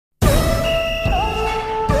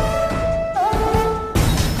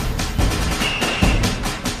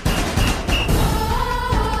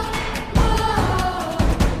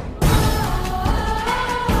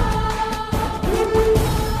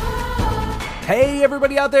Hey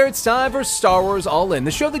everybody out there, it's time for Star Wars All In,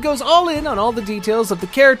 the show that goes all in on all the details of the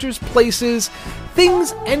characters, places,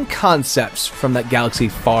 things, and concepts from that galaxy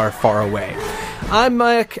far, far away. I'm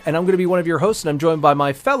Mike, and I'm going to be one of your hosts, and I'm joined by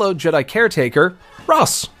my fellow Jedi caretaker,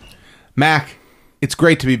 Ross. Mac, it's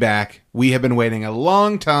great to be back. We have been waiting a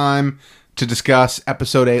long time to discuss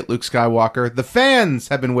Episode 8, Luke Skywalker. The fans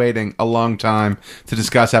have been waiting a long time to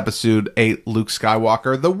discuss Episode 8, Luke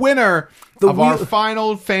Skywalker. The winner of our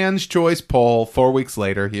final fans' choice poll 4 weeks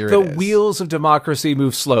later, here it is. The wheels of democracy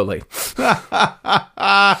move slowly.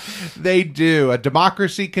 They do. A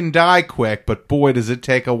democracy can die quick, but boy, does it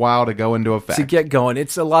take a while to go into effect. To get going.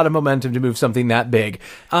 It's a lot of momentum to move something that big.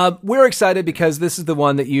 We're excited because this is the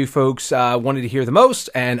one that you folks wanted to hear the most,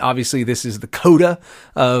 and obviously this is the coda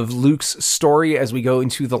of Luke's story as we go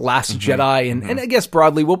into The Last Jedi, and I guess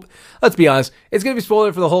broadly, let's be honest, it's going to be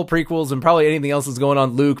spoiler for the whole prequels and probably anything else that's going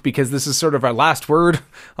on Luke, because this is sort of our last word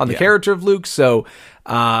on the character of Luke, so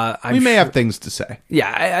we may have things to say.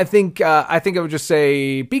 Yeah, I think I would just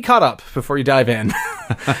say be caught up before you dive in.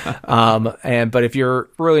 But if you're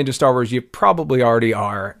really into Star Wars, you probably already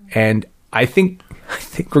are, and I think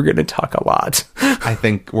we're going to talk a lot. I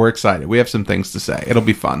think we're excited. We have some things to say. It'll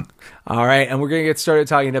be fun. All right, and we're going to get started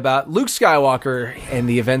talking about Luke Skywalker and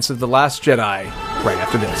the events of The Last Jedi right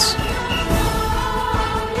after this.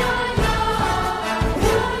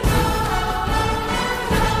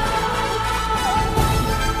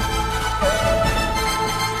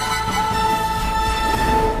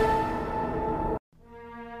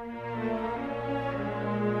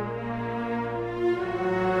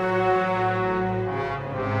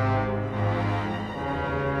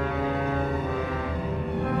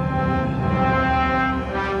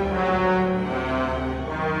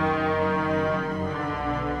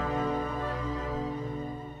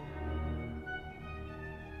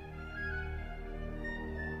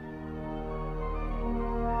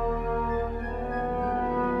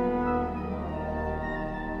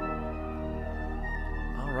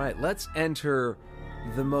 Let's enter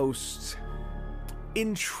the most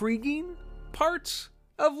intriguing part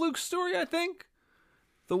of Luke's story, I think.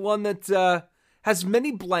 The one that has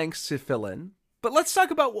many blanks to fill in. But let's talk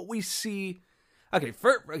about what we see. Okay,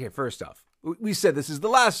 first off, we said this is the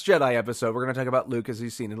Last Jedi episode. We're going to talk about Luke as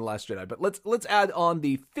he's seen in The Last Jedi. But let's add on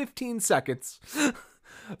the 15 seconds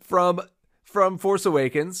from Force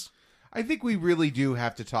Awakens. I think we really do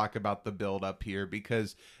have to talk about the build-up here,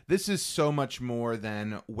 because this is so much more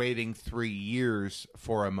than waiting 3 years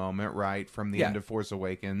for a moment, right, from the end of Force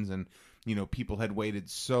Awakens. And, people had waited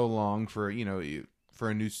so long for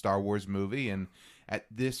a new Star Wars movie. And at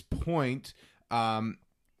this point, now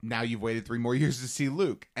you've waited 3 more years to see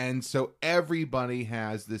Luke. And so everybody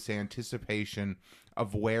has this anticipation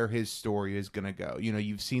of where his story is going to go.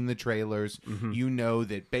 You've seen the trailers. Mm-hmm. You know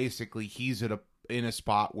that basically he's in a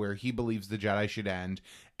spot where he believes the Jedi should end.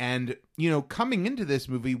 And, coming into this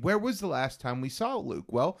movie, where was the last time we saw Luke?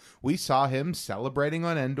 Well, we saw him celebrating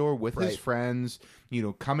on Endor with his friends,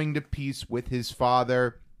 coming to peace with his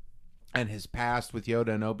father and his past with Yoda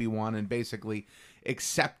and Obi-Wan, and basically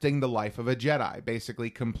accepting the life of a Jedi, basically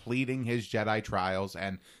completing his Jedi trials.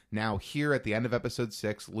 And now here at the end of Episode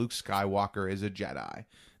 6, Luke Skywalker is a Jedi.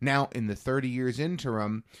 Now, in the 30 years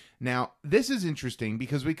interim, now this is interesting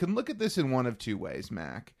because we can look at this in one of two ways,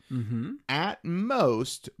 Mac. Mm-hmm. At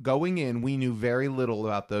most, going in, we knew very little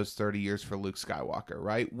about those 30 years for Luke Skywalker,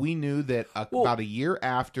 right? We knew that about a year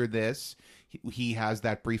after this, he has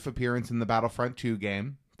that brief appearance in the Battlefront 2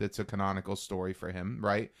 game. That's a canonical story for him,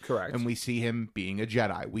 right? Correct. And we see him being a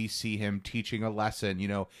Jedi. We see him teaching a lesson,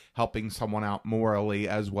 helping someone out morally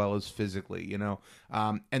as well as physically,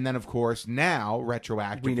 And then, of course, now,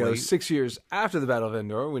 retroactively... We know 6 years after the Battle of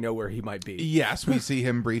Endor, we know where he might be. Yes, we see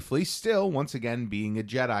him briefly, still, once again, being a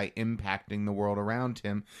Jedi, impacting the world around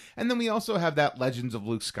him. And then we also have that Legends of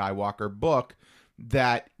Luke Skywalker book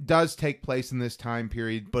that does take place in this time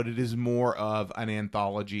period, but it is more of an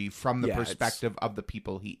anthology from the perspective of the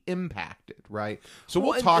people he impacted, right? So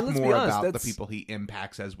we'll talk more about the people he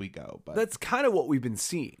impacts as we go. But that's kind of what we've been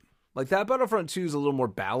seeing. Like, that Battlefront 2 is a little more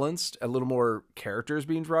balanced, a little more characters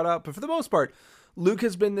being brought up. But for the most part, Luke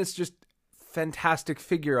has been this just fantastic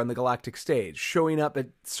figure on the galactic stage, showing up at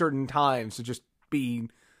certain times to just be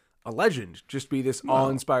a legend, just be this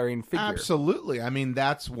awe-inspiring figure. Absolutely. I mean,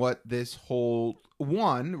 that's what this whole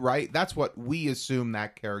one, right? That's what we assume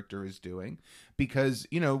that character is doing, because,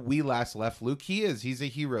 we last left Luke. He's a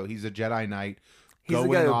hero. He's a Jedi Knight. He's the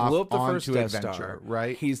guy who blew up the first Death adventure, Star,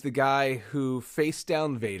 right? He's the guy who faced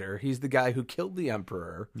down Vader. He's the guy who killed the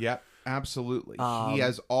Emperor. Yep. Absolutely. He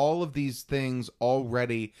has all of these things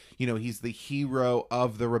already. He's the hero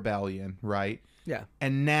of the rebellion, right? Yeah.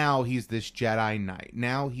 And now he's this Jedi Knight.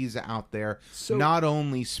 Now he's out there So, not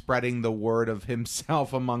only spreading the word of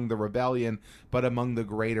himself among the rebellion, but among the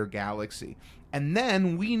greater galaxy. And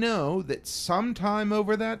then we know that sometime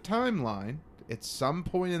over that timeline, at some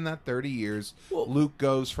point in that 30 years, Luke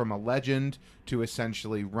goes from a legend to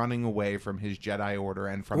essentially running away from his Jedi Order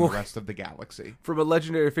and from the rest of the galaxy. From a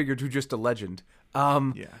legendary figure to just a legend.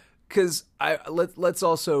 Yeah. Because let's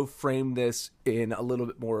also frame this in a little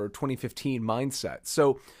bit more 2015 mindset.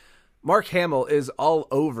 So Mark Hamill is all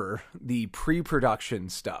over the pre-production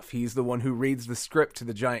stuff. He's the one who reads the script to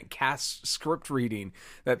the giant cast script reading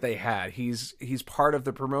that they had. He's part of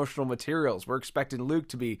the promotional materials. We're expecting Luke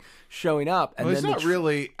to be showing up. And he's not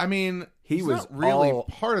really. I mean, he's was not really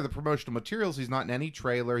part of the promotional materials. He's not in any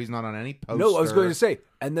trailer. He's not on any poster. No, I was going to say.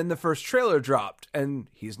 And then the first trailer dropped, and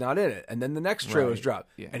he's not in it. And then the next trailer's dropped,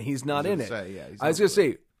 and he's not in it. I was going to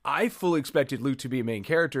say, I fully expected Luke to be a main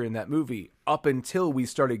character in that movie up until we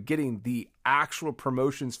started getting the actual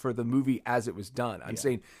promotions for the movie as it was done. I'm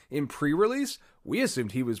saying in pre-release, we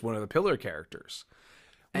assumed he was one of the pillar characters.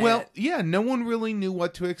 Well, yeah, no one really knew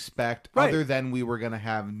what to expect other than we were going to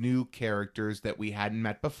have new characters that we hadn't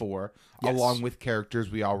met before, along with characters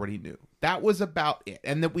we already knew. That was about it.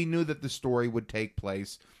 And that we knew that the story would take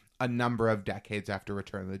place a number of decades after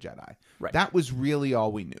Return of the Jedi. Right. That was really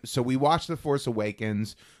all we knew. So we watched The Force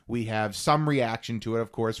Awakens. We have some reaction to it,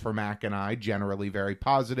 of course, for Mac and I, generally very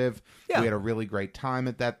positive. Yeah. We had a really great time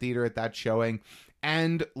at that theater, at that showing.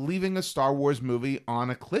 And leaving a Star Wars movie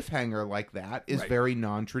on a cliffhanger like that is very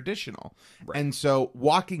non-traditional. Right. And so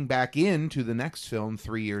walking back into the next film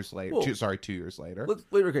 2 years later. Let's just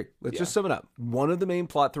sum it up. One of the main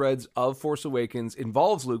plot threads of Force Awakens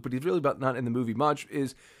involves Luke, but he's really not in the movie much,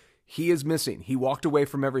 is he is missing. He walked away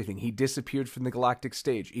from everything. He disappeared from the galactic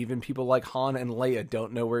stage. Even people like Han and Leia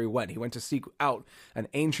don't know where he went. He went to seek out an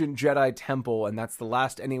ancient Jedi temple, and that's the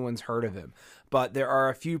last anyone's heard of him. But there are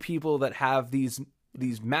a few people that have these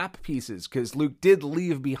map pieces, because Luke did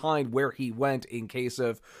leave behind where he went in case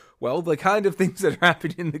of, well, the kind of things that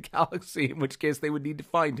happened in the galaxy, in which case they would need to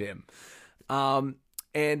find him. And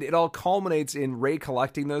it all culminates in Rey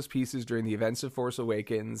collecting those pieces during the events of Force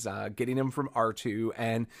Awakens, getting them from R2,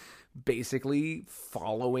 and basically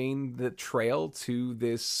following the trail to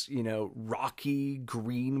this, rocky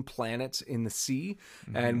green planet in the sea.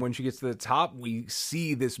 Mm-hmm. And when she gets to the top, we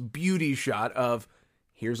see this beauty shot of,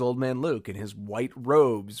 here's old man Luke in his white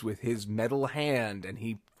robes with his metal hand, and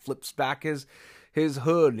he flips back his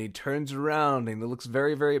hood and he turns around and he looks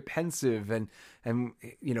very, very pensive. And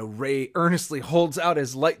Rey earnestly holds out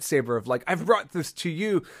his lightsaber of like, I've brought this to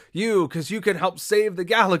you, because you can help save the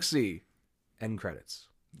galaxy. End credits.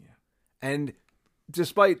 Yeah. And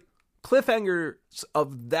despite cliffhangers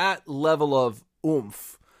of that level of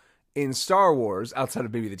oomph in Star Wars, outside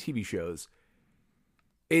of maybe the TV shows,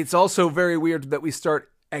 it's also very weird that we start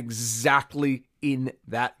exactly in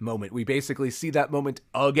that moment. We basically see that moment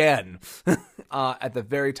again at the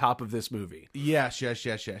very top of this movie. Yes.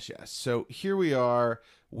 So here we are.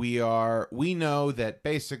 We know that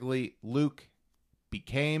basically Luke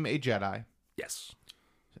became a Jedi. Yes.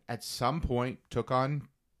 At some point took on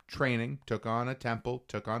training, took on a temple,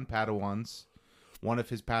 took on Padawans. One of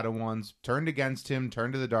his Padawans turned against him,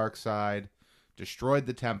 turned to the dark side, destroyed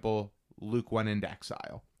the temple. Luke went into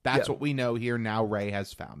exile. That's what we know here. Now Rey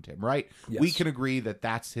has found him, right? Yes. We can agree that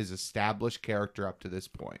that's his established character up to this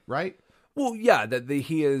point, right? Well, yeah, that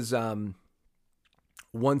he is,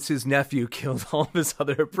 once his nephew killed all of his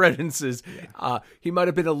other apprentices, he might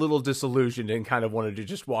have been a little disillusioned and kind of wanted to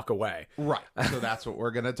just walk away. Right. So that's what we're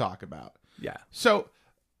going to talk about. Yeah. So,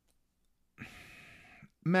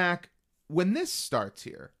 Mac, when this starts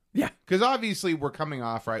here, because obviously we're coming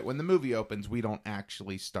off, right? When the movie opens, we don't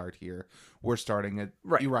actually start here. We're starting at,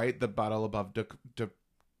 the battle above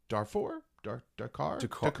Darfur? Dakar.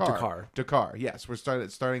 Yes, we're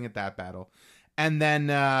starting at that battle. And then,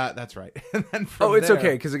 that's right. And then it's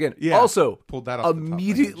okay, because again, also, pulled that off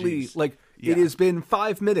immediately, it has been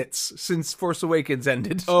 5 minutes since Force Awakens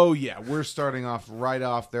ended. Oh, yeah. We're starting off right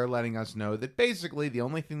off. They're letting us know that basically the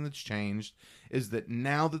only thing that's changed is that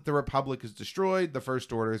now that the Republic is destroyed, the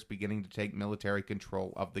First Order is beginning to take military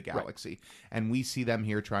control of the galaxy. Right. And we see them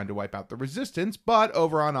here trying to wipe out the Resistance, but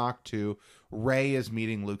over on Ahch-To, Rey is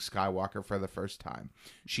meeting Luke Skywalker for the first time.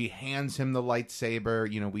 She hands him the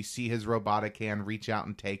lightsaber. We see his robotic hand reach out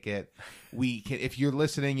and take it. We can, if you're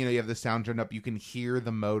listening, you have the sound turned up, you can hear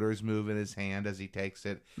the motors move in his hand as he takes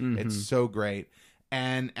it. Mm-hmm. It's so great.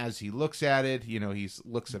 And as he looks at it, he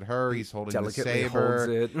looks at her, he's holding Delicately the saber.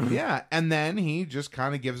 holds it. Yeah, and then he just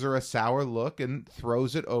kind of gives her a sour look and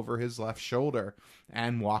throws it over his left shoulder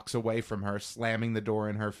and walks away from her, slamming the door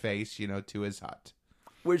in her face, to his hut.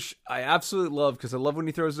 Which I absolutely love, because I love when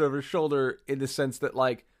he throws it over his shoulder in the sense that,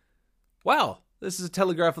 like, wow, this is a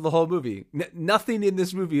telegraph of the whole movie. Nothing in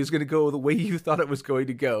this movie is going to go the way you thought it was going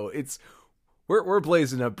to go. We're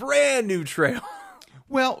blazing a brand new trail.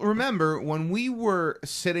 Well, remember, when we were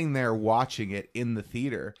sitting there watching it in the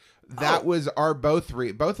theater, that was our both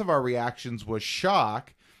of our reactions was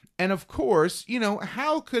shock. And of course,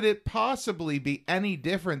 how could it possibly be any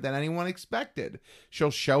different than anyone expected?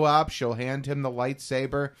 She'll show up, she'll hand him the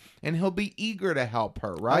lightsaber, and he'll be eager to help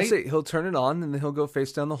her, right? I'll say he'll turn it on, and then he'll go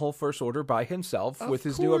face down the whole First Order by himself with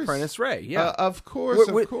his new apprentice, Rey. Yeah, of course,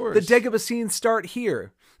 of course. The Dagobah scenes start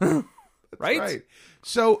here. Right?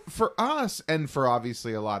 So for us, and for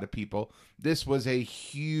obviously a lot of people, this was a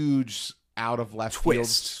huge out of left field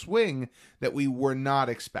swing that we were not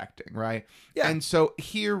expecting, right? Yeah. And so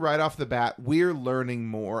here, right off the bat, we're learning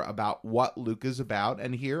more about what Luke is about.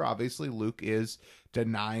 And here, obviously, Luke is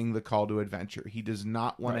denying the call to adventure. He does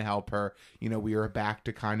not want to help her. We are back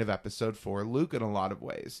to kind of episode 4 Luke in a lot of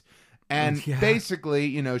ways. And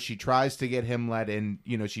basically, she tries to get him let in.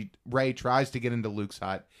 Rey tries to get into Luke's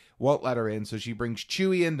hut, won't let her in, so she brings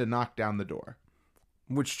Chewie in to knock down the door.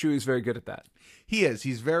 Which Chewie's very good at that. He is.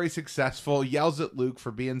 He's very successful, yells at Luke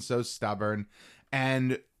for being so stubborn,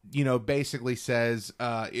 and, basically says,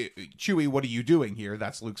 Chewie, what are you doing here?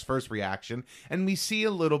 That's Luke's first reaction. And we see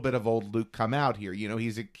a little bit of old Luke come out here.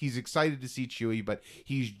 He's excited to see Chewie, but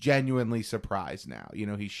he's genuinely surprised now.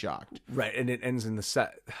 He's shocked. Right, and it ends in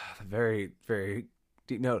the very, very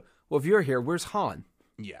deep note. Well, if you're here, where's Han?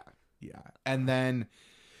 Yeah. And then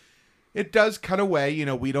it does cut away.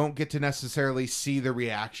 We don't get to necessarily see the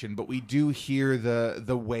reaction, but we do hear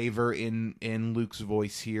the waver in Luke's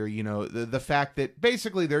voice here. The fact that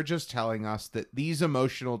basically they're just telling us that these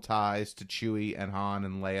emotional ties to Chewie and Han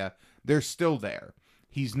and Leia, they're still there.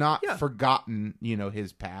 He's not forgotten,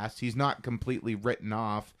 his past. He's not completely written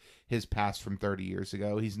off his past from 30 years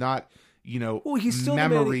ago. He's not, he's still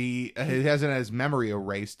he hasn't his memory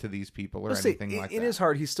erased to these people or anything like that. In his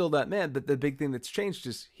heart, he's still that man. But the big thing that's changed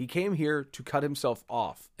is he came here to cut himself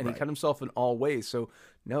off, and he cut himself in all ways. So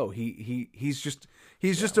no, he's just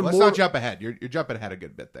a. Let's not jump ahead. You're jumping ahead a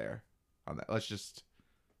good bit there on that. Let's just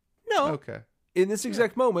okay. In this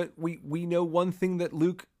exact moment, we know one thing that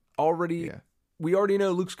Luke already. Yeah. We already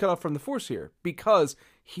know Luke's cut off from the Force here because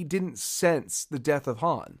he didn't sense the death of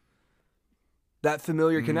Han. That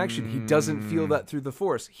familiar connection. He doesn't feel that through the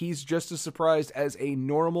Force. He's just as surprised as a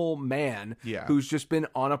normal man who's just been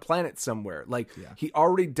on a planet somewhere. He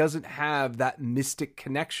already doesn't have that mystic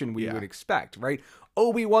connection we would expect, right?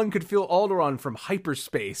 Obi-Wan could feel Alderaan from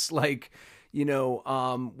hyperspace.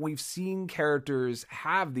 We've seen characters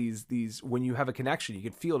have these when you have a connection, you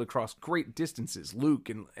can feel it across great distances. Luke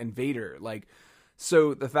and Vader,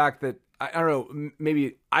 so the fact that, I don't know,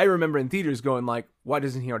 maybe I remember in theaters going why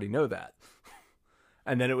doesn't he already know that?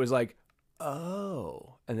 And then it was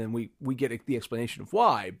oh, and then we get the explanation of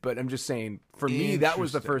why. But I'm just saying, for me, that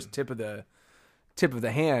was the first tip of the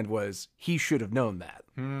hand was he should have known that.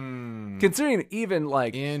 Considering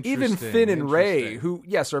even Finn and Rey, who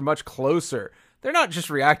are much closer, they're not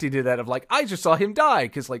just reacting to that of I just saw him die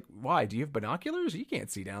because why? Do you have binoculars? You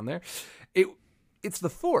can't see down there. It's the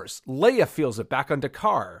Force. Leia feels it back on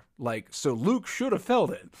Dakar. So Luke should have felt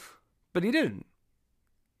it, but he didn't.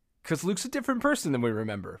 Because Luke's a different person than we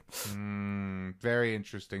remember. Very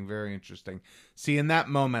interesting, very interesting. See, in that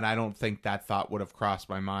moment, I don't think that thought would have crossed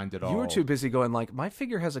my mind at all. You were too busy going my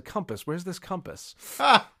figure has a compass. Where's this compass?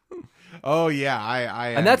 Oh, yeah. I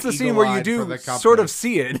and that's the scene where you do sort of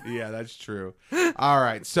see it. Yeah, that's true. All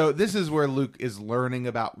right. So this is where Luke is learning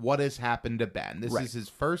about what has happened to Ben. This is his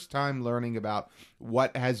first time learning about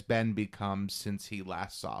what has Ben become since he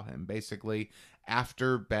last saw him. Basically,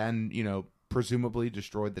 after Ben, presumably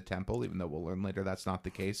destroyed the temple, even though we'll learn later that's not the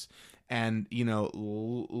case, and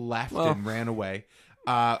left and ran away,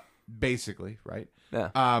 basically, right?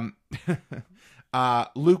 Yeah.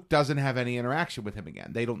 Luke doesn't have any interaction with him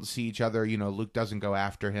again. They don't see each other. Luke doesn't go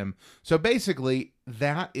after him. So basically,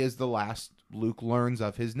 that is the last Luke learns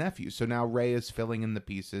of his nephew. So now Rey is filling in the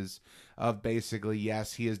pieces of basically,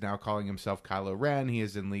 yes, he is now calling himself Kylo Ren. He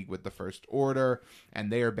is in league with the First Order,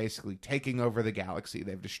 and they are basically taking over the galaxy.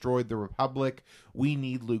 They've destroyed the Republic. We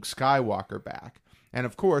need Luke Skywalker back. And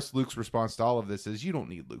of course, Luke's response to all of this is, you don't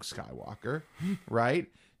need Luke Skywalker, right?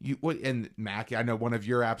 And Mac, I know one of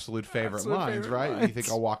your absolute favorite lines, right? You think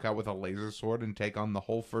I'll walk out with a laser sword and take on the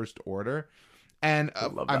whole First Order? And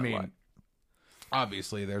I mean,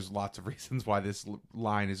 Obviously, there's lots of reasons why this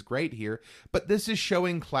line is great here, but this is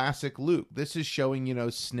showing classic Luke. This is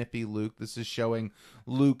showing, snippy Luke. This is showing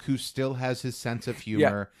Luke who still has his sense of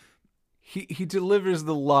humor. Yeah. He delivers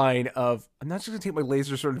the line of, I'm not just going to take my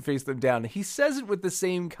laser sword and face them down. He says it with the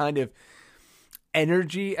same kind of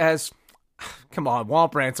energy as, come on,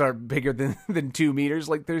 womp rants aren't bigger than 2 meters.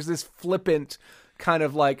 Like, there's this flippant kind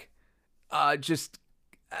of like,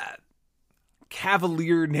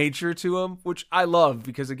 cavalier nature to him, which I love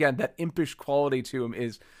because, again, that impish quality to him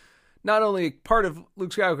is not only a part of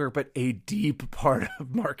Luke Skywalker, but a deep part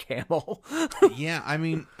of Mark Hamill. Yeah, I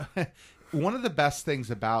mean, one of the best things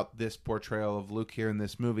about this portrayal of Luke here in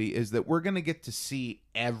this movie is that we're going to get to see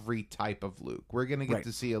every type of Luke. We're going to get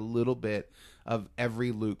to see a little bit of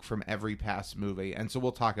every Luke from every past movie. And so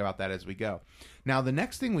we'll talk about that as we go. Now, the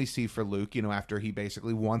next thing we see for Luke, after he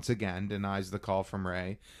basically once again denies the call from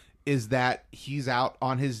Rey, is that he's out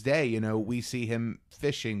on his day. We see him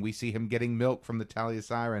fishing. We see him getting milk from the Talia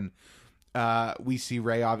Siren. We see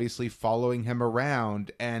Rey obviously following him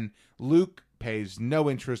around. And Luke pays no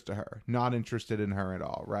interest to her. Not interested in her at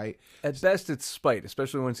all, right? At best, it's spite,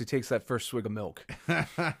 especially once he takes that first swig of milk.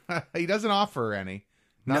 He doesn't offer her any.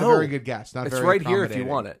 Not a very good guess. Not it's very right here if you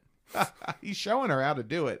want it. He's showing her how to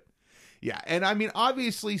do it. Yeah, and I mean,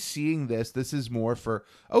 obviously seeing this is more for,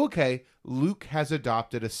 okay, Luke has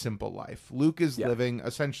adopted a simple life. Luke is living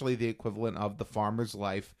essentially the equivalent of the farmer's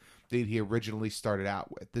life that he originally started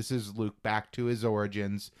out with. This is Luke back to his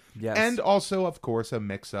origins. Yes. And also, of course, a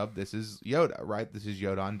mix of, this is Yoda, right? This is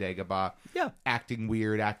Yoda on Dagobah. Yeah. Acting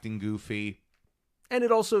weird, acting goofy. And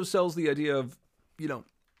it also sells the idea of,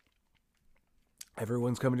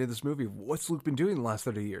 everyone's coming to this movie. What's Luke been doing the last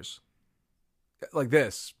 30 years? Like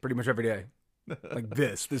this, pretty much every day. Like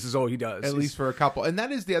this is all he does. At least for a couple. And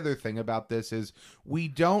that is the other thing about this is we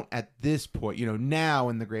don't at this point, now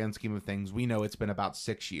in the grand scheme of things, we know it's been about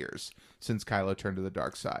 6 years since Kylo turned to the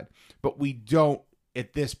dark side. But we don't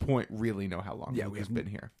at this point really know how long Luke has been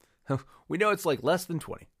here. We know it's like less than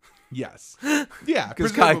 20. Yes. Yeah,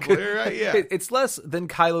 presumably, right? Yeah. It's less than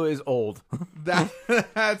Kylo is old.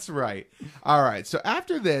 That's right. All right. So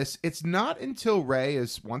after this, it's not until Rey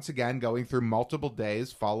is once again going through multiple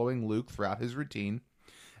days following Luke throughout his routine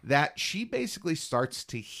that she basically starts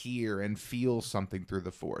to hear and feel something through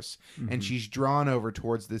the Force. Mm-hmm. And she's drawn over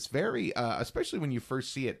towards this very, especially when you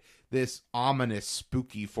first see it, this ominous,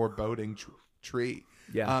 spooky, foreboding tree.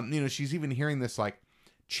 Yeah. She's even hearing this like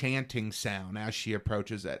chanting sound as she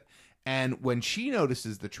approaches it. And when she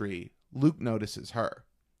notices the tree, Luke notices her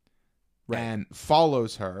and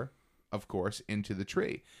follows her, of course, into the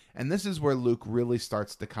tree. And this is where Luke really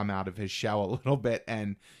starts to come out of his shell a little bit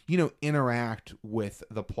and, interact with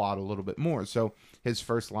the plot a little bit more. So his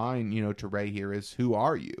first line, to Rey here is, "Who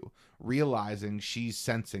are you?" Realizing she's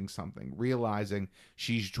sensing something, realizing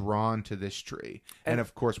she's drawn to this tree. And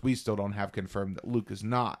of course, we still don't have confirmed that Luke is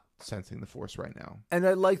not sensing the Force right now. And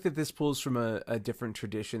I like that this pulls from a different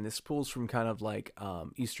tradition. This pulls from kind of like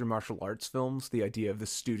Eastern martial arts films. The idea of the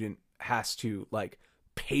student has to like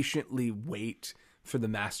patiently wait for the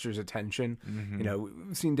master's attention. Mm-hmm.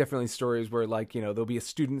 We've seen definitely stories where like, there'll be a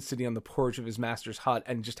student sitting on the porch of his master's hut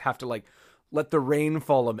and just have to like let the rain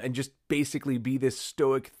fall him and just basically be this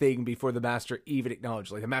stoic thing before the master even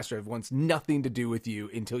acknowledges. Like the master wants nothing to do with you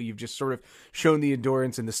until you've just sort of shown the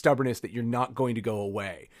endurance and the stubbornness that you're not going to go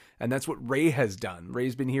away. And that's what Rey has done.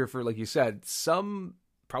 Rey's been here for, like you said, some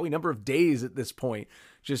probably number of days at this point,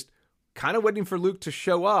 just kind of waiting for Luke to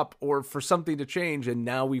show up or for something to change. And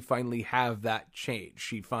now we finally have that change.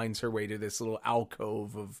 She finds her way to this little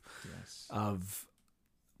alcove of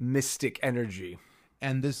mystic energy.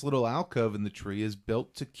 And this little alcove in the tree is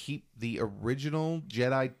built to keep the original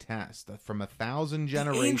Jedi test from 1,000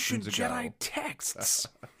 generations ago. Jedi texts.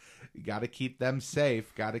 You got to keep them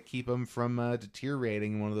safe. Got to keep them from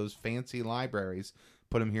deteriorating in one of those fancy libraries.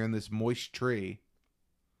 Put them here in this moist tree.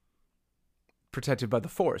 Protected by the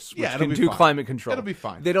Force, which yeah, can do climate control. It'll be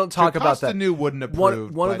fine. They don't talk about that. Jocasta wouldn't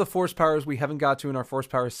approve. One of the Force powers we haven't got to in our Force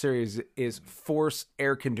powers series is Force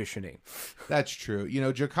air conditioning. That's true.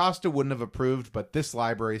 Jocasta wouldn't have approved, but this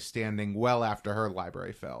library is standing well after her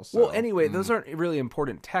library fell. So. Well, anyway, those aren't really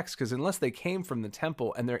important texts because unless they came from the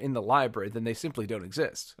temple and they're in the library, then they simply don't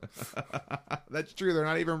exist. That's true. They're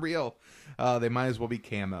not even real. They might as well be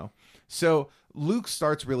camo. So Luke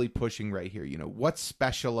starts really pushing Rey here. What's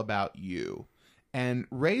special about you? And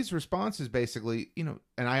Rey's response is basically, and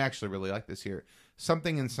I actually really like this here,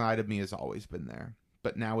 something inside of me has always been there,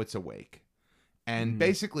 but now it's awake. And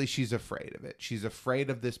basically she's afraid of it. She's afraid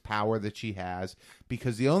of this power that she has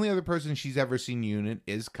because the only other person she's ever seen unit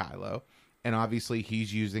is Kylo. and obviously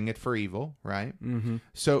he's using it for evil, right? Mm-hmm.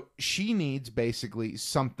 So she needs basically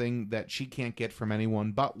something that she can't get from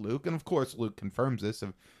anyone but Luke. And of course, Luke confirms this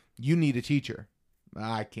of, you need a teacher.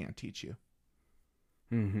 I can't teach you.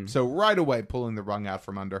 Mm-hmm. So right away, pulling the rug out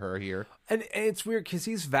from under her here. And it's weird because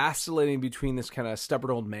he's vacillating between this kind of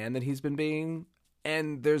stubborn old man that he's been being,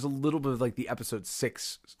 and there's a little bit of like the episode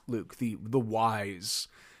 6 Luke, the wise,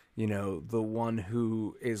 you know, the one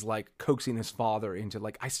who is like coaxing his father into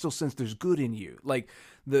like, I still sense there's good in you. Like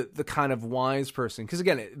the kind of wise person. Because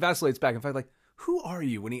again, it vacillates back and forth. Like, who are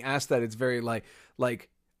you? When he asked that, it's very like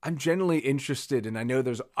I'm genuinely interested, and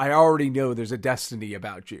I already know there's a destiny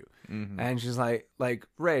about you. Mm-hmm. And she's like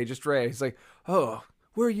Ray, just Ray. He's like, oh,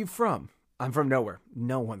 where are you from? I'm from nowhere.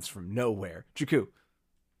 No one's from nowhere. Jakku.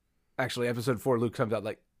 Actually, episode 4, Luke comes out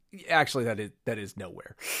like, actually, that is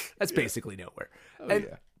nowhere. That's basically nowhere. Oh,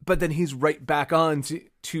 yeah. But then he's right back on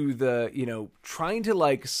to the, you know, trying to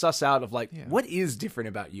like suss out of like, what is different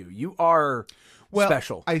about you? You are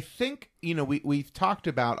special. I think, you know, we've talked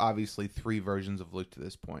about obviously 3 versions of Luke to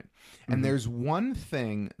this point. And there's one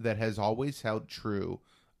thing that has always held true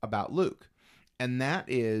about Luke. And that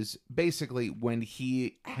is basically when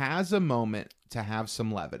he has a moment to have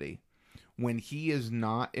some levity, when he is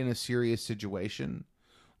not in a serious situation,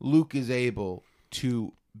 Luke is able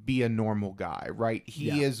to be a normal guy, right?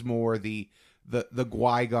 He is more the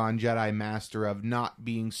Qui-Gon Jedi master of not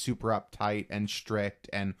being super uptight and strict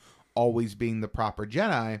and always being the proper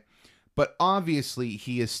Jedi. But obviously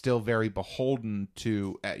he is still very beholden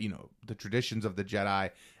to, you know, the traditions of the Jedi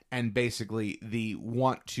and basically the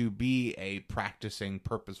want to be a practicing,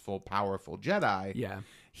 purposeful, powerful Jedi. Yeah.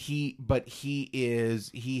 He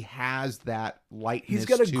has that lightness. He's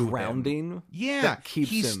got a to grounding. Him. Yeah. That keeps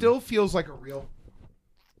he him. Still feels like a real.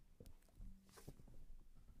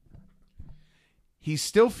 He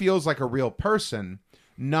still feels like a real person,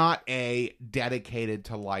 not a dedicated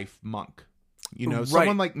to life monk. You know,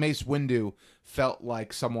 someone like Mace Windu felt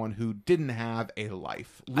like someone who didn't have a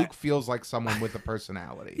life. Luke feels like someone with a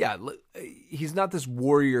personality. Yeah, he's not this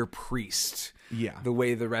warrior priest. Yeah, the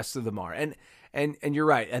way the rest of them are, and you're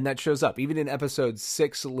right, and that shows up even in episode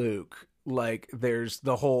 6. Luke, like, there's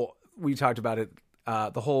the whole, we talked about it,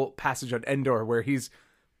 the whole passage on Endor where he's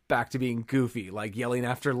back to being goofy, like yelling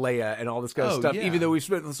after Leia and all this kind of stuff. Yeah. Even though we've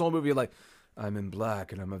spent this whole movie like, I'm in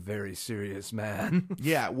black and I'm a very serious man.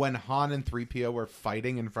 Yeah, when Han and 3PO were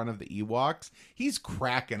fighting in front of the Ewoks, he's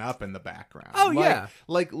cracking up in the background. Oh, yeah.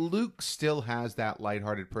 Like Luke still has that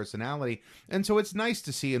lighthearted personality. And so it's nice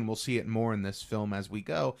to see, and we'll see it more in this film as we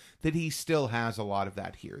go, that he still has a lot of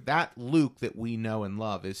that here. That Luke that we know and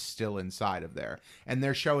love is still inside of there. And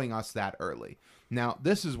they're showing us that early. Now,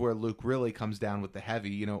 this is where Luke really comes down with the heavy,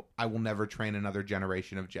 you know, I will never train another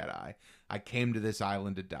generation of Jedi. I came to this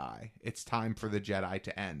island to die. It's time for the Jedi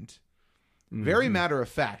to end. Mm-hmm. Very matter of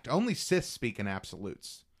fact. Only Sith speak in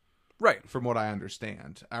absolutes. Right. From what I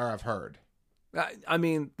understand, or I've heard. I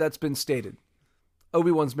mean, that's been stated.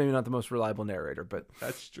 Obi-Wan's maybe not the most reliable narrator, but...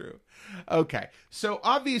 That's true. Okay. So,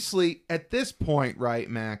 obviously, at this point, right,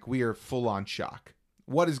 Mac, we are full on shock.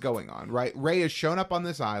 What is going on, right? Rey has shown up on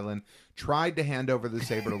this island, tried to hand over the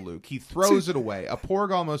saber to Luke. He throws it away. A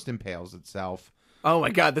porg almost impales itself. Oh my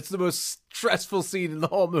God, that's the most stressful scene in the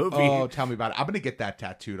whole movie. Oh, tell me about it. I'm going to get that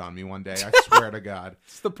tattooed on me one day. I swear to God.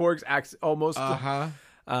 It's the porg's almost. Uh-huh.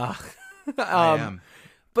 I am.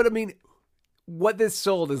 But I mean, what this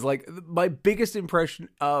sold is like my biggest impression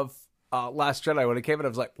of Last Jedi when it came out. I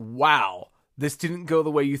was like, wow, this didn't go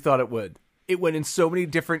the way you thought it would. It went in so many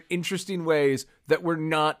different interesting ways that were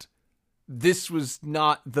not. This was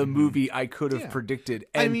not the movie I could have predicted.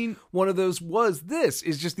 And I mean, one of those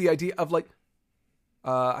is just the idea of like,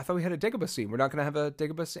 I thought we had a Dagobah scene. We're not going to have a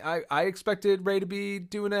Dagobah scene. I expected Rey to be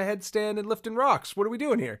doing a headstand and lifting rocks. What are we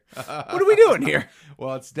doing here? What are we doing here?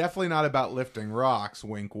 Well, it's definitely not about lifting rocks.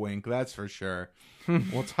 Wink, wink. That's for sure.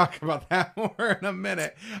 We'll talk about that more in a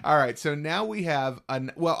minute. All right. So now we have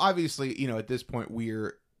well, obviously, you know, at this point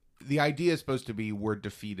the idea is supposed to be we're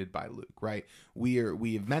defeated by Luke, right? We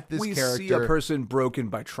have met this character. We see a person broken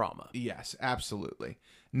by trauma. Yes, absolutely.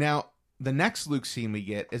 Now, the next Luke scene we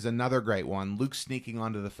get is another great one. Luke sneaking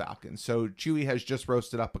onto the Falcon. So Chewie has just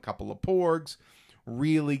roasted up a couple of porgs,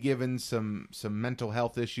 really given some mental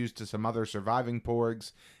health issues to some other surviving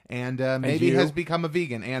porgs, and maybe has become a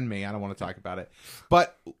vegan. And me, I don't want to talk about it.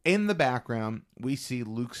 But in the background, we see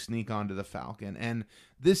Luke sneak onto the Falcon, and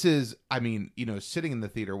this is, I mean, you know, sitting in the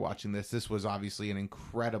theater watching this was obviously an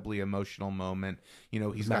incredibly emotional moment. You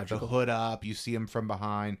know, he's got the hood up. You see him from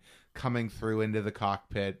behind coming through into the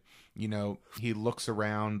cockpit. You know, he looks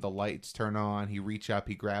around, the lights turn on, he reach up,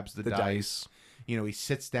 he grabs the dice. he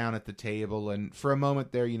sits down at the table, and for a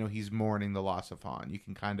moment there, he's mourning the loss of Han. You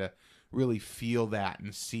can kind of really feel that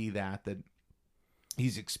and see that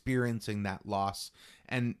he's experiencing that loss.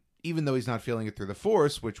 And even though he's not feeling it through the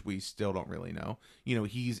Force, which we still don't really know,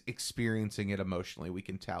 he's experiencing it emotionally, we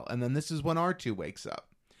can tell. And then this is when R2 wakes up.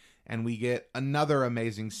 And we get another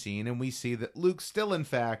amazing scene, and we see that Luke still, in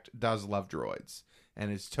fact, does love droids.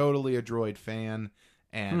 And is totally a droid fan,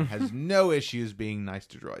 and has no issues being nice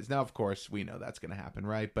to droids. Now, of course, we know that's going to happen,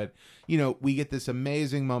 right? But, we get this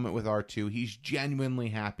amazing moment with R2. He's genuinely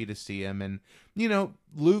happy to see him. And,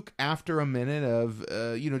 Luke, after a minute of,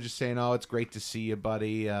 just saying, oh, it's great to see you,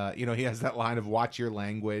 buddy. He has that line of watch your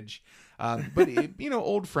language. But,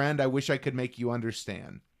 old friend, I wish I could make you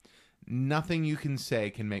understand. Nothing you can say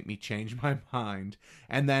can make me change my mind.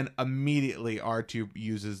 And then immediately R2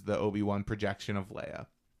 uses the Obi-Wan projection of Leia.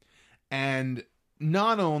 And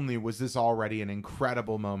not only was this already an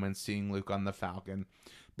incredible moment seeing Luke on the Falcon,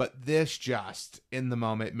 but this just, in the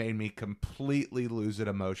moment, made me completely lose it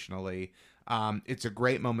emotionally. It's a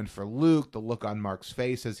great moment for Luke, the look on Mark's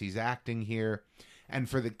face as he's acting here. And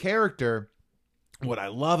for the character, what I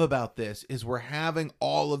love about this is we're having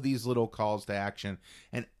all of these little calls to action,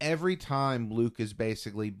 and every time Luke is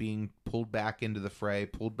basically being pulled back into the fray,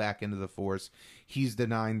 pulled back into the Force, he's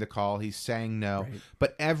denying the call, he's saying no, right.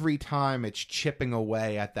 But every time it's chipping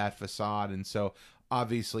away at that facade. And so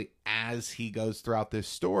obviously as he goes throughout this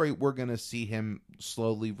story, we're going to see him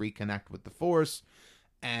slowly reconnect with the Force.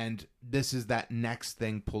 And this is that next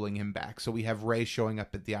thing pulling him back. So we have Rey showing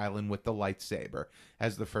up at the island with the lightsaber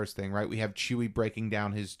as the first thing, right? We have Chewie breaking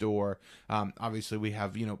down his door. Obviously, we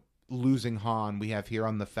have, losing Han. We have here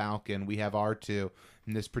on the Falcon. We have R2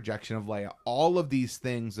 and this projection of Leia. All of these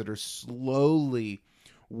things that are slowly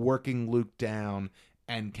working Luke down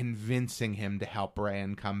and convincing him to help Rey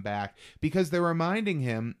and come back, because they're reminding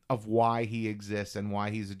him of why he exists and why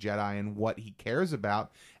he's a Jedi and what he cares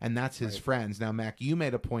about, and that's his friends. Now, Mac, you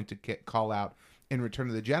made a point to call out in Return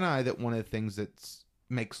of the Jedi that one of the things that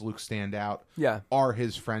makes Luke stand out are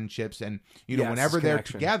his friendships, and whenever they're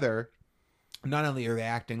together, not only are they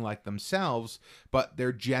acting like themselves, but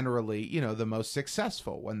they're generally the most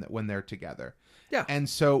successful when they're together. Yeah. And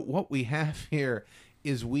so what we have here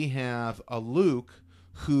is we have a Luke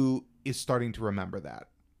who is starting to remember that,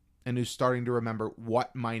 and who's starting to remember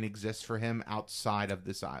what might exist for him outside of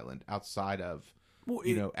this island, outside of,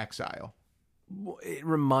 exile. It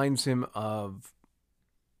reminds him of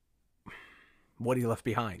what he left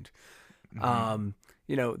behind. Mm-hmm.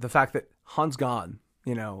 The fact that Han's gone,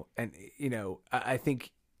 and, I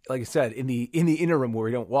think, like I said, in the interim where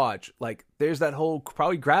we don't watch, like, there's that whole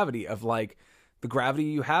probably gravity of, like, the gravity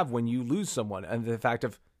you have when you lose someone, and the fact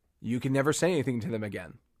of, you can never say anything to them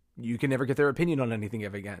again. You can never get their opinion on anything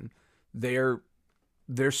ever again. Their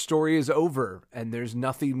story is over, and there's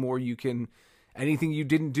nothing more you can. Anything you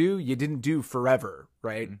didn't do forever,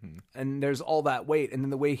 right? Mm-hmm. And there's all that weight. And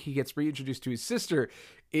then the way he gets reintroduced to his sister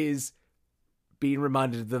is being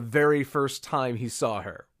reminded of the very first time he saw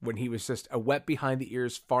her, when he was just a wet behind the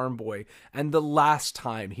ears farm boy, and the last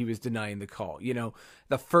time he was denying the call.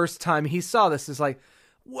 The first time he saw this is like,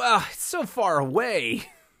 wow, it's so far away.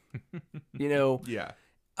 Yeah.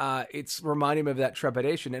 It's reminding him of that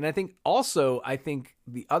trepidation. And I think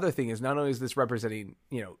the other thing is, not only is this representing,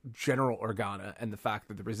 General Organa and the fact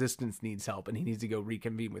that the Resistance needs help and he needs to go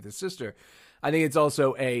reconvene with his sister, I think it's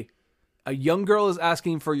also a young girl is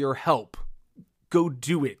asking for your help. Go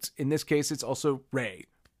do it. In this case, it's also Rey.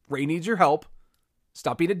 Rey needs your help.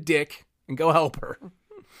 Stop being a dick and go help her.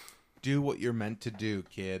 Do what you're meant to do,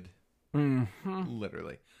 kid. Mm-hmm.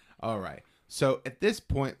 Literally. All right. So at this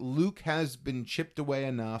point, Luke has been chipped away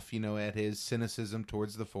enough, at his cynicism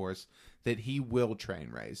towards the Force, that he will train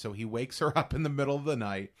Rey. So he wakes her up in the middle of the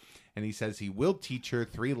night, and he says he will teach her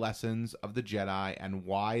 3 lessons of the Jedi and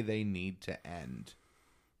why they need to end.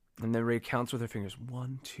 And then Rey counts with her fingers.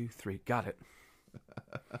 1, 2, 3. Got it.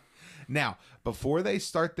 Now, before they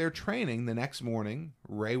start their training the next morning,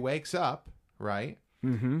 Rey wakes up, right?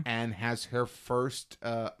 Mm-hmm. And has her first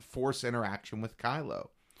Force interaction with Kylo,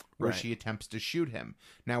 where she attempts to shoot him.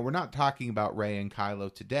 Now, we're not talking about Rey and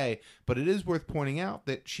Kylo today, but it is worth pointing out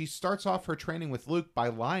that she starts off her training with Luke by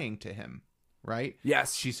lying to him, right?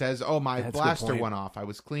 Yes. She says, my blaster went off. I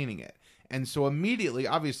was cleaning it. And so immediately,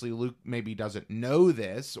 obviously, Luke maybe doesn't know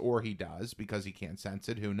this, or he does because he can't sense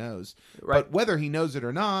it. Who knows? Right. But whether he knows it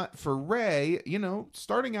or not, for Rey,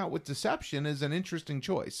 starting out with deception is an interesting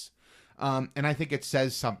choice. And I think it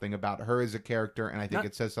says something about her as a character, and I think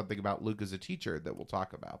it says something about Luke as a teacher that we'll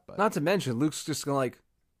talk about. But not to mention, Luke's just like,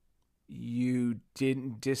 you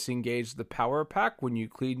didn't disengage the power pack when you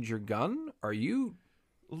cleaned your gun? Are you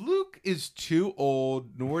Luke is too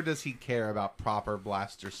old, nor does he care about proper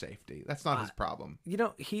blaster safety. That's not his problem. You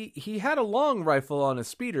know, he had a long rifle on a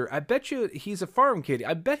speeder. I bet you he's a farm kid.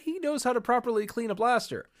 I bet he knows how to properly clean a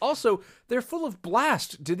blaster. Also, they're full of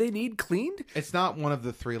blast. Do they need cleaned? It's not one of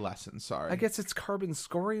the 3 lessons, sorry. I guess it's carbon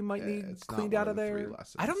scoring might need cleaned out of there. 3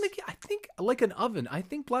 lessons. I think like an oven. I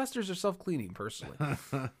think blasters are self-cleaning, personally.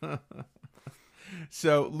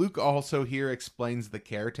 So Luke also here explains the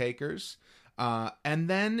caretakers. And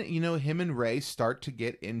then, him and Rey start to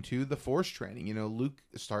get into the Force training. Luke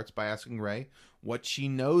starts by asking Rey what she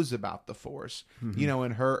knows about the Force. Mm-hmm.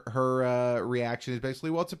 And her reaction is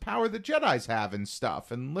basically, well, it's a power that Jedis have and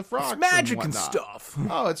stuff, and lift rocks, it's magic and stuff.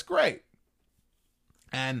 Oh, it's great.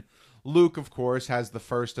 And Luke, of course, has the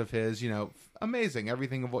first of his, amazing.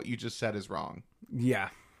 Everything of what you just said is wrong. Yeah.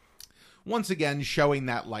 Once again, showing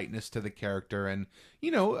that lightness to the character and,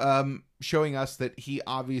 showing us that he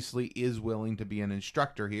obviously is willing to be an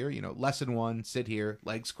instructor here. Lesson 1, sit here,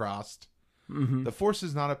 legs crossed. Mm-hmm. The Force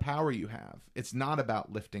is not a power you have. It's not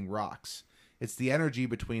about lifting rocks. It's the energy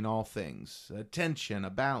between all things, a tension,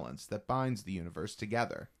 a balance that binds the universe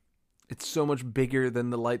together. It's so much bigger than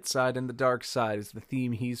the light side and the dark side is the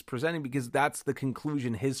theme he's presenting, because that's the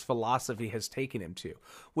conclusion his philosophy has taken him to,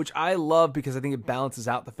 which I love because I think it balances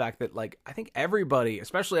out the fact that, like, I think everybody,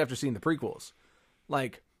 especially after seeing the prequels,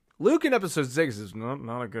 like, Luke in episode 6 is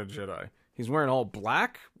not a good Jedi. He's wearing all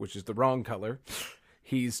black, which is the wrong color.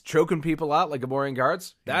 He's choking people out like Gamorrean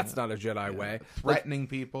guards. That's not a Jedi way. Threatening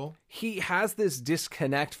people. He has this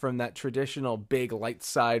disconnect from that traditional big light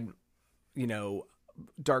side,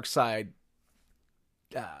 dark side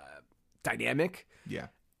dynamic. Yeah.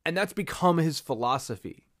 And that's become his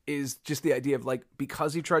philosophy, is just the idea of, like,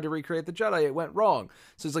 because he tried to recreate the Jedi, it went wrong.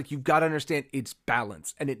 So it's like, you've got to understand it's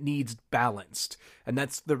balanced and it needs balanced. And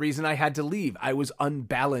that's the reason I had to leave. I was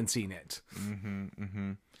unbalancing it. Mm-hmm,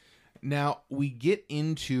 mm-hmm. Now, we get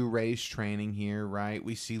into Rey's training here, right?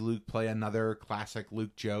 We see Luke play another classic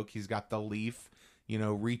Luke joke. He's got the leaf,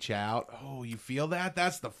 reach out. Oh, you feel that?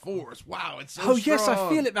 That's the Force. Wow, it's so strong. Yes, I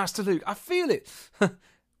feel it, Master Luke. I feel it.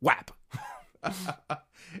 Whap.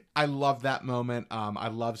 I love that moment. I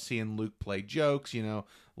love seeing Luke play jokes.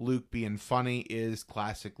 Luke being funny is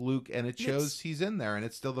classic Luke, and it shows he's in there, and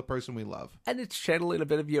it's still the person we love. And it's channeling a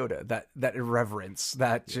bit of Yoda, that irreverence,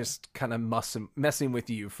 that just kind of messing with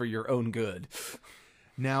you for your own good.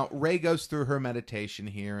 Now, Rey goes through her meditation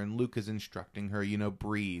here, and Luke is instructing her,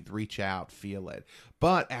 breathe, reach out, feel it.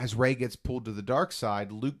 But as Rey gets pulled to the dark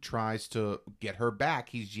side, Luke tries to get her back.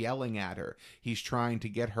 He's yelling at her. He's trying to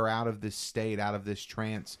get her out of this state, out of this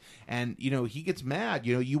trance. And, he gets mad.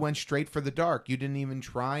 You went straight for the dark. You didn't even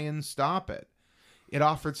try and stop it. It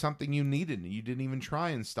offered something you needed, and you didn't even try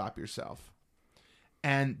and stop yourself.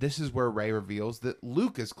 And this is where Rey reveals that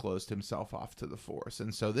Luke has closed himself off to the Force.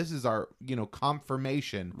 And so this is our,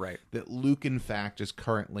 confirmation that Luke, in fact, is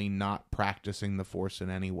currently not practicing the Force in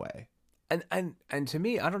any way. And to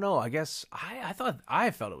me, I don't know, I guess I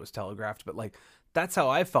felt it was telegraphed, but, like, that's how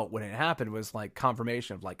I felt when it happened, was like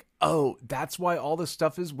confirmation of, like, oh, that's why all this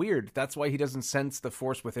stuff is weird. That's why he doesn't sense the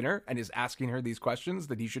Force within her and is asking her these questions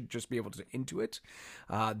that he should just be able to intuit.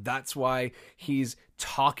 That's why he's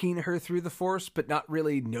talking her through the Force, but not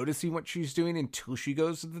really noticing what she's doing until she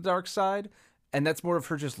goes to the dark side. And that's more of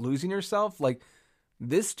her just losing herself. Like,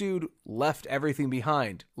 this dude left everything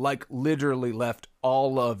behind, like literally left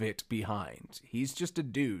all of it behind. He's just a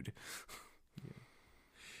dude.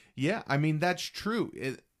 Yeah, I mean, that's true.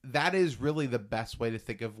 That is really the best way to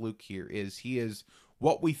think of Luke here, is he is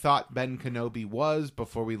what we thought Ben Kenobi was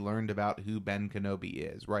before we learned about who Ben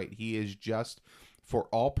Kenobi is, right? He is just, for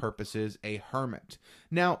all purposes, a hermit.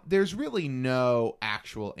 Now, there's really no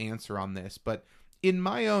actual answer on this, but in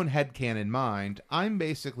my own headcanon mind, I'm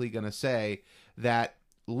basically going to say that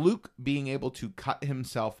Luke being able to cut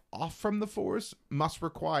himself off from the Force must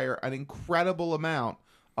require an incredible amount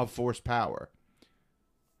of Force power.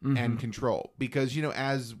 Mm-hmm. And control, because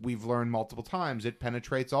as we've learned multiple times, it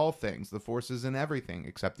penetrates all things. The Force is in everything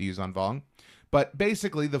except the Yuuzhan Vong, but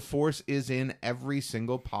basically the Force is in every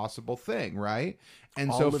single possible thing, right? And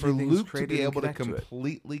all so for Luke to be able to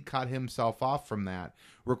completely cut himself off from that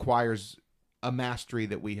requires a mastery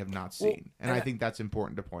that we have not seen. And I think that's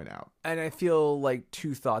important to point out. And I feel like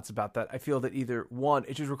two thoughts about that. I feel that either one,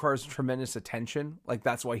 it just requires tremendous attention. Like,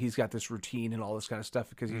 that's why he's got this routine and all this kind of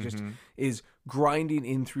stuff, because he just is grinding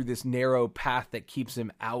in through this narrow path that keeps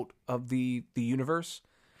him out of the universe.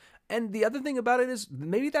 And the other thing about it is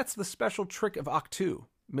maybe that's the special trick of Ahch-To.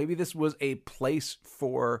 Maybe this was a place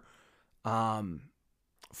for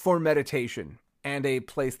meditation, and a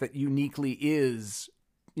place that uniquely is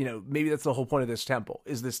maybe that's the whole point of this temple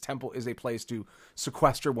is a place to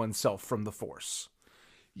sequester oneself from the Force.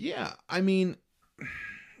 Yeah, I mean,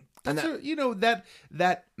 and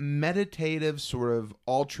that meditative sort of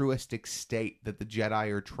altruistic state that the Jedi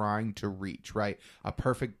are trying to reach, right? A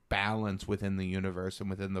perfect balance within the universe and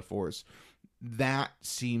within the Force. That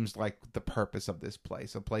seems like the purpose of this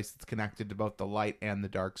place, a place that's connected to both the light and the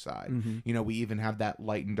dark side. Mm-hmm. We even have that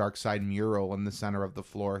light and dark side mural in the center of the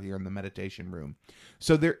floor here in the meditation room.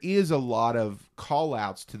 So there is a lot of call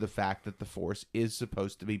outs to the fact that the Force is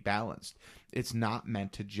supposed to be balanced. It's not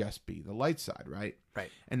meant to just be the light side, right?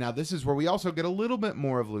 Right. And now this is where we also get a little bit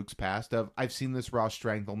more of Luke's past of, I've seen this raw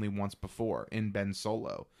strength only once before in Ben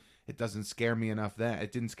Solo. It doesn't scare me enough then.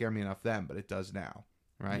 It didn't scare me enough then, but it does now.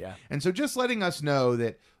 Right. Yeah. And so just letting us know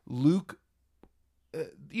that Luke,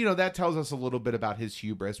 that tells us a little bit about his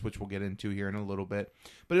hubris, which we'll get into here in a little bit.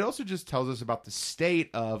 But it also just tells us about the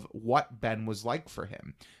state of what Ben was like for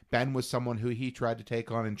him. Ben was someone who he tried to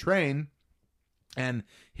take on and train, and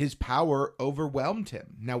his power overwhelmed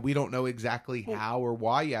him. Now, we don't know exactly how or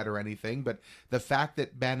why yet or anything, but the fact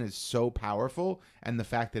that Ben is so powerful and the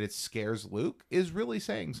fact that it scares Luke is really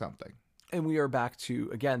saying something. And we are back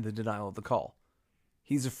to, again, the denial of the call.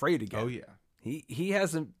 He's afraid again. Oh, yeah.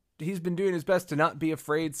 He's been doing his best to not be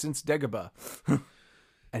afraid since Dagobah.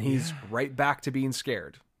 And he's right back to being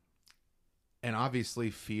scared. And obviously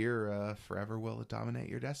fear forever will dominate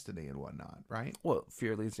your destiny and whatnot, right? Well,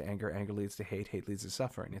 fear leads to anger, anger leads to hate, hate leads to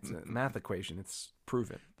suffering. It's a math equation. It's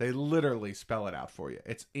proven. They literally spell it out for you.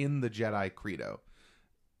 It's in the Jedi Credo.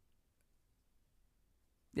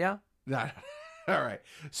 Yeah. All right.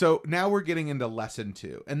 So now we're getting into lesson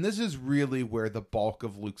 2. And this is really where the bulk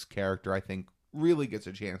of Luke's character, I think, really gets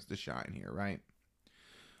a chance to shine here, right?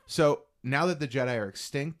 So now that the Jedi are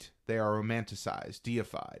extinct, they are romanticized,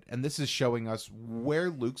 deified. And this is showing us where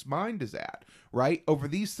Luke's mind is at, right? Over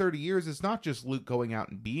these 30 years, it's not just Luke going out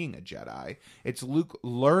and being a Jedi. It's Luke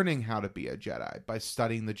learning how to be a Jedi by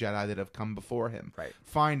studying the Jedi that have come before him. Right.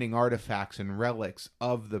 Finding artifacts and relics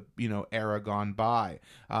of the, era gone by.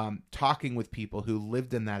 Talking with people who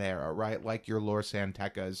lived in that era, right? Like your Lor San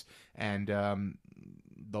Tekkas and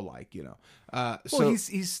the like, So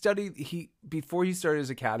he's studied. Before he started his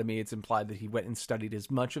academy, it's implied that he went and studied as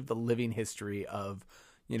much of the living history of,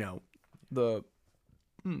 the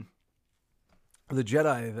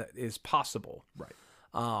Jedi that is possible. Right.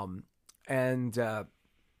 And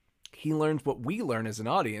he learned what we learn as an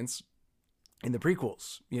audience in the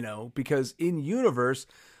prequels. Because in universe,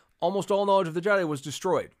 almost all knowledge of the Jedi was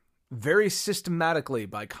destroyed. Very systematically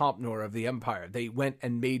by Compnor of the Empire. They went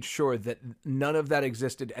and made sure that none of that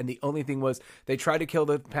existed, and the only thing was they tried to kill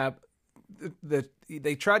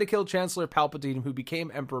they tried to kill Chancellor Palpatine, who became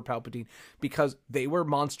Emperor Palpatine, because they were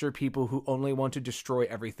monster people who only want to destroy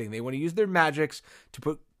everything. They want to use their magics to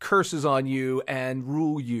put curses on you and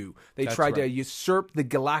rule you. They tried to usurp the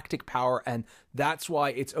galactic power, and that's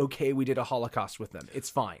why it's okay we did a Holocaust with them. It's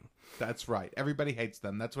fine. That's right. Everybody hates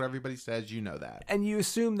them. That's what everybody says. You know that. And you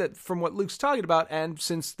assume that from what Luke's talking about, and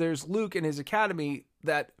since there's Luke in his academy,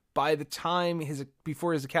 that by the time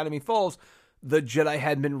before his academy falls, the Jedi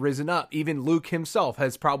had been risen up. Even Luke himself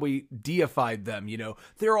has probably deified them.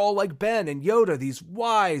 They're all like Ben and Yoda, these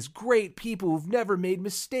wise, great people who've never made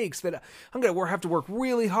mistakes that I'm going to have to work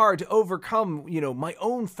really hard to overcome, my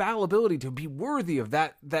own fallibility to be worthy of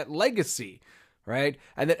that legacy. Right?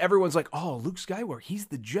 And then everyone's like, oh, Luke Skywalker, he's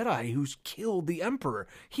the Jedi who's killed the Emperor.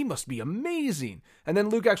 He must be amazing. And then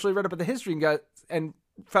Luke actually read up at the history and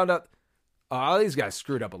found out, oh, these guys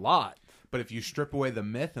screwed up a lot. But if you strip away the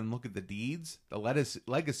myth and look at the deeds, the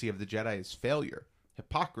legacy of the Jedi is failure,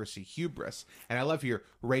 hypocrisy, hubris. And I love here,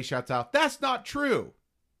 Rey shouts out, that's not true.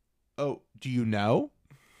 Oh, do you know?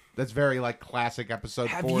 That's very classic episode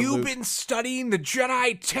 4. Have you been studying the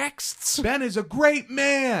Jedi texts? Ben is a great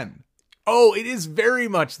man. Oh, it is very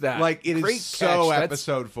much that. It is great so catch.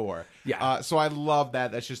 episode 4. Yeah. So I love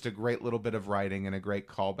that. That's just a great little bit of writing and a great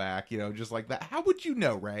callback, just like that. How would you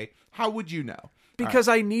know, Rey? How would you know? Because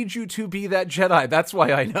I need you to be that Jedi. That's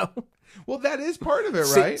why I know. Well, that is part of it,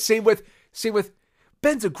 right? Same with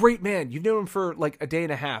Ben's a great man. You've known him for a day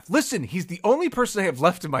and a half. Listen, he's the only person I have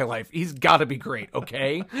left in my life. He's got to be great,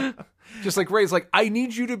 okay? Just like Rey's I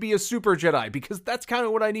need you to be a super Jedi because that's kind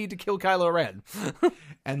of what I need to kill Kylo Ren.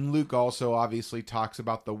 And Luke also obviously talks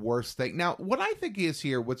about the worst thing. Now, what I think is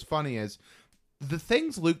here, what's funny is the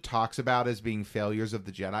things Luke talks about as being failures of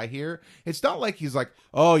the Jedi here, it's not like he's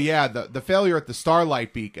oh yeah, the failure at the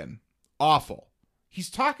Starlight Beacon, awful. he's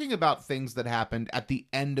talking about things that happened at the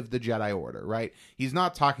end of the Jedi Order, right? He's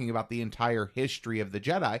not talking about the entire history of the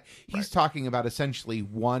Jedi. He's talking about essentially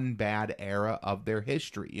one bad era of their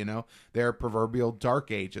history, their proverbial Dark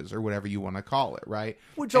Ages or whatever you want to call it, right?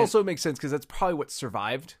 Which also makes sense because that's probably what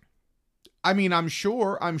survived. I mean, I'm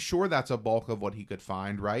sure that's a bulk of what he could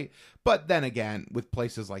find, right? But then again, with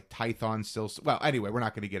places like Tython still... Well, anyway, we're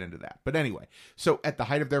not going to get into that. But anyway, so at the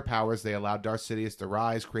height of their powers, they allowed Darth Sidious to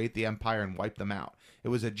rise, create the Empire, and wipe them out. It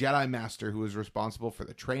was a Jedi Master who was responsible for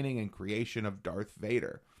the training and creation of Darth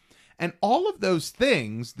Vader. And all of those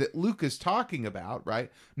things that Luke is talking about,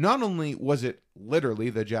 right? Not only was it literally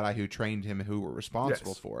the Jedi who trained him who were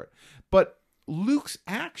responsible for it, but Luke's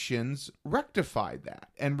actions rectified that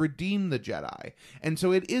and redeemed the Jedi. And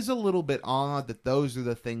so it is a little bit odd that those are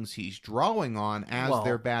the things he's drawing on as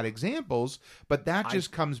their bad examples, but that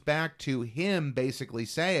just comes back to him basically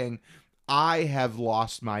saying, I have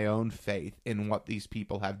lost my own faith in what these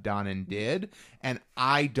people have done and did, and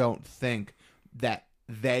I don't think that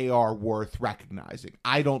they are worth recognizing.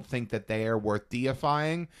 I don't think that they are worth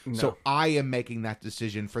deifying. No. So I am making that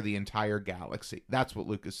decision for the entire galaxy. That's what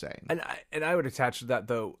Luke is saying. And I would attach to that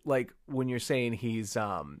though, like when you're saying he's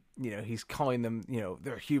he's calling them,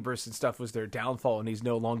 their hubris and stuff was their downfall and he's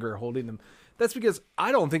no longer holding them. That's because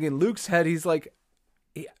I don't think in Luke's head he's like,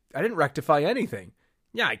 I didn't rectify anything.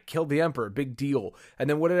 Yeah, I killed the Emperor, big deal. And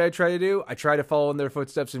then what did I try to do? I tried to follow in their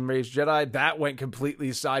footsteps and raise Jedi. That went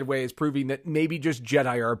completely sideways, proving that maybe just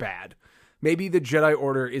Jedi are bad. Maybe the Jedi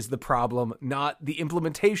Order is the problem, not the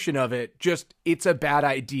implementation of it. Just, it's a bad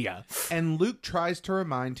idea. And Luke tries to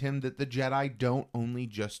remind him that the Jedi don't only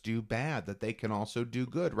just do bad, that they can also do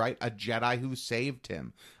good, right? A Jedi who saved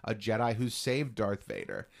him. A Jedi who saved Darth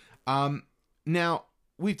Vader. Now,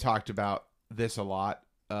 we've talked about this a lot.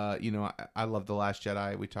 I love The Last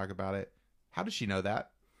Jedi. We talk about it. How does she know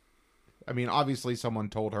that? I mean, obviously someone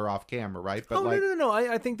told her off camera, right? But no.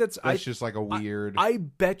 I think that's just like a weird... I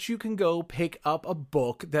bet you can go pick up a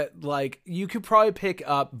book that, like, you could probably pick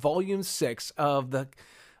up volume 6 of the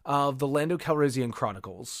Lando Calrissian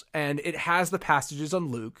Chronicles, and it has the passages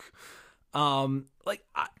on Luke.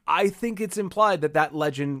 I think it's implied that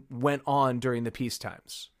legend went on during the peace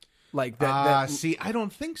times. Like that. See, I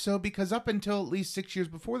don't think so, because up until at least 6 years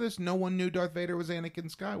before this, no one knew Darth Vader was Anakin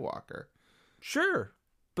Skywalker. Sure,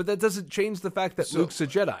 but that doesn't change the fact that Luke's a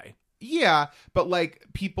Jedi. Yeah, but like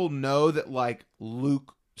people know that like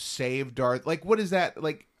Luke saved Darth. Like, what is that?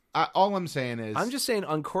 Like, all I'm saying is, I'm just saying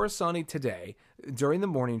on Coruscant today during the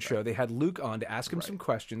morning show, they had Luke on to ask him some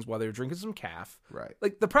questions while they were drinking some caf. Right.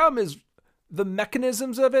 Like the problem is the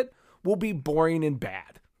mechanisms of it will be boring and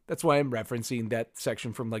bad. That's why I'm referencing that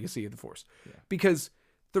section from Legacy of the Force. Yeah. Because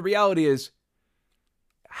the reality is,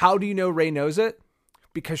 how do you know Rey knows it?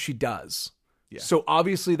 Because she does. Yeah. So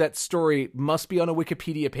obviously that story must be on a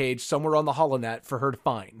Wikipedia page somewhere on the HoloNet for her to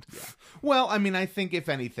find. Yeah. Well, I mean, I think if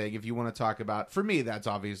anything, if you want to talk about, for me, that's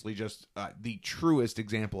obviously just the truest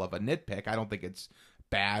example of a nitpick. I don't think it's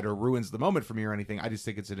bad or ruins the moment for me or anything. I just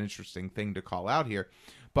think it's an interesting thing to call out here.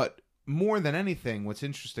 But more than anything, what's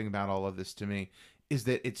interesting about all of this to me is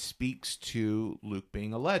that it speaks to Luke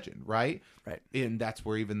being a legend, right? Right. And that's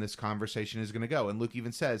where even this conversation is going to go. And Luke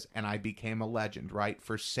even says, and I became a legend, right?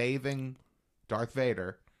 For saving Darth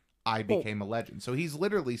Vader, I became a legend. So he's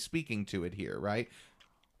literally speaking to it here, right?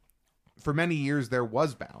 For many years, there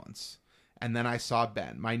was balance. And then I saw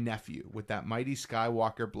Ben, my nephew, with that mighty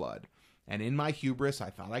Skywalker blood. And in my hubris,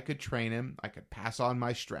 I thought I could train him. I could pass on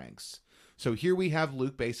my strengths. So here we have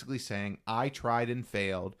Luke basically saying, I tried and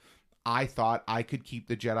failed. I thought I could keep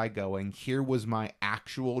the Jedi going. Here was my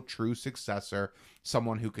actual true successor,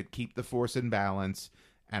 someone who could keep the Force in balance,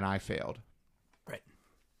 and I failed.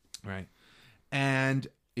 Right. And,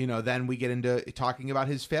 then we get into talking about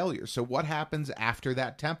his failures. So what happens after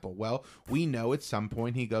that temple? Well, we know at some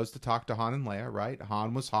point he goes to talk to Han and Leia, right?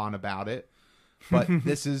 Han was Han about it. But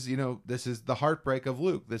this is the heartbreak of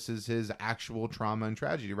Luke. This is his actual trauma and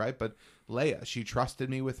tragedy, right? But Leia, she trusted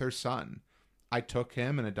me with her son. I took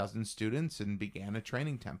him and a dozen students and began a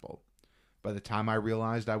training temple. By the time I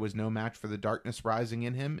realized I was no match for the darkness rising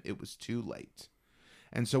in him, it was too late.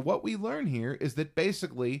 And so what we learn here is that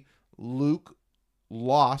basically Luke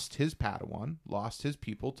lost his Padawan, lost his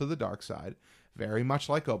people to the dark side, very much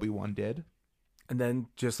like Obi-Wan did. And then,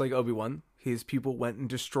 just like Obi-Wan, his people went and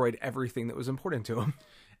destroyed everything that was important to him.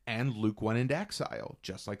 And Luke went into exile,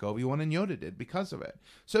 just like Obi-Wan and Yoda did because of it.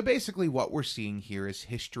 So basically what we're seeing here is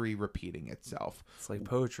history repeating itself. It's like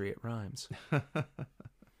poetry, it rhymes.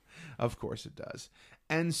 Of course it does.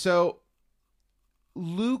 And so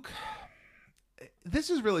Luke, this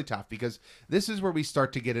is really tough because this is where we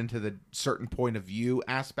start to get into the certain point of view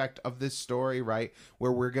aspect of this story, right?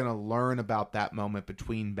 Where we're going to learn about that moment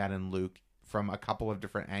between Ben and Luke from a couple of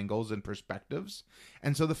different angles and perspectives.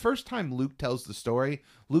 And so the first time Luke tells the story,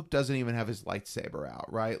 Luke doesn't even have his lightsaber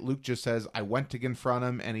out, right? Luke just says, I went to confront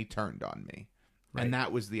him and he turned on me. Right. And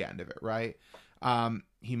that was the end of it, right?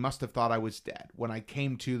 He must have thought I was dead. When I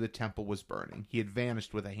came to, the temple was burning. He had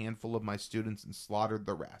vanished with a handful of my students and slaughtered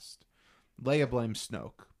the rest. Leia blames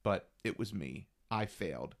Snoke, but it was me. I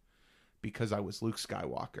failed because I was Luke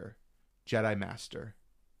Skywalker, Jedi Master,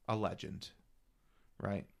 a legend,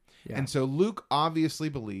 right? Yeah. And so Luke obviously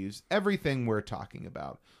believes everything we're talking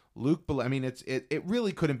about. It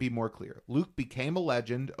really couldn't be more clear. Luke became a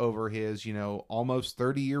legend over his, almost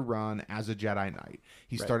 30-year run as a Jedi Knight.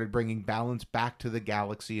 He started bringing balance back to the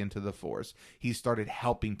galaxy and to the Force. He started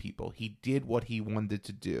helping people. He did what he wanted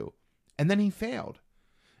to do. And then he failed.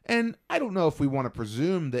 And I don't know if we want to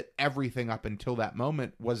presume that everything up until that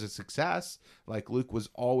moment was a success, like Luke was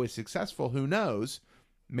always successful. Who knows?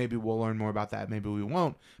 Maybe we'll learn more about that. Maybe we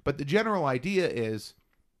won't. But the general idea is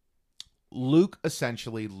Luke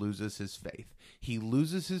essentially loses his faith. He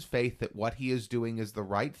loses his faith that what he is doing is the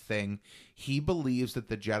right thing. He believes that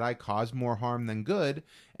the Jedi cause more harm than good.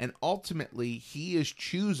 And ultimately, he is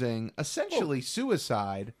choosing essentially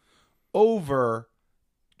suicide over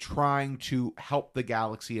trying to help the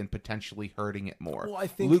galaxy and potentially hurting it more. Well, I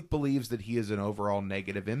think Luke believes that he is an overall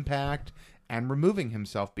negative impact and removing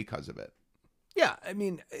himself because of it. Yeah, I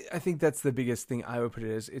think that's the biggest thing I would put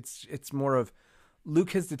it as. It's more of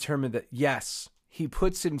Luke has determined that, yes, he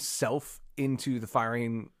puts himself into the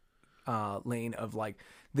firing lane of like,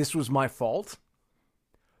 this was my fault,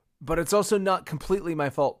 but it's also not completely my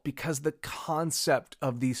fault because the concept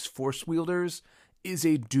of these Force wielders is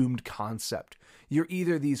a doomed concept. You're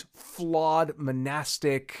either these flawed,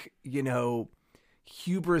 monastic,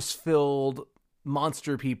 hubris-filled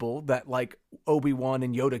monster people that like Obi-Wan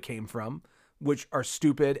and Yoda came from, which are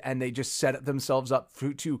stupid, and they just set themselves up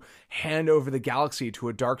to hand over the galaxy to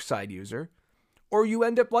a dark side user. Or you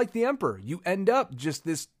end up like the Emperor. You end up just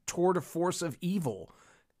this tour de force of evil.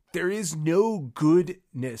 There is no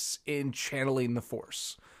goodness in channeling the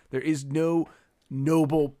Force. There is no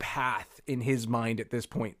noble path in his mind at this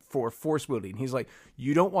point for Force wielding. He's like,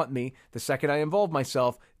 you don't want me. The second I involve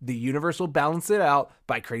myself, the universe will balance it out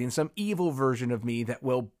by creating some evil version of me that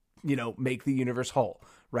will, make the universe whole.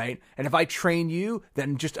 Right? And if I train you,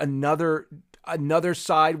 then just another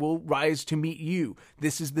side will rise to meet you.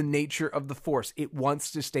 This is the nature of the Force. It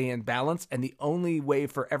wants to stay in balance, and the only way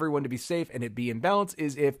for everyone to be safe and it be in balance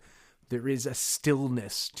is if there is a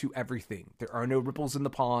stillness to everything. There are no ripples in the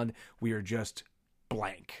pond. We are just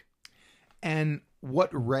blank. And what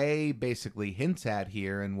Rey basically hints at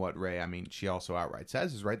here, and what Rey, she also outright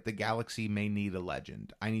says is, right, the galaxy may need a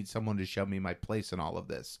legend. I need someone to show me my place in all of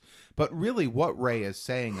this. But really what Rey is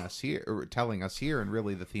saying us here, or telling us here, and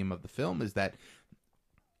really the theme of the film, is that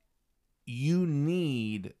you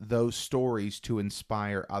need those stories to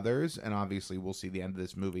inspire others. And obviously we'll see the end of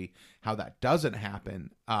this movie how that doesn't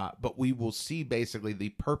happen. But we will see basically the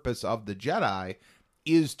purpose of the Jedi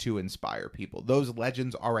is to inspire people. Those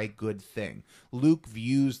legends are a good thing. Luke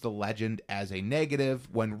views the legend as a negative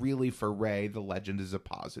when really for Rey, the legend is a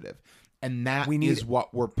positive. And that is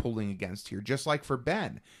what we're pulling against here. Just like for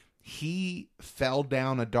Ben, he fell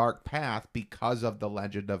down a dark path because of the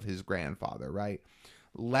legend of his grandfather, right?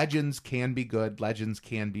 Legends can be good. Legends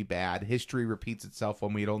can be bad. History repeats itself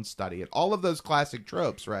when we don't study it. All of those classic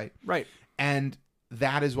tropes, right? Right. And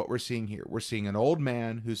that is what we're seeing here. We're seeing an old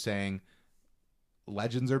man who's saying,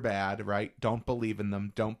 legends are bad, right? Don't believe in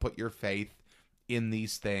them. Don't put your faith in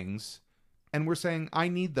these things. And we're saying, I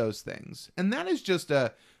need those things. And that is just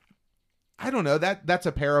that's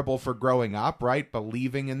a parable for growing up, right?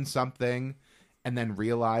 Believing in something and then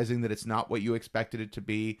realizing that it's not what you expected it to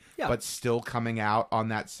be, but still coming out on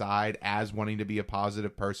that side as wanting to be a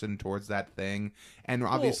positive person towards that thing. And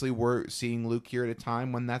obviously we're seeing Luke here at a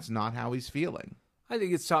time when that's not how he's feeling. I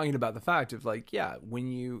think it's talking about the fact of like,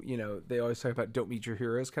 when they always talk about don't meet your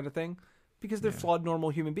heroes kind of thing, because they're flawed,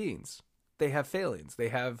 normal human beings. They have failings. They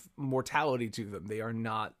have mortality to them. They are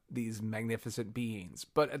not these magnificent beings.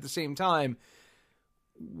 But at the same time,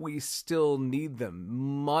 we still need them.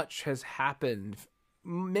 Much has happened.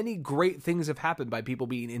 Many great things have happened by people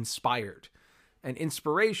being inspired. And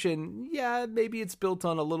inspiration, maybe it's built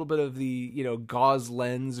on a little bit of the, gauze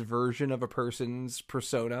lens version of a person's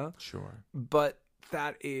persona. Sure. But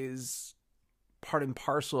that is part and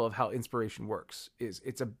parcel of how inspiration works.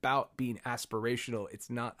 It's about being aspirational. It's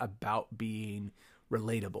not about being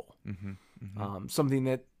relatable. Mm-hmm, mm-hmm. Something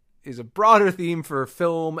that is a broader theme for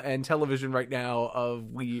film and television right now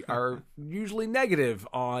of we are usually negative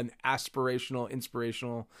on aspirational,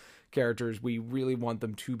 inspirational characters. We really want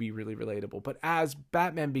them to be really relatable. But as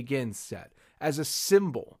Batman Begins said, as a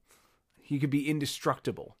symbol, he could be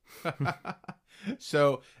indestructible.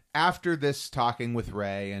 So after this talking with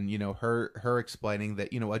Rey and, her explaining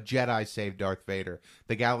that, a Jedi saved Darth Vader,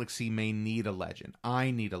 the galaxy may need a legend.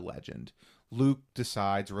 I need a legend. Luke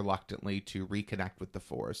decides reluctantly to reconnect with the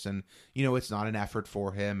Force. And, it's not an effort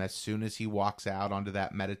for him. As soon as he walks out onto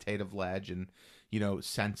that meditative ledge and,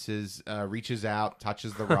 senses, reaches out,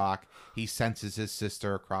 touches the rock, he senses his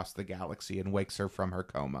sister across the galaxy and wakes her from her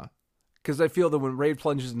coma. Because I feel that when Rey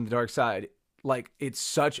plunges in the dark side, like, it's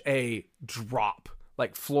such a drop,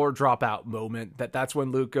 like floor dropout moment that's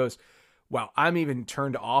when Luke goes, wow, I'm even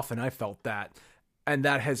turned off and I felt that. And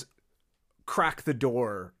that has cracked the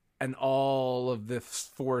door. And all of the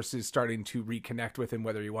Force is starting to reconnect with him,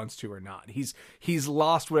 whether he wants to or not. He's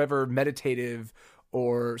lost whatever meditative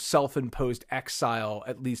or self-imposed exile,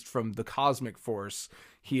 at least from the cosmic Force.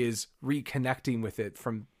 He is reconnecting with it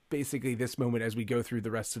from basically this moment as we go through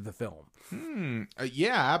the rest of the film.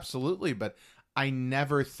 Yeah, absolutely. But I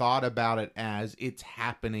never thought about it as it's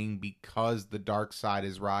happening because the dark side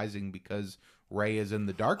is rising, because Rey is in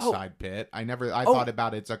the dark side pit. I thought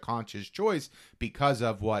about it's a conscious choice because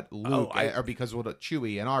of what Luke or because of what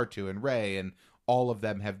Chewie and R2 and Rey and all of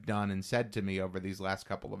them have done and said to me over these last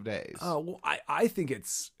couple of days. Well, I think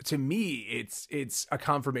it's a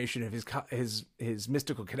confirmation of his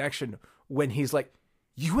mystical connection when he's like,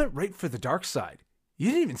 you went right for the dark side. You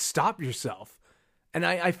didn't even stop yourself. And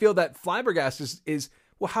I feel that Flabbergasted is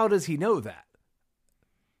well, how does he know that?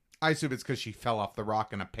 I assume it's because she fell off the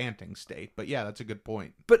rock in a panting state. But yeah, that's a good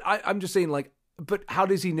point. But I'm just saying, like, but how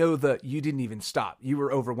does he know that you didn't even stop? You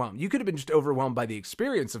were overwhelmed. You could have been just overwhelmed by the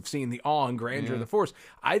experience of seeing the awe and grandeur of the Force.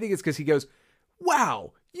 I think it's because he goes,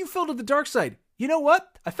 wow, you fell to the dark side. You know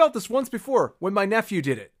what? I felt this once before when my nephew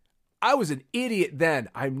did it. I was an idiot then.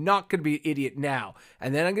 I'm not going to be an idiot now.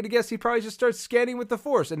 And then I'm going to guess he probably just starts scanning with the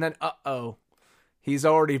Force. And then, he's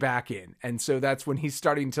already back in. And so that's when he's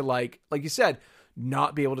starting to, like you said,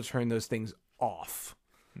 not be able to turn those things off.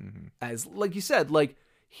 As like you said, like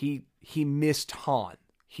he missed Han.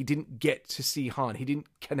 He didn't get to see Han. He didn't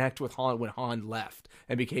connect with Han when Han left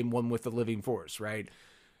and became one with the living Force, right?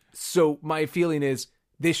 So my feeling is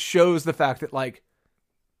this shows the fact that, like,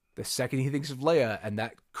 the second he thinks of Leia and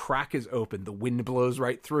that crack is open, the wind blows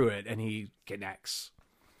right through it and he connects.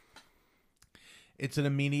 It's an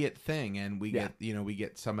immediate thing, and we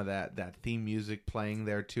get some of that theme music playing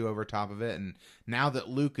there too over top of it. And now that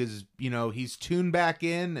Luke is, he's tuned back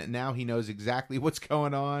in, now he knows exactly what's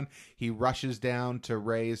going on. He rushes down to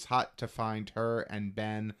Rey's hut to find her and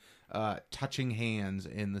Ben touching hands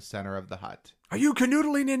in the center of the hut. Are you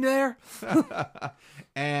canoodling in there?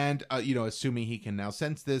 And, assuming he can now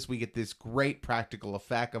sense this, we get this great practical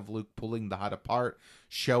effect of Luke pulling the hut apart,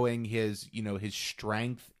 showing his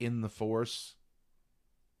strength in the Force.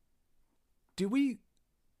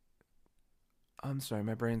 I'm sorry,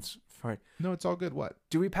 my brain's fine. No, it's all good. What?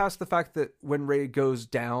 Do we pass the fact that when Rey goes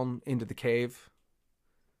down into the cave?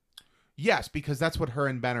 Yes, because that's what her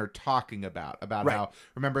and Ben are talking about right. How,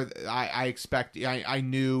 remember, I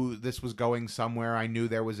knew this was going somewhere. I knew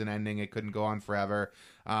there was an ending. It couldn't go on forever.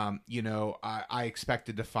 I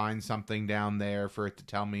expected to find something down there for it to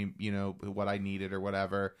tell me, what I needed or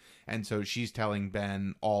whatever. And so she's telling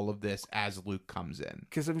Ben all of this as Luke comes in.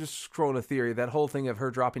 Because I'm just scrolling a theory. That whole thing of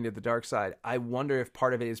her dropping to the dark side, I wonder if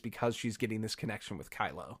part of it is because she's getting this connection with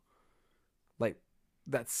Kylo. Like,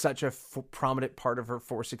 that's such a prominent part of her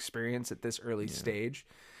Force experience at this early stage.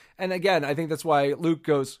 And again, I think that's why Luke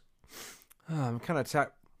goes, I'm kind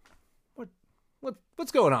of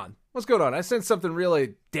what's going on? What's going on? I sense something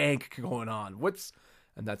really dank going on.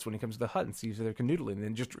 And that's when he comes to the hut and sees they're canoodling.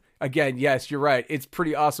 And just, again, yes, you're right. It's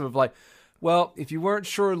pretty awesome of like, well, if you weren't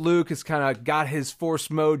sure Luke has kind of got his Force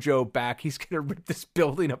mojo back, he's going to rip this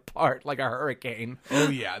building apart like a hurricane. Oh,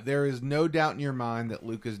 yeah. There is no doubt in your mind that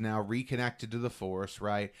Luke is now reconnected to the Force,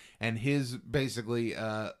 right? And his basically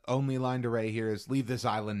only line to Rey here is, leave this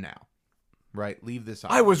island now. Right? Leave this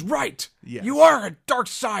island. I was right. Yes. You are a dark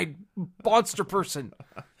side monster person.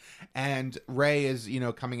 And Rey is,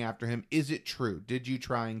 coming after him. Is it true? Did you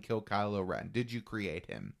try and kill Kylo Ren? Did you create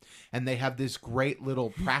him? And they have this great little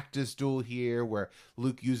practice duel here where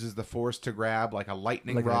Luke uses the Force to grab like a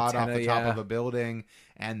lightning rod off the top of a building.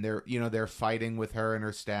 And they're fighting with her and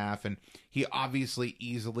her staff. And he obviously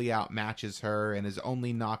easily outmatches her and is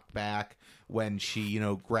only knocked back when she,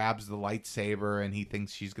 grabs the lightsaber and he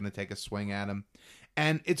thinks she's going to take a swing at him.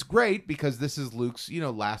 And it's great because this is Luke's,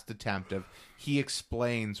 last attempt of, he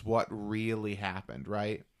explains what really happened,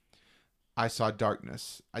 right? I saw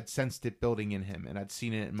darkness. I'd sensed it building in him, and I'd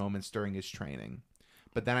seen it in moments during his training.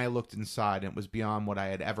 But then I looked inside, and it was beyond what I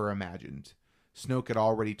had ever imagined. Snoke had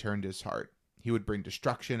already turned his heart. He would bring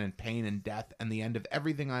destruction and pain and death and the end of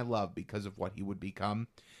everything I love because of what he would become.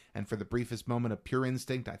 And for the briefest moment of pure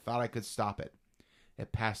instinct, I thought I could stop it.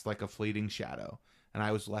 It passed like a fleeting shadow, and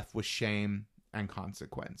I was left with shame and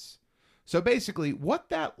consequence. So basically, what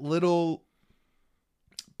that little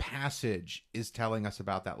passage is telling us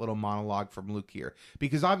about, that little monologue from Luke here,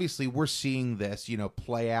 because obviously we're seeing this,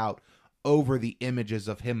 play out over the images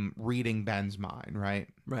of him reading Ben's mind, right?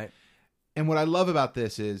 Right. And what I love about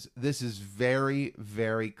this is very,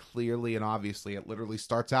 very clearly and obviously, it literally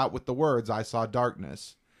starts out with the words, I saw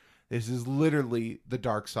darkness. This is literally the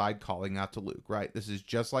dark side calling out to Luke, right? This is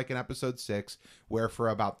just like in episode 6, where for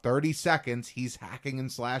about 30 seconds, he's hacking and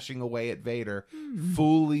slashing away at Vader,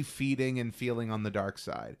 fully feeding and feeling on the dark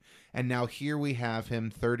side. And now here we have him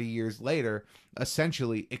 30 years later,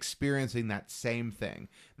 essentially experiencing that same thing,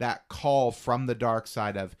 that call from the dark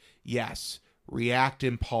side of, yes, react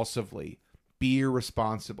impulsively, be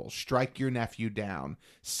irresponsible, strike your nephew down,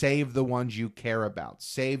 save the ones you care about,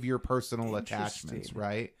 save your personal attachments,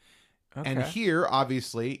 right? Okay. And here,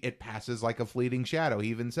 obviously, it passes like a fleeting shadow. He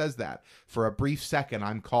even says that. For a brief second,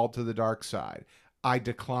 I'm called to the dark side. I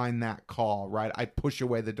decline that call, right? I push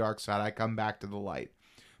away the dark side. I come back to the light.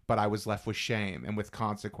 But I was left with shame and with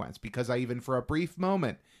consequence because I even for a brief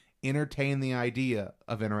moment entertained the idea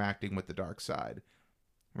of interacting with the dark side,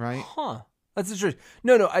 right? Huh. That's interesting.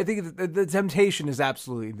 No, I think the temptation is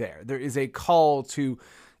absolutely there. There is a call to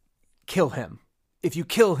kill him. If you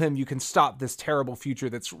kill him, you can stop this terrible future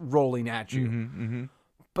that's rolling at you. Mm-hmm, mm-hmm.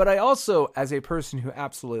 But I also, as a person who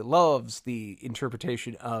absolutely loves the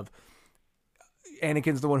interpretation of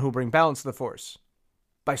Anakin's the one who will bring balance to the Force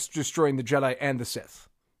by destroying the Jedi and the Sith.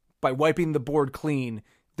 By wiping the board clean,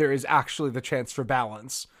 there is actually the chance for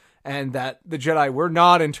balance. And that the Jedi were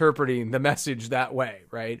not interpreting the message that way,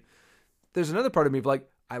 right? There's another part of me like,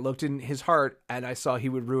 I looked in his heart and I saw he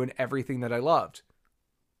would ruin everything that I loved.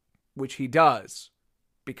 Which he does,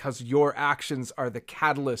 because your actions are the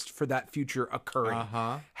catalyst for that future occurring.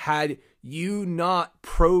 Uh-huh. Had you not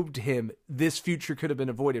probed him, this future could have been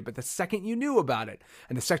avoided. But the second you knew about it,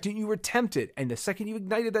 and the second you were tempted, and the second you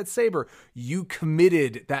ignited that saber, you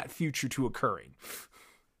committed that future to occurring.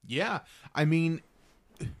 Yeah. I mean,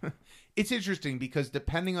 it's interesting because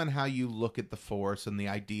depending on how you look at the Force and the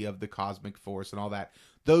idea of the cosmic Force and all that,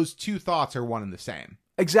 those two thoughts are one and the same.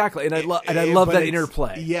 Exactly, and I love that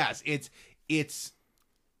interplay. Yes, it's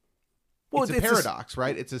a paradox,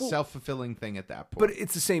 right? It's a self-fulfilling thing at that point. But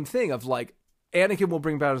it's the same thing of like, Anakin will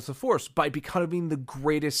bring balance to the Force by becoming the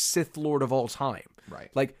greatest Sith Lord of all time.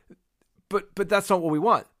 Right. Like, but that's not what we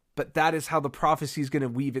want. But that is how the prophecy is going to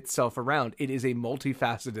weave itself around. It is a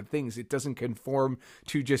multifaceted thing. It doesn't conform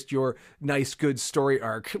to just your nice, good story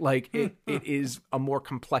arc. Like, it is a more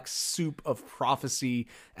complex soup of prophecy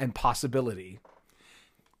and possibility.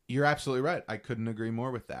 You're absolutely right. I couldn't agree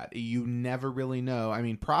more with that. You never really know. I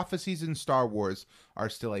mean, prophecies in Star Wars are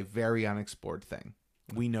still a very unexplored thing.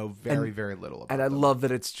 We know very little about And I them. love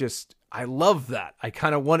that it's just, I love that. I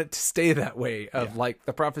kind of want it to stay that way of like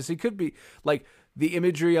the prophecy could be like the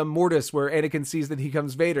imagery on Mortis where Anakin sees that he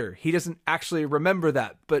becomes Vader. He doesn't actually remember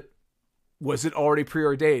that, but was it already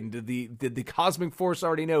preordained? Did the cosmic Force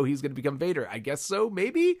already know he's going to become Vader? I guess so,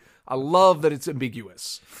 maybe. I love that it's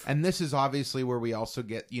ambiguous. And this is obviously where we also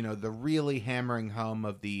get, the really hammering home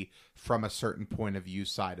of the from a certain point of view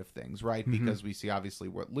side of things, right? Mm-hmm. Because we see obviously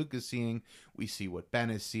what Luke is seeing, we see what Ben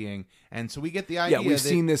is seeing, and so we get the idea. Yeah, we've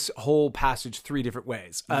seen this whole passage 3 different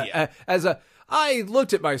ways. I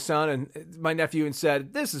looked at my son and my nephew and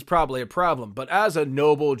said, this is probably a problem, but as a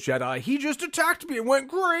noble Jedi, he just attacked me and went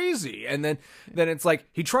crazy. And then it's like,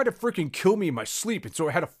 he tried to freaking kill me in my sleep, and so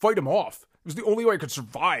I had to fight him off. It was the only way I could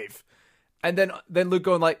survive. And then Luke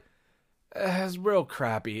going like, it's real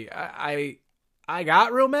crappy. I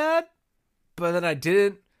got real mad, but then I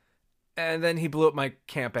didn't. And then he blew up my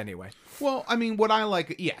camp anyway. Well, I mean, what I like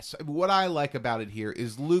about it here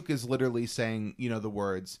is Luke is literally saying, the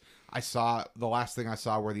words, the last thing I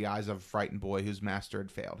saw were the eyes of a frightened boy whose master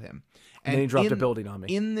had failed him. And then he dropped a building on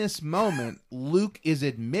me. In this moment, Luke is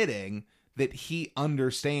admitting that he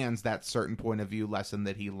understands that certain point of view lesson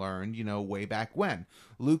that he learned, way back when.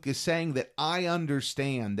 Luke is saying that I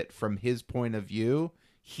understand that from his point of view,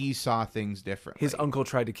 he saw things differently. His uncle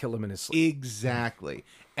tried to kill him in his sleep. Exactly.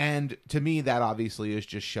 And to me, that obviously is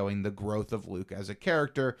just showing the growth of Luke as a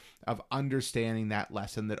character, of understanding that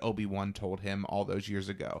lesson that Obi-Wan told him all those years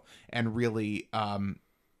ago, and really and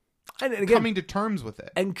again, coming to terms with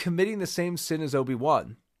it. And committing the same sin as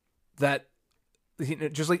Obi-Wan. That,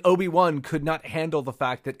 just like Obi-Wan could not handle the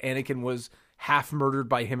fact that Anakin was half murdered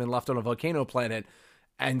by him and left on a volcano planet,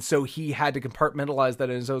 and so he had to compartmentalize that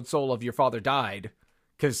in his own soul of, your father died,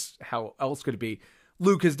 because how else could it be?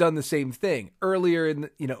 Luke has done the same thing. Earlier in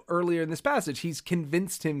this passage, he's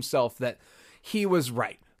convinced himself that he was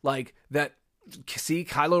right. Like, that, see,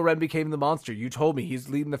 Kylo Ren became the monster. You told me he's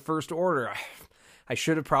leading the First Order. I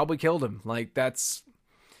should have probably killed him. Like, that's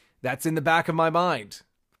in the back of my mind.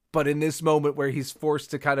 But in this moment where he's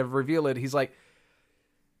forced to kind of reveal it, he's like,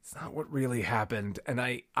 it's not what really happened. And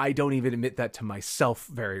I don't even admit that to myself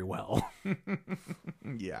very well.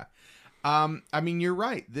 Yeah. I mean, you're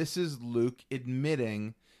right. This is Luke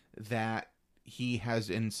admitting that he has,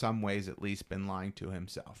 in some ways at least, been lying to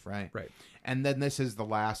himself, right? Right. And then this is the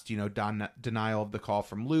last, denial of the call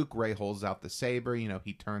from Luke. Rey holds out the saber,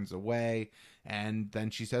 he turns away. And then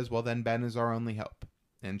she says, well, then Ben is our only hope.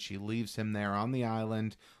 And she leaves him there on the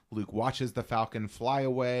island. Luke watches the Falcon fly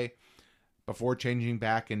away before changing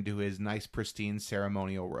back into his nice, pristine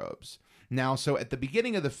ceremonial robes. Now, so at the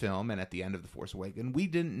beginning of the film and at the end of The Force Awakens, we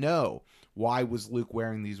didn't know why was Luke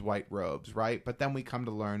wearing these white robes, right? But then we come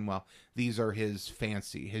to learn, well, these are his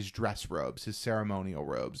dress robes, his ceremonial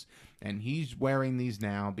robes. And he's wearing these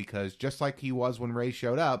now because just like he was when Rey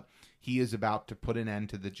showed up, he is about to put an end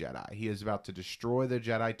to the Jedi. He is about to destroy the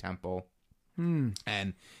Jedi Temple.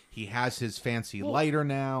 And he has his fancy lighter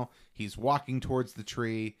now. He's walking towards the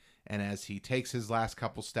tree. And as he takes his last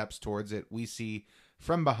couple steps towards it, we see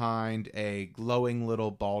from behind a glowing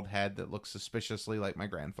little bald head that looks suspiciously like my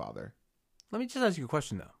grandfather. Let me just ask you a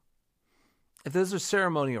question, though. If those are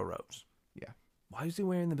ceremonial robes, yeah, why was he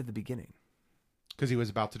wearing them at the beginning? Because he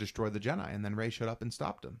was about to destroy the Jedi, and then Rey showed up and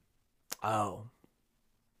stopped him. Oh.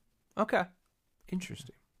 Okay.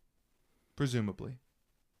 Interesting. Presumably.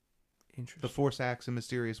 Interesting. The Force acts in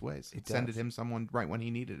mysterious ways. It sended does. him someone right when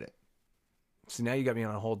he needed it. So now you got me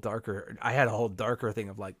on a whole darker... I had a whole darker thing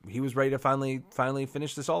of like, he was ready to finally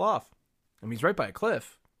finish this all off. I mean, he's right by a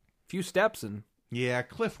cliff. A few steps and... Yeah,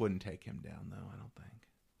 cliff wouldn't take him down, though, I don't think.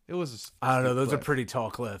 It was I don't know, those cliff. are pretty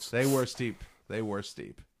tall cliffs. They were steep.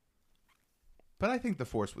 But I think the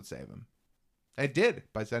Force would save him. It did,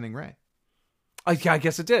 by sending Rey. I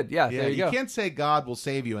guess it did, yeah there you go. You can't say God will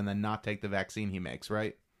save you and then not take the vaccine he makes,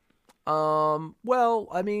 right? Well,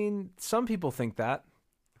 I mean, some people think that.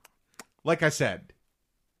 Like I said.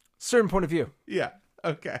 Certain point of view. Yeah,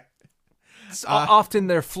 okay. Often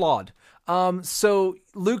they're flawed. So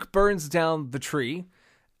Luke burns down the tree,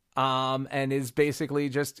 and is basically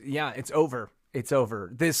just, it's over. It's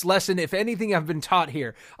over. This lesson, if anything I've been taught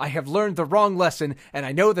here, I have learned the wrong lesson, and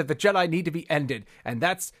I know that the Jedi need to be ended. And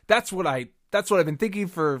that's what I've been thinking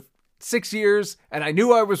for 6 years, and I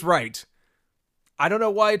knew I was right. I don't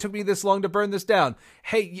know why it took me this long to burn this down.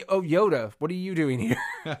 Hey, Yoda, what are you doing here?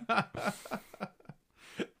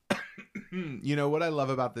 What I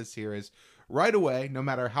love about this here is right away, no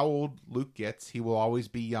matter how old Luke gets, he will always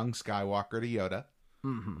be young Skywalker to Yoda.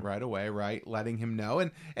 Mm-hmm. Right away, right? Letting him know.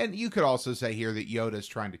 And you could also say here that Yoda's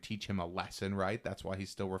trying to teach him a lesson, right? That's why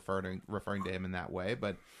he's still referring to him in that way.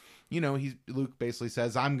 But, Luke basically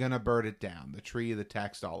says, I'm going to burn it down. The tree, the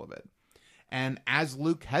text, all of it. And as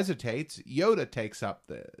Luke hesitates, Yoda takes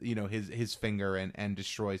up his finger and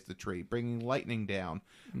destroys the tree, bringing lightning down,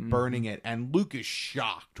 burning it. And Luke is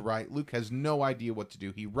shocked, right? Luke has no idea what to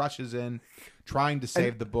do. He rushes in, trying to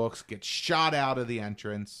save the books, gets shot out of the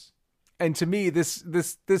entrance. And to me, this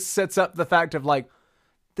sets up the fact of like,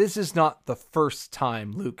 this is not the first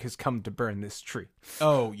time Luke has come to burn this tree.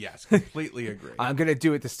 Oh, yes. Completely agree. I'm going to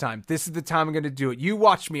do it this time. This is the time I'm going to do it. You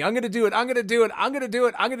watch me. I'm going to do it. I'm going to do it. I'm going to do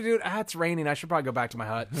it. I'm going to do it. It's raining. I should probably go back to my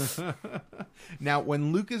hut. Now,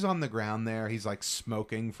 when Luke is on the ground there, he's like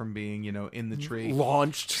smoking from being, in the tree.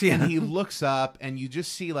 Launched. Yeah. And he looks up and you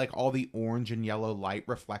just see like all the orange and yellow light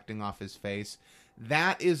reflecting off his face.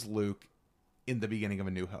 That is Luke in the beginning of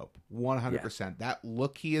A New Hope. 100%. Yeah. That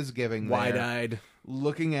look he is giving there. Wide-eyed.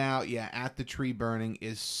 Looking out, at the tree burning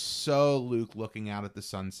is so Luke looking out at the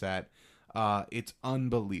sunset. It's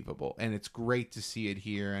unbelievable. And it's great to see it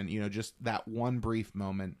here. And, just that one brief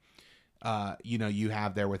moment, you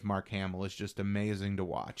have there with Mark Hamill is just amazing to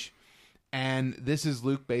watch. And this is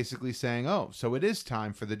Luke basically saying, oh, so it is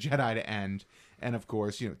time for the Jedi to end. And, of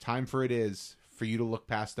course, time for it is for you to look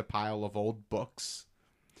past a pile of old books.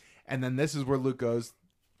 And then this is where Luke goes,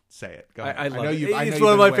 Say it. Go ahead. I love know it. you. I know It's you've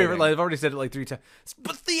one of been my favorite waiting. lines. I've already said it like 3 times.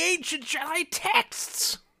 But the ancient Jedi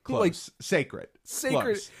texts. Close. Sacred.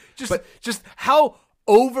 Sacred. Close. Just how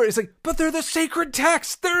over. It's like, but they're the sacred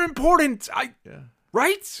texts. They're important. Yeah.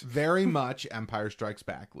 Right? Very much Empire Strikes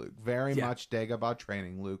Back, Luke. Very much Dagobah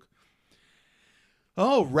training, Luke.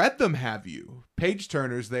 Oh, read them, have you? Page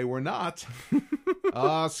turners they were not.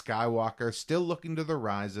 Skywalker, still looking to the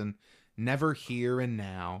horizon, never here and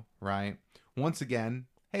now, right? Once again,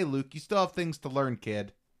 hey, Luke, you still have things to learn,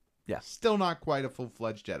 kid. Yeah. Still not quite a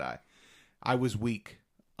full-fledged Jedi. I was weak,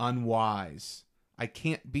 unwise. I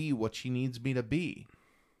can't be what she needs me to be.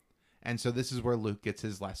 And so this is where Luke gets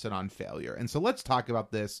his lesson on failure. And so let's talk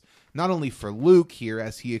about this, not only for Luke here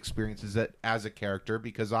as he experiences it as a character,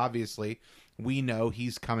 because obviously we know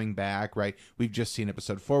he's coming back, right? We've just seen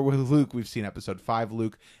episode 4 with Luke. We've seen episode 5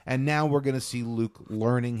 Luke. And now we're going to see Luke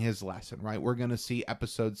learning his lesson, right? We're going to see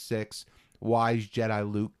episode 6, wise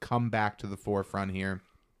Jedi Luke, come back to the forefront here.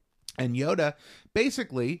 And Yoda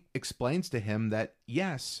basically explains to him that,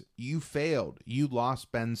 yes, you failed. You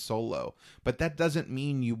lost Ben Solo. But that doesn't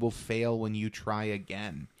mean you will fail when you try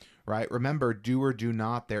again, right? Remember, do or do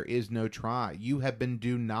not, there is no try. You have been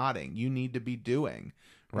do-notting. You need to be doing,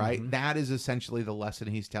 right? Mm-hmm. That is essentially the lesson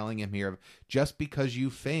he's telling him here. Of just because you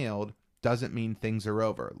failed doesn't mean things are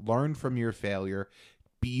over. Learn from your failure.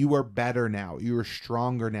 You are better now. You are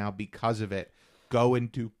stronger now because of it. Go and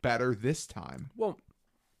do better this time. Well,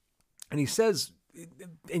 and he says,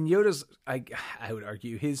 in Yoda's, I would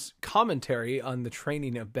argue, his commentary on the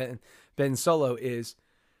training of Ben Solo is,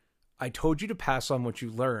 I told you to pass on what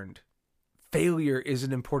you learned. Failure is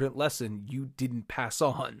an important lesson you didn't pass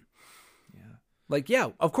on. Yeah. Like, yeah,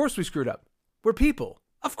 of course we screwed up. We're people.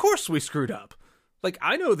 Of course we screwed up. Like,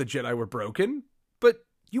 I know the Jedi were broken, but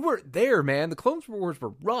you weren't there, man. The Clone Wars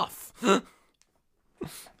were rough.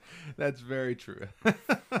 That's very true.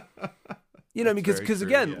 You know, because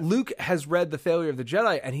again, Luke has read The Failure of the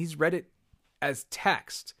Jedi, and he's read it as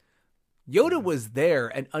text. Yoda was there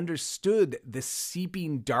and understood the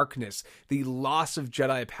seeping darkness, the loss of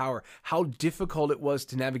Jedi power, how difficult it was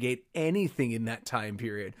to navigate anything in that time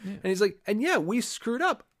period. Yeah. And he's like, and yeah, we screwed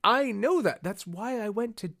up. I know that. That's why I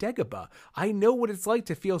went to Dagobah. I know what it's like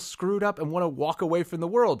to feel screwed up and want to walk away from the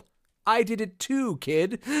world. I did it too,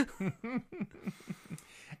 kid.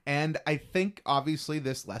 And I think, obviously,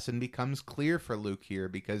 this lesson becomes clear for Luke here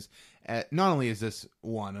because not only is this,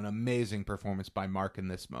 an amazing performance by Mark in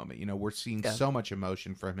this moment. You know, we're seeing so much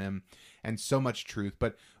emotion from him and so much truth.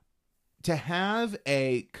 But to have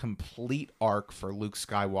a complete arc for Luke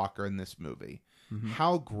Skywalker in this movie,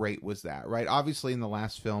 how great was that, right? Obviously, in the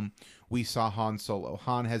last film, we saw Han Solo.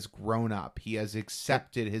 Han has grown up. He has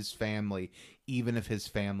accepted his family, even if his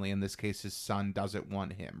family, in this case his son, doesn't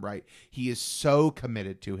want him, right? He is so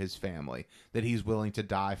committed to his family that he's willing to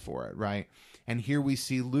die for it, right? And here we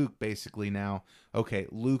see Luke basically now, okay,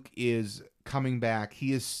 Luke is coming back.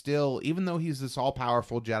 He is still, even though he's this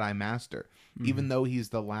all-powerful Jedi Master, even though he's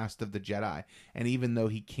the last of the Jedi, and even though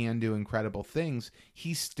he can do incredible things,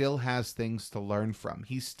 he still has things to learn from.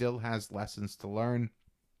 He still has lessons to learn.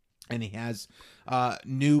 And he has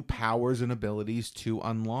new powers and abilities to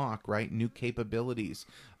unlock, right? New capabilities.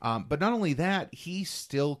 But not only that, he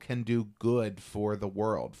still can do good for the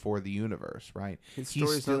world, for the universe, right? He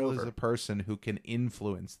still is a person who can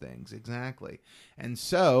influence things. Exactly. And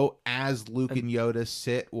so, as Luke and Yoda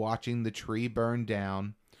sit watching the tree burn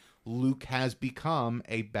down, Luke has become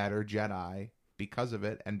a better Jedi because of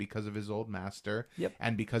it, and because of his old master,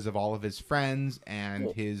 and because of all of his friends,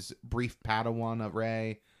 and his brief Padawan of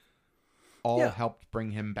Rey. All helped bring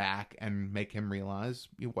him back and make him realize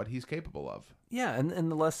what he's capable of. Yeah,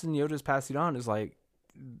 and the lesson Yoda's passing on is like,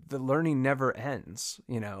 the learning never ends,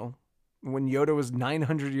 you know? When Yoda was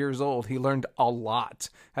 900 years old, he learned a lot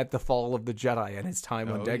at the fall of the Jedi and his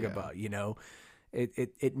time on Dagobah, you know?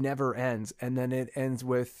 It never ends. And then it ends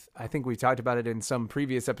with, I think we talked about it in some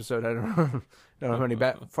previous episode, I don't know how many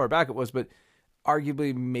far back it was, but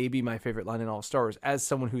arguably maybe my favorite line in all Star Wars, as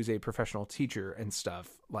someone who's a professional teacher and stuff,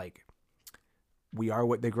 like, we are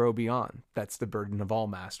what they grow beyond. That's the burden of all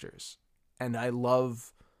masters. And I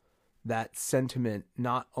love that sentiment,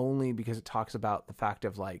 not only because it talks about the fact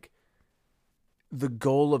of like, the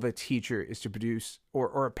goal of a teacher is to produce,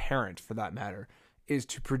 or a parent for that matter, is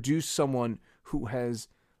to produce someone who has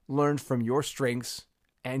learned from your strengths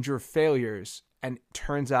and your failures and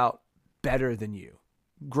turns out better than you,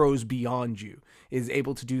 grows beyond you, is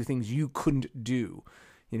able to do things you couldn't do.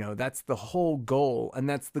 You know, that's the whole goal. And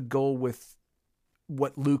that's the goal with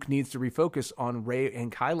what Luke needs to refocus on Rey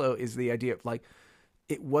and Kylo, is the idea of like,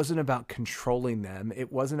 it wasn't about controlling them.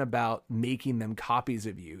 It wasn't about making them copies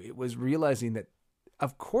of you. It was realizing that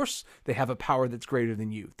Of course they have a power that's greater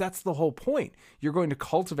than you. That's the whole point. You're going to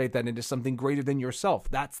cultivate that into something greater than yourself.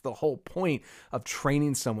 That's the whole point of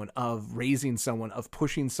training someone, of raising someone, of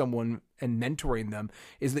pushing someone and mentoring them,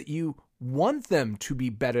 is that you want them to be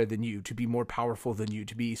better than you, to be more powerful than you,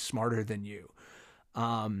 to be smarter than you.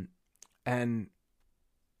 And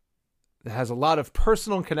it has a lot of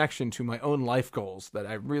personal connection to my own life goals that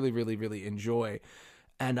I really, really, really enjoy.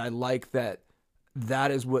 And I like that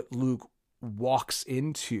is what Luke walks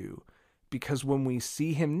into, because when we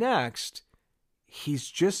see him next, he's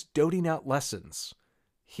just doting out lessons.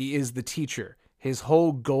 He is the teacher. His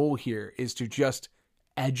whole goal here is to just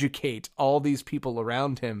educate all these people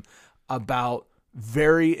around him about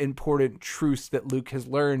very important truths that Luke has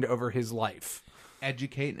learned over his life.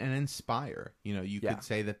 Educate and inspire. You could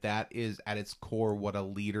say that is at its core what a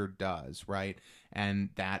leader does, right? And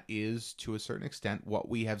that is, to a certain extent, what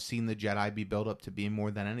we have seen the Jedi be built up to be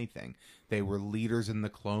more than anything. They were leaders in the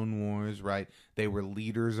Clone Wars, right? They were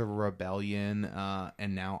leaders of a rebellion,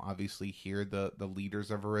 and now, obviously, here, the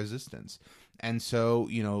leaders of a resistance. And so,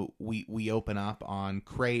 we open up on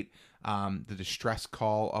Crate. The distress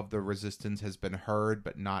call of the resistance has been heard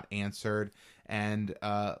but not answered. And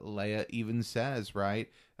Leia even says, right,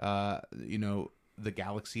 the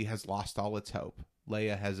galaxy has lost all its hope.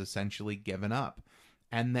 Leia has essentially given up.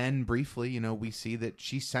 And then briefly, we see that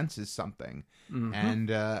she senses something. Mm-hmm.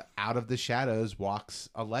 And out of the shadows walks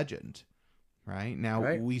a legend, right?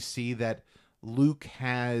 Now, we see that Luke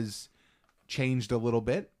has changed a little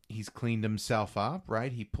bit. He's cleaned himself up,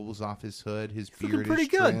 right? He pulls off his hood. His beard is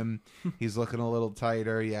trim. He's looking a little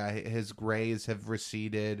tighter. Yeah, his grays have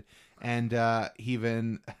receded. And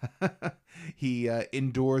he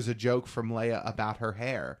endures a joke from Leia about her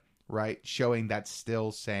hair, right? Showing that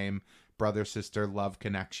still same brother-sister love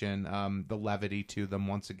connection, the levity to them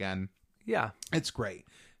once again. Yeah. It's great.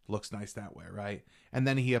 Looks nice that way, right? And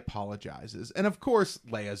then he apologizes. And of course,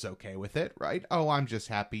 Leia's okay with it, right? Oh, I'm just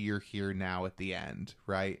happy you're here now at the end,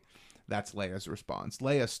 right? That's Leia's response.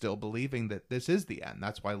 Leia's still believing that this is the end.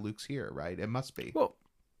 That's why Luke's here, right? It must be. Well,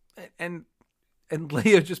 and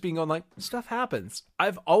Leia just being on like, stuff happens.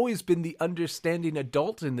 I've always been the understanding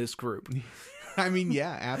adult in this group. I mean,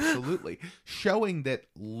 yeah, absolutely. Showing that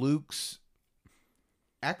Luke's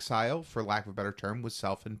exile, for lack of a better term, was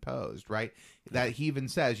self-imposed, right? That he even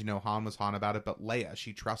says, Han was Han about it, but Leia,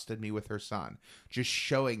 she trusted me with her son. Just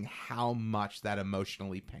showing how much that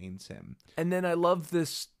emotionally pains him. And then I love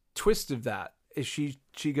this twist of that. Is she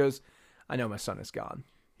goes, I know my son is gone.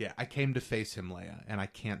 Yeah, I came to face him, Leia, and I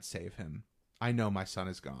can't save him. I know my son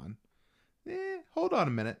is gone. Hold on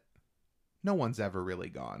a minute. No one's ever really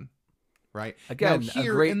gone. Right? Again, now,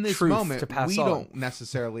 here, a great in this truth moment, to pass we on. don't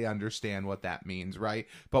necessarily understand what that means, right?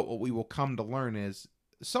 But what we will come to learn is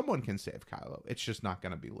someone can save Kylo. It's just not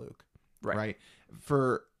going to be Luke, right?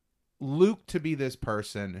 For Luke to be this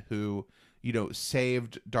person who,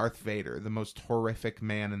 saved Darth Vader, the most horrific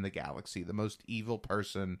man in the galaxy, the most evil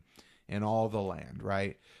person in all the land,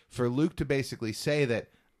 right? For Luke to basically say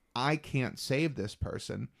that I can't save this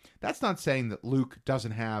person, that's not saying that Luke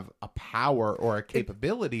doesn't have a power or a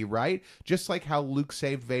capability, right? Just like how Luke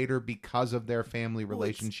saved Vader because of their family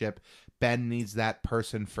relationship, Ben needs that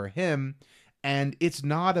person for him. And it's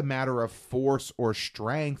not a matter of force or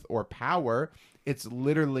strength or power. It's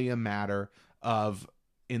literally a matter of,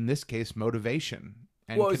 in this case, motivation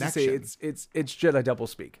and connection. It's Jedi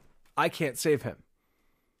doublespeak. I can't save him.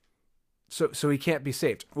 So he can't be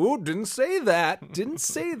saved. Ooh, didn't say that. Didn't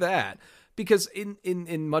say that. Because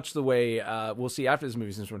in much the way we'll see after this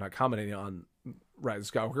movie, since we're not commenting on Rise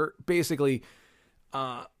of Skywalker, basically,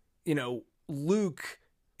 Luke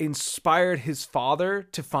inspired his father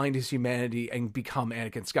to find his humanity and become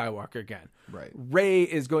Anakin Skywalker again. Right. Rey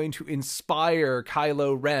is going to inspire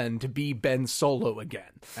Kylo Ren to be Ben Solo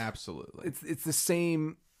again. Absolutely. It's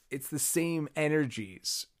the same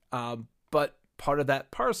energies. But part of that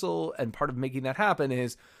parcel and part of making that happen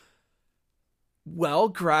is,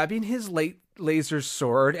 grabbing his laser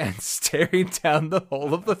sword and staring down the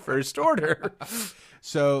whole of the First Order.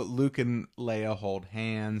 So Luke and Leia hold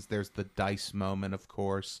hands. There's the dice moment, of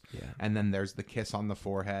course. Yeah. And then there's the kiss on the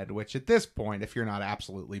forehead, which at this point, if you're not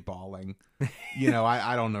absolutely bawling,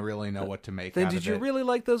 I don't really know what to make then out of it. Did you really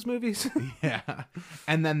like those movies? Yeah.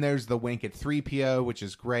 And then there's the wink at 3PO, which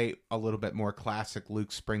is great. A little bit more classic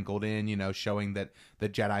Luke sprinkled in, showing that the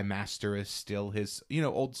Jedi Master is still his,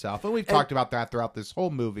 old self. And we've talked about that throughout this whole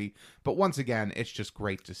movie. But once again, it's just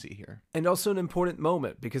great to see here. And also an important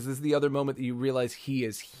moment, because this is the other moment that you realize he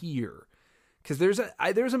is here. Because there's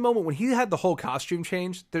a moment when he had the whole costume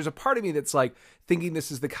change. There's a part of me that's like thinking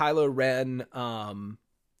this is the Kylo Ren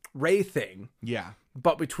Rey thing. Yeah.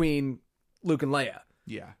 But between Luke and Leia.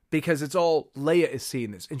 Yeah. Because it's all Leia is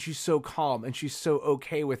seeing this, and she's so calm, and she's so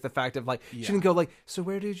okay with the fact of, like, she didn't go, like, so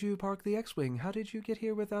where did you park the X-Wing? How did you get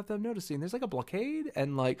here without them noticing? There's, like, a blockade?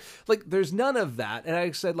 And, like, there's none of that. And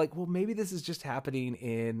I said, like, well, maybe this is just happening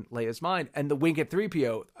in Leia's mind. And the wink at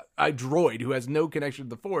 3PO, a droid who has no connection to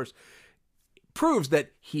the Force, proves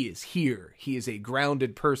that he is here. He is a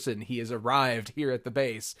grounded person. He has arrived here at the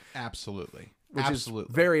base. Absolutely. Which is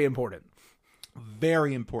very important.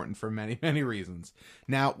 Very important for many, many reasons.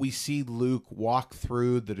 Now, we see Luke walk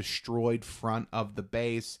through the destroyed front of the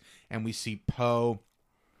base, and we see Poe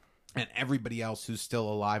and everybody else who's still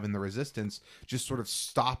alive in the Resistance just sort of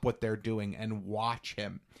stop what they're doing and watch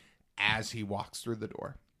him as he walks through the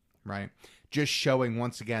door, right? Just showing,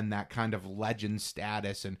 once again, that kind of legend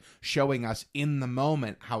status and showing us in the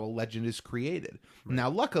moment how a legend is created. Right. Now,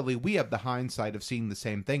 luckily, we have the hindsight of seeing the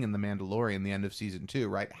same thing in The Mandalorian, the end of season 2,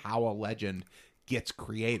 right? How a legend gets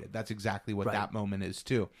created. That's exactly what that moment is,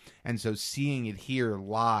 too. And so seeing it here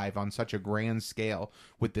live on such a grand scale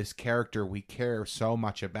with this character we care so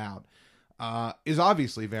much about is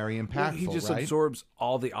obviously very impactful, well, he just absorbs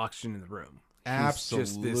all the oxygen in the room.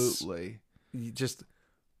 Absolutely.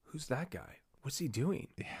 Who's that guy? What's he doing?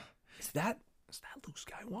 Yeah. Is that Luke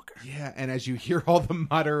Skywalker? Yeah, and as you hear all the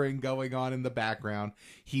muttering going on in the background,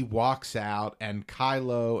 he walks out, and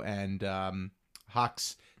Kylo and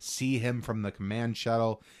Hux see him from the command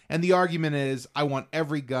shuttle, and the argument is, I want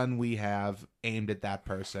every gun we have aimed at that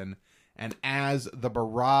person. And as the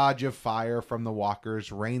barrage of fire from the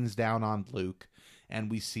walkers rains down on Luke,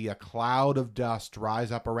 and we see a cloud of dust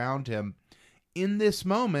rise up around him, in this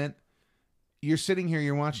moment, you're sitting here,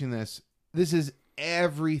 you're watching this. This is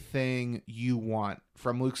everything you want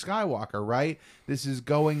from Luke Skywalker, right? This is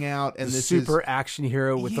going out and this super action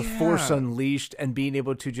hero with the Force unleashed and being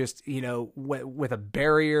able to just, with a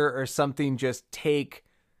barrier or something, just take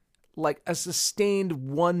like a sustained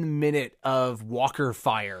 1 minute of walker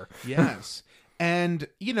fire. Yes. And,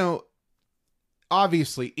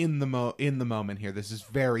 obviously, in the moment here, this is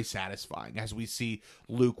very satisfying as we see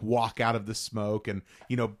Luke walk out of the smoke and,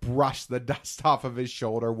 brush the dust off of his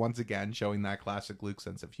shoulder, once again, showing that classic Luke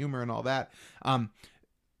sense of humor and all that.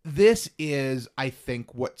 This is, I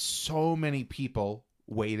think, what so many people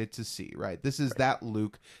waited to see, right? This is that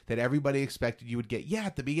Luke that everybody expected you would get. Yeah,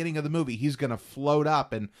 at the beginning of the movie, he's going to float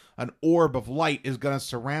up and an orb of light is going to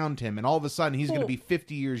surround him. And all of a sudden, he's going to be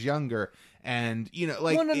 50 years younger. And,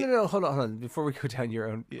 like... No. Hold on. Before we go down your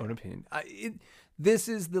own opinion. This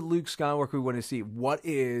is the Luke Skywalker we want to see. What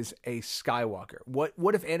is a Skywalker? What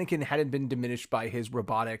if Anakin hadn't been diminished by his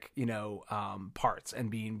robotic, parts and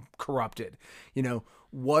being corrupted?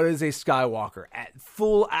 What is a Skywalker at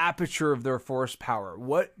full aperture of their Force power?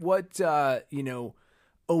 What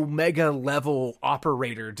Omega level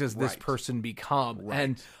operator does this person become? Right.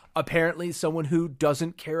 And apparently someone who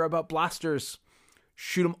doesn't care about blasters.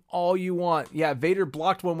 Shoot them all you want. Yeah, Vader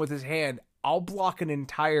blocked one with his hand. I'll block an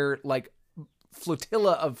entire,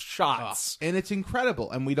 flotilla of shots. And it's incredible.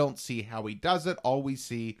 And we don't see how he does it. All we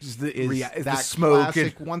see is that smoke.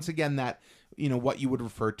 Classic, once again, that, what you would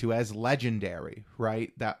refer to as legendary,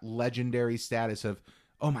 right? That legendary status of,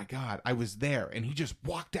 oh my God, I was there. And he just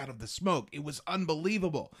walked out of the smoke. It was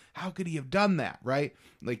unbelievable. How could he have done that, right?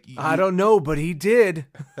 I don't know, but he did.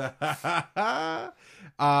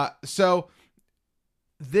 So...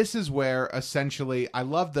 this is where essentially I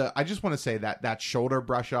just want to say that shoulder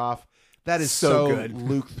brush off, that is so good.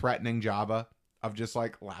 Luke threatening Jabba of just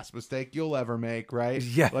last mistake you'll ever make, right?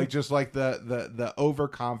 Yeah. Just the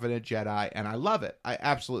overconfident Jedi. And I love it. I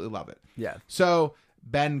absolutely love it. Yeah. So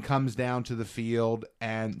Ben comes down to the field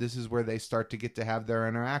and this is where they start to get to have their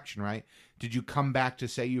interaction, right? Did you come back to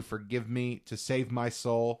say you forgive me, to save my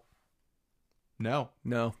soul? No.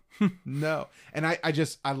 No. And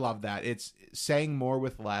I love that. It's saying more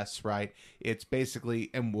with less, right? It's basically,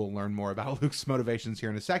 and we'll learn more about Luke's motivations here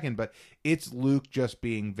in a second, but it's Luke just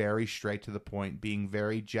being very straight to the point, being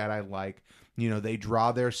very Jedi-like. They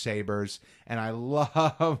draw their sabers, and I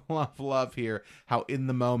love here how in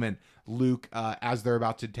the moment, Luke, as they're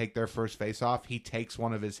about to take their first face-off, he takes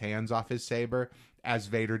one of his hands off his saber, as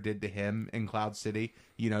Vader did to him in Cloud City,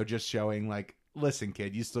 just showing listen,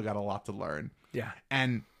 kid, you still got a lot to learn. Yeah.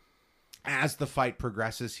 And as the fight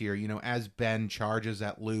progresses here, as Ben charges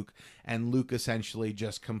at Luke, and Luke essentially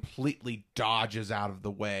just completely dodges out of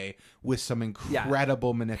the way with some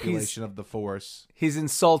incredible manipulation of the Force. He's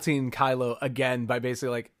insulting Kylo again by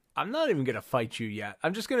basically I'm not even going to fight you yet.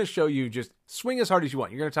 I'm just going to show you, just swing as hard as you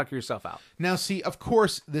want. You're going to tuck yourself out. Now, see, of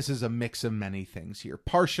course, this is a mix of many things here.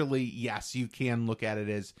 Partially, yes, you can look at it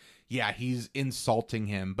as, yeah, he's insulting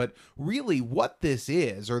him. But really what this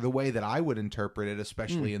is, or the way that I would interpret it,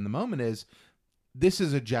 especially in the moment, is this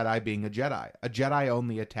is a Jedi being a Jedi. A Jedi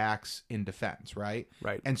only attacks in defense, right?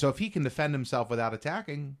 Right. And so if he can defend himself without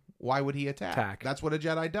attacking, why would he attack? That's what a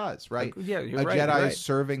Jedi does, right? Yeah, you're a right. Jedi is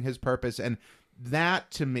serving his purpose. And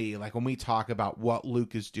that, to me, like when we talk about what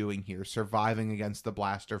Luke is doing here, surviving against the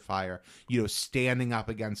blaster fire, standing up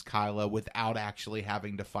against Kylo without actually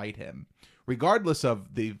having to fight him, regardless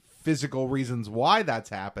of the physical reasons why that's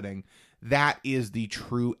happening, that is the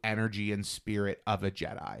true energy and spirit of a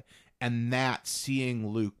Jedi. And that seeing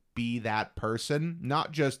Luke be that person,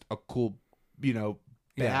 not just a cool,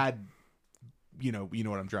 bad, you know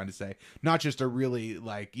what I'm trying to say, not just a really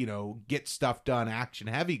get stuff done action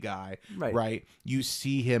heavy guy, right? You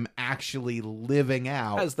see him actually living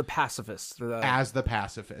out as the pacifist.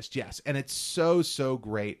 Yes. And it's so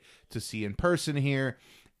great to see in person here.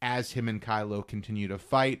 As him and Kylo continue to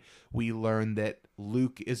fight, we learn that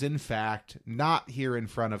Luke is in fact not here in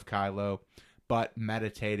front of Kylo, but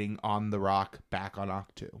meditating on the rock back on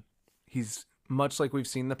Ahch-To. He's much like we've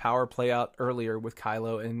seen the power play out earlier with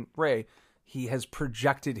Kylo and Rey. He has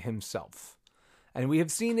projected himself. And we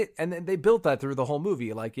have seen it, and they built that through the whole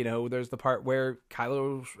movie. Like, there's the part where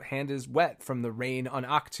Kylo's hand is wet from the rain on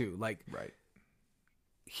Ahch-To. Right.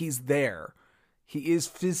 He's there. He is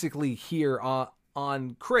physically here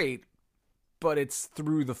on Crait, but it's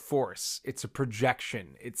through the Force. It's a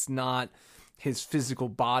projection. It's not his physical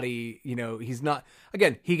body. He's not,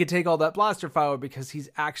 again, he could take all that blaster fire because he's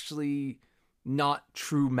actually not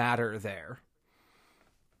true matter there.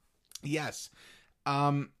 Yes.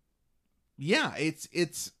 Yeah,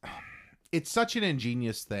 it's such an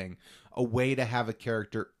ingenious thing, a way to have a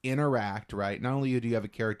character interact, right? Not only do you have a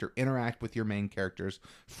character interact with your main characters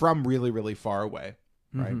from really, really far away,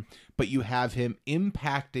 right? Mm-hmm. But you have him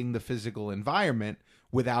impacting the physical environment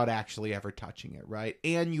without actually ever touching it, right?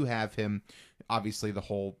 And you have him, obviously, the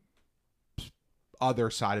whole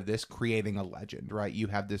other side of this, creating a legend, right? You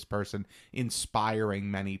have this person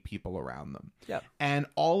inspiring many people around them. Yeah. And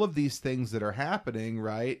all of these things that are happening,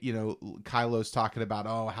 right? Kylo's talking about,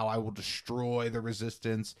 how I will destroy the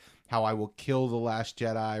Resistance, how I will kill the Last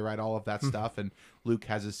Jedi, right? All of that stuff. And Luke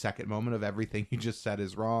has his second moment of everything he just said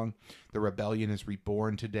is wrong. The rebellion is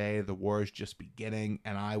reborn today. The war is just beginning,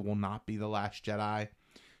 and I will not be the Last Jedi.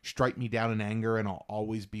 Strike me down in anger, and I'll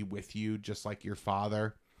always be with you, just like your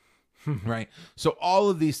father. Right. So all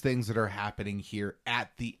of these things that are happening here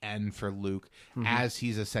at the end for Luke, as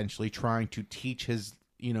he's essentially trying to teach his,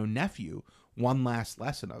 nephew one last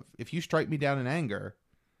lesson of, if you strike me down in anger,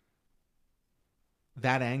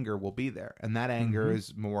 that anger will be there. And that anger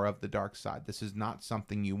is more of the dark side. This is not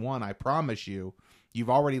something you want. I promise you. You've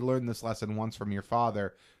already learned this lesson once from your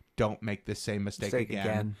father. Don't make this same mistake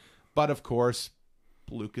again. But of course,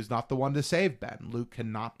 Luke is not the one to save Ben. Luke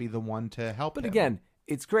cannot be the one to help him. But again,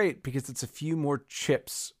 it's great because it's a few more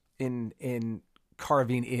chips in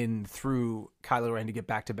carving in through Kylo Ren to get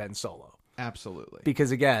back to Ben Solo. Absolutely.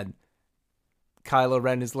 Because again, Kylo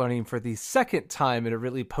Ren is learning for the second time in a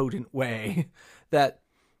really potent way that,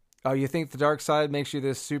 you think the dark side makes you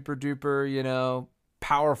this super duper,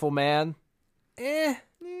 powerful man? I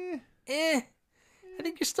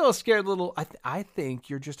think you're still a scared little... I think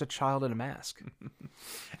you're just a child in a mask.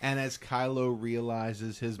 And as Kylo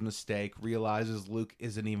realizes his mistake, realizes Luke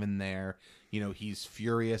isn't even there, he's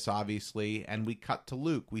furious, obviously, and we cut to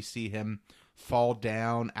Luke. We see him fall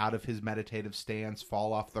down out of his meditative stance,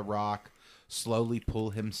 fall off the rock, slowly pull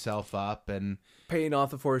himself up, and... paying off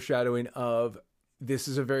the foreshadowing of, this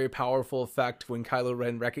is a very powerful effect. When Kylo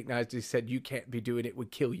Ren recognized, he said, you can't be doing it, would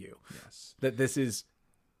kill you. Yes. That this is...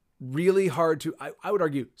 really hard to, I would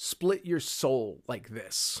argue, split your soul like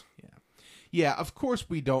this. Yeah, of course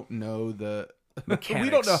we don't know the mechanics. We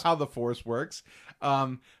don't know how the Force works.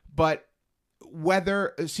 But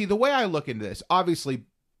the way I look into this, obviously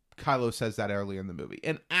Kylo says that earlier in the movie,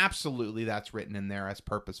 and absolutely that's written in there as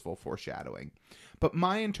purposeful foreshadowing. But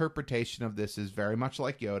my interpretation of this is very much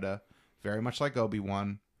like Yoda, very much like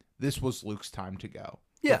Obi-Wan. This was Luke's time to go.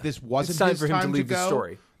 Yeah. If this wasn't time his for him time to leave go, the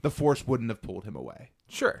story, the Force wouldn't have pulled him away.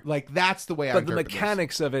 Sure. That's the way I interpret But the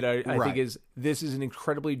mechanics of it, I Right. think, is this is an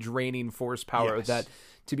incredibly draining Force power Yes. that,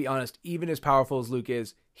 to be honest, even as powerful as Luke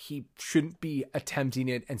is, he shouldn't be attempting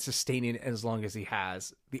it and sustaining it as long as he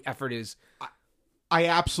has. The effort is... I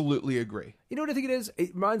absolutely agree. You know what I think it is?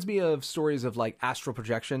 It reminds me of stories of, astral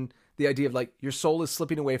projection. The idea of, your soul is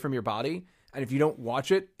slipping away from your body, and if you don't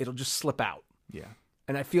watch it, it'll just slip out. Yeah.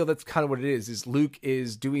 And I feel that's kind of what it is Luke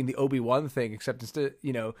is doing the Obi-Wan thing, except instead,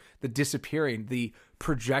 the disappearing, the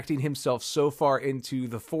projecting himself so far into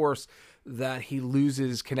the Force that he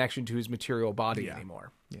loses connection to his material body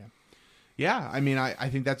anymore. Yeah, I mean, I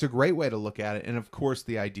think that's a great way to look at it. And of course,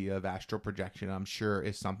 the idea of astral projection, I'm sure,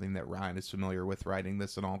 is something that Ryan is familiar with, writing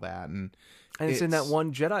this and all that. And it's in that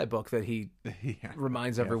one Jedi book that he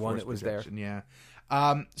reminds everyone Force it was projection, there.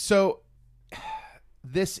 Yeah. So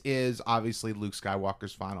this is obviously Luke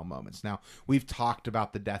Skywalker's final moments. Now, we've talked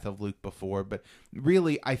about the death of Luke before, but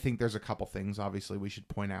really, I think there's a couple things, obviously, we should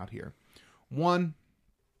point out here. One,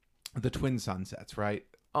 the twin sunsets, right?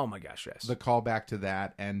 Oh my gosh, yes. The callback to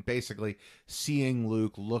that, and basically seeing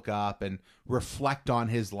Luke look up and reflect on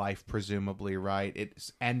his life, presumably, right?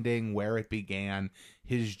 It's ending where it began,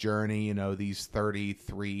 his journey, you know, these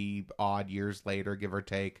 33 odd years later, give or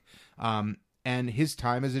take. And his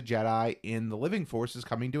time as a Jedi in the Living Force is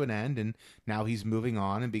coming to an end, and now he's moving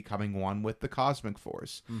on and becoming one with the Cosmic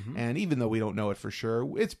Force. Mm-hmm. And even though we don't know it for sure,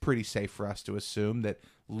 it's pretty safe for us to assume that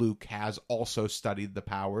Luke has also studied the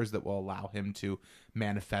powers that will allow him to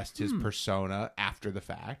manifest his persona after the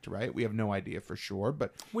fact, right? We have no idea for sure,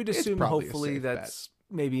 but we'd assume hopefully that's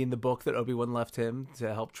maybe in the book that Obi-Wan left him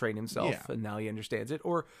to help train himself, and now he understands it.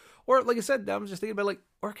 Or like I said, I'm just thinking about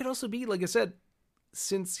or it could also be, like I said,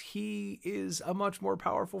 since he is a much more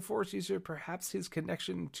powerful Force user, perhaps his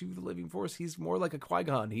connection to the Living Force, he's more like a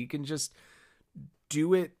Qui-Gon. He can just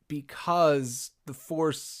do it because the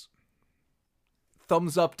Force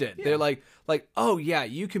thumbs upped it. Yeah. They're like, oh yeah,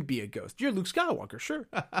 you can be a ghost. You're Luke Skywalker, sure.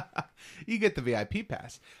 You get the VIP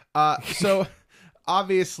pass. So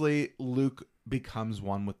obviously Luke becomes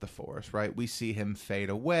one with the Force, right? We see him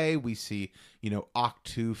fade away. We see,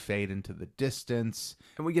 Ahch-To fade into the distance.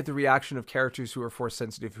 And we get the reaction of characters who are Force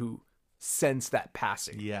sensitive who sense that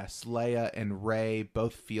passing. Yes, Leia and Rey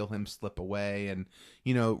both feel him slip away. And,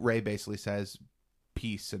 Rey basically says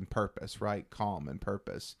peace and purpose, right? Calm and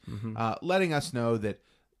purpose. Mm-hmm. Letting us know that,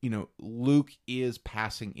 Luke is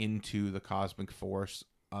passing into the Cosmic Force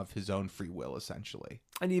of his own free will, essentially.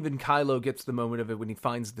 And even Kylo gets the moment of it when he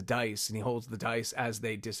finds the dice and he holds the dice as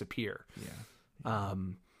they disappear. Yeah.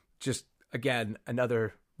 Just, again,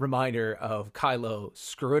 another reminder of Kylo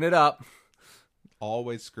screwing it up.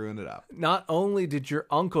 Always screwing it up. Not only did your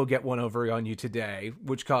uncle get one over on you today,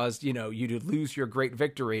 which caused, you to lose your great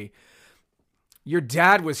victory, your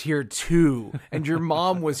dad was here too, and your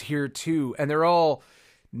mom was here too, and they're all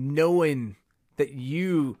knowing that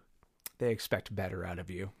they expect better out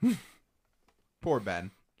of you. Poor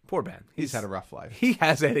Ben. Poor Ben. He's had a rough life. He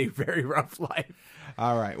has had a very rough life.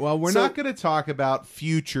 All right. Well, we're not going to talk about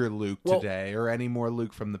future Luke today or any more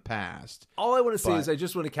Luke from the past. All I want to say is I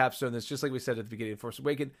just want to capstone this, just like we said at the beginning of Force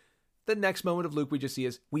Awakens. The next moment of Luke we just see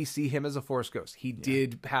is we see him as a Force ghost. He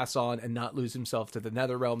did pass on and not lose himself to the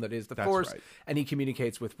nether realm that is the Force. Right. And he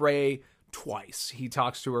communicates with Rey twice. He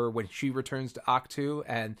talks to her when she returns to Ahch-To,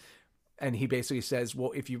 and he basically says,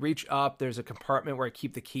 well, if you reach up, there's a compartment where I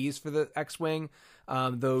keep the keys for the X-Wing.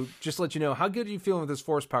 Though, just to let you know, how good are you feeling with his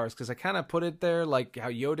Force powers? Because I kind of put it there like how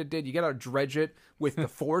Yoda did. You got to dredge it with the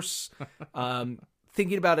Force.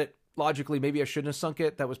 Thinking about it logically, maybe I shouldn't have sunk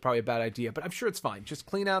it. That was probably a bad idea. But I'm sure it's fine. Just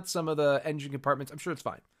clean out some of the engine compartments. I'm sure it's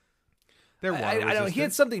fine. They're water resistant. I know he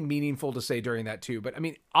had something meaningful to say during that too, but I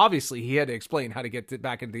mean, obviously he had to explain how to get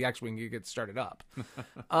back into the X-Wing to get started up.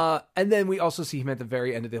 And then we also see him at the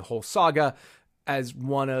very end of the whole saga as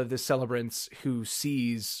one of the celebrants who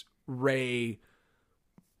sees Rey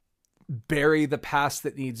bury the past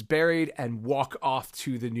that needs buried and walk off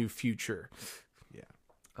to the new future.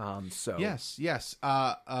 Yeah. So yes.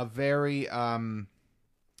 A very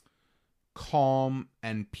calm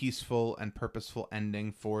and peaceful and purposeful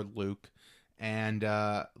ending for Luke. And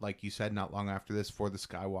like you said, not long after this, for the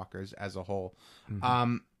Skywalkers as a whole.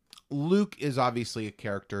 Mm-hmm. Luke is obviously a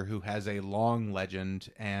character who has a long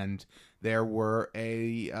legend, and there were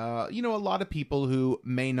a lot of people who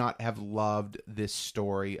may not have loved this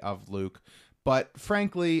story of Luke. But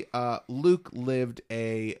frankly, Luke lived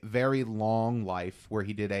a very long life where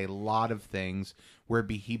he did a lot of things, where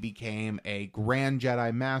he became a Grand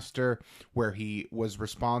Jedi Master, where he was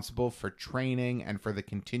responsible for training and for the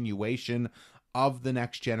continuation of the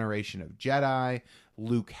next generation of Jedi.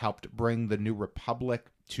 Luke helped bring the New Republic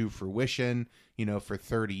to fruition. For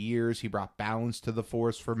 30 years, he brought balance to the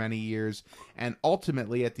Force for many years, and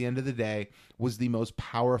ultimately, at the end of the day, was the most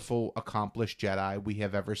powerful, accomplished Jedi we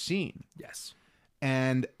have ever seen. Yes.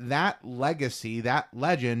 And that legacy, that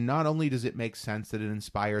legend, not only does it make sense that it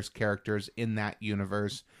inspires characters in that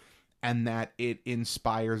universe, and that it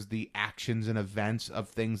inspires the actions and events of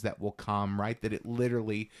things that will come, right? That it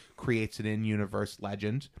literally creates an in-universe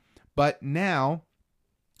legend. But now,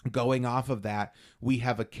 going off of that, we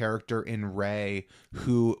have a character in Rey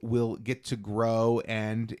who will get to grow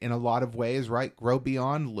and, in a lot of ways, right, grow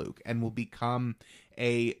beyond Luke and will become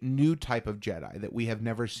a new type of Jedi that we have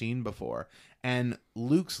never seen before. And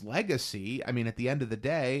Luke's legacy, I mean, at the end of the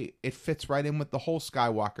day, it fits right in with the whole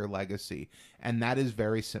Skywalker legacy. And that is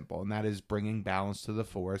very simple. And that is bringing balance to the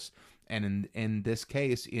Force. And in this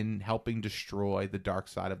case, in helping destroy the dark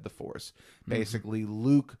side of the Force. Basically,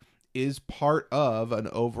 Luke is part of an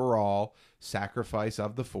overall sacrifice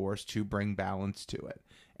of the Force to bring balance to it.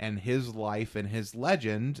 And his life and his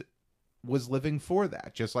legend was living for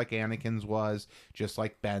that, just like Anakin's was, just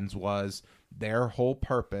like Ben's was. Their whole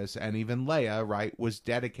purpose, and even Leia, right, was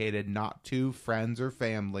dedicated not to friends or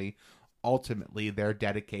family. Ultimately, their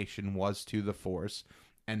dedication was to the Force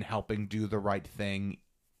and helping do the right thing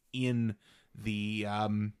in the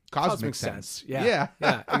cosmic sense. Yeah,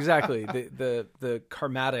 exactly. The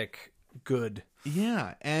karmatic good.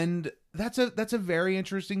 Yeah, and that's a very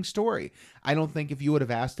interesting story. I don't think if you would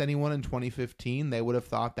have asked anyone in 2015, they would have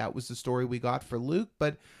thought that was the story we got for Luke,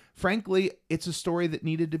 but frankly, it's a story that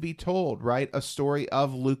needed to be told, right? A story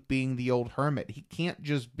of Luke being the old hermit. He can't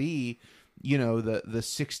just be, you know, the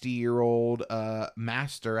 60-year-old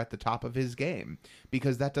master at the top of his game,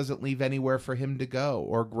 because that doesn't leave anywhere for him to go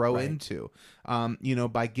or grow into. You know,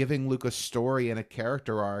 by giving Luke a story and a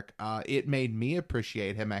character arc, it made me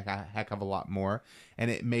appreciate him a heck of a lot more, and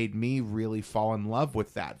it made me really fall in love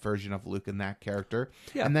with that version of Luke and that character.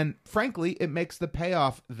 Yeah. And then, frankly, it makes the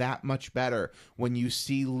payoff that much better when you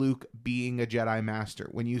see Luke being a Jedi Master,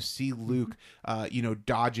 when you see Luke, you know,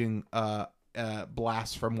 dodging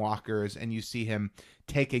blasts from walkers, and you see him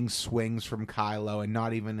taking swings from Kylo and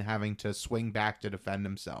not even having to swing back to defend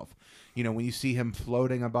himself. You know, when you see him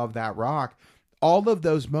floating above that rock, all of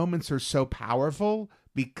those moments are so powerful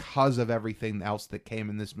because of everything else that came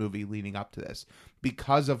in this movie leading up to this.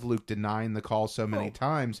 Because of Luke denying the call so many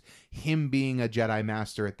times, him being a Jedi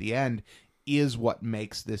Master at the end is what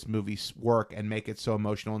makes this movie work and make it so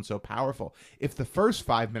emotional and so powerful. If the first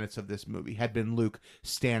 5 minutes of this movie had been Luke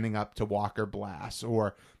standing up to Walker blasts,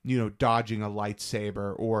 or, you know, dodging a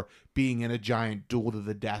lightsaber, or being in a giant duel to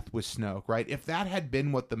the death with Snoke, right? If that had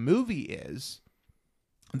been what the movie is,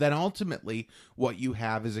 then ultimately what you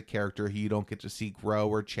have is a character who you don't get to see grow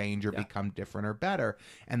or change or become different or better.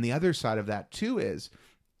 And the other side of that too is,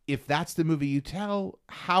 if that's the movie you tell,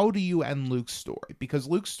 how do you end Luke's story? Because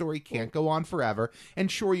Luke's story can't go on forever. And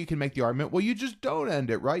sure, you can make the argument, well, you just don't end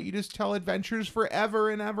it, right? You just tell adventures forever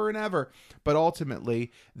and ever and ever. But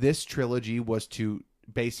ultimately, this trilogy was to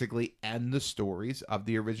basically end the stories of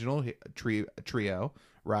the original trio,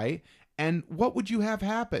 right? And what would you have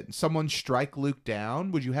happen? Someone strike Luke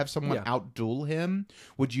down? Would you have someone outduel him?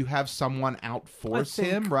 Would you have someone outforce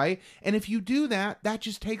him, right? And if you do that, that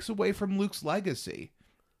just takes away from Luke's legacy.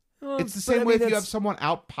 It's the same way if you have someone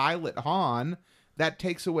outpilot Han, that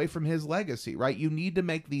takes away from his legacy, right? You need to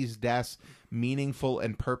make these deaths meaningful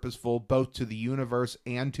and purposeful, both to the universe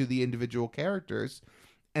and to the individual characters.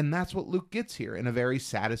 And that's what Luke gets here in a very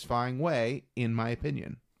satisfying way, in my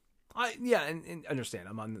opinion. And understand,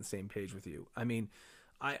 I'm on the same page with you. I mean,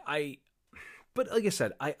 but like I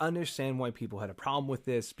said, I understand why people had a problem with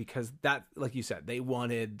this, because that, like you said, they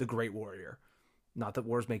wanted the great warrior. Not that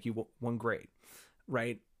wars make you one great,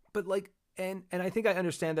 right? But like, and I think I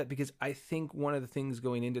understand that, because I think one of the things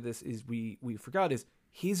going into this is we forgot is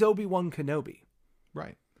he's Obi-Wan Kenobi.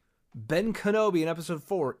 Right. Ben Kenobi in episode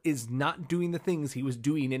 4 is not doing the things he was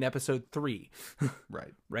doing in episode 3.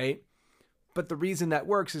 Right. Right? But the reason that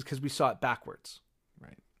works is because we saw it backwards.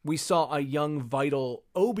 Right. We saw a young, vital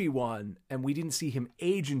Obi-Wan, and we didn't see him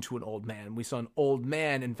age into an old man. We saw an old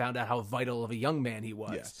man and found out how vital of a young man he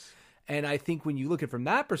was. Yes. And I think when you look at it from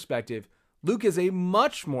that perspective, Luke is a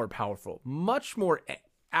much more powerful, much more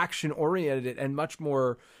action-oriented, and much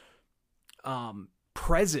more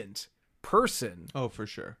present person. Oh, for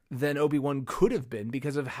sure. Than Obi-Wan could have been,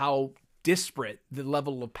 because of how disparate the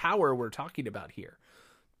level of power we're talking about here.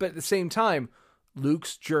 But at the same time,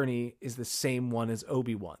 Luke's journey is the same one as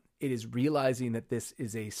Obi-Wan. It is realizing that this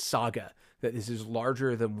is a saga, that this is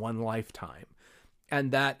larger than one lifetime,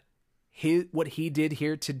 and that what he did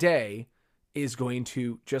here today is going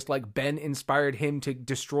to, just like Ben inspired him to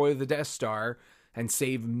destroy the Death Star and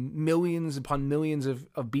save millions upon millions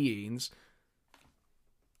of beings,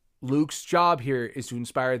 Luke's job here is to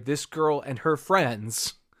inspire this girl and her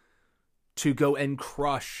friends to go and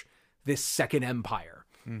crush this second empire.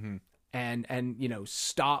 Mm-hmm. And you know,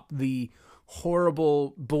 stop the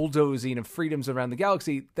horrible bulldozing of freedoms around the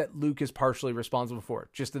galaxy that Luke is partially responsible for,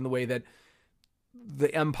 just in the way that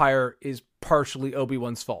the Empire is partially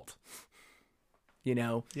Obi-Wan's fault. You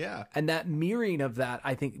know? Yeah. And that mirroring of that,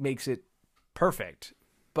 I think, makes it perfect.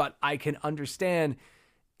 But I can understand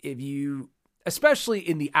if you, especially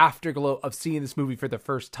in the afterglow of seeing this movie for the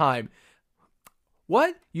first time,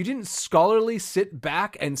 What? You didn't scholarly sit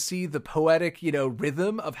back and see the poetic,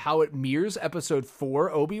 rhythm of how it mirrors episode 4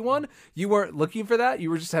 Obi-Wan? You weren't looking for that? You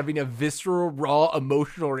were just having a visceral, raw,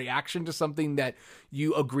 emotional reaction to something that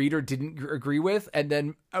you agreed or didn't agree with, and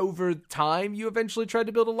then over time, you eventually tried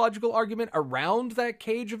to build a logical argument around that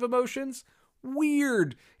cage of emotions?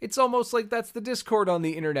 Weird. It's almost like that's the discord on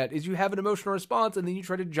the internet, is you have an emotional response and then you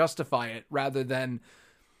try to justify it rather than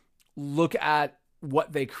look at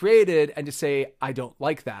what they created and to say, I don't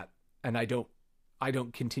like that, and I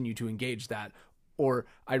don't continue to engage that, or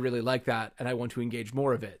I really like that and I want to engage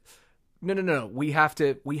more of it. No. We have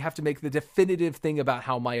to make the definitive thing about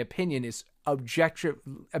how my opinion is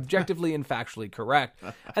objectively and factually correct.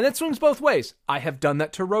 And that swings both ways. I have done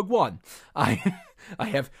that to Rogue One. I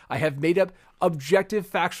have made up objective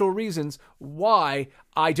factual reasons why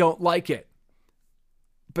I don't like it.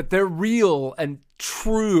 But they're real and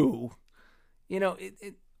true.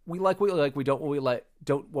 We like what we like, we don't what we like,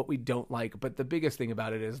 don't what we don't like. But the biggest thing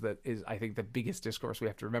about it is I think the biggest discourse we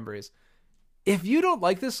have to remember is, if you don't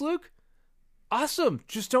like this, Luke, awesome.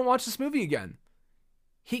 Just don't watch this movie again.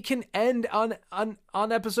 He can end on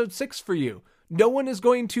episode 6 for you. No one is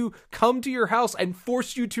going to come to your house and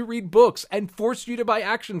force you to read books and force you to buy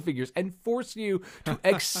action figures and force you to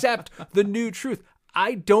accept the new truth.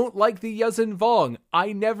 I don't like the Yuzin Vong.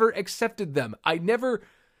 I never accepted them. I never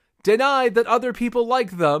denied that other people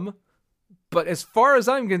like them, but as far as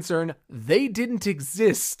I'm concerned, they didn't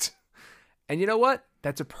exist. And you know what?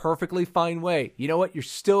 That's a perfectly fine way. You know what? You're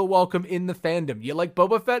still welcome in the fandom. You like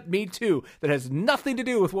Boba Fett? Me too. That has nothing to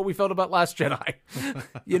do with what we felt about Last Jedi.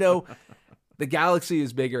 The galaxy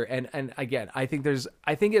is bigger. And again, I think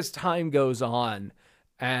as time goes on,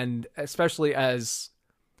 and especially as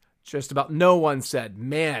just about no one said,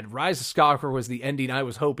 man, Rise of Skywalker was the ending I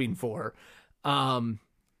was hoping for.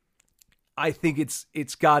 I think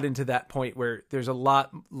it's gotten to that point where there's a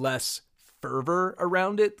lot less fervor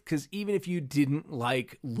around it, because even if you didn't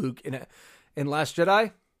like Luke in Last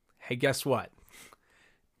Jedi, hey, guess what?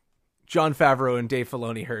 Jon Favreau and Dave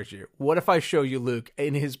Filoni heard you. What if I show you Luke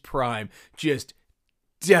in his prime just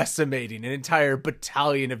decimating an entire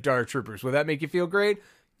battalion of Dark Troopers? Would that make you feel great?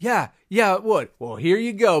 Yeah, it would. Well, here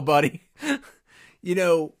you go, buddy.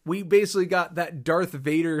 We basically got that Darth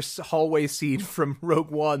Vader hallway scene from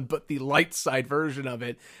Rogue One, but the light side version of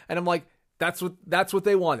it. And I'm like, that's what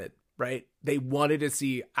they wanted, right? They wanted to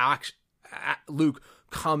see Luke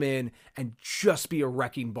come in and just be a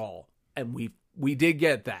wrecking ball. And we did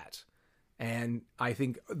get that. And I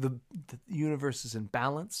think the universe is in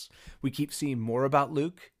balance. We keep seeing more about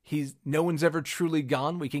Luke. No one's ever truly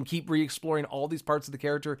gone. We can keep re-exploring all these parts of the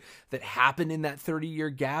character that happen in that 30-year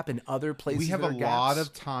gap and other places. We have a lot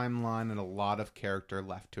of timeline and a lot of character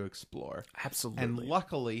left to explore. Absolutely. And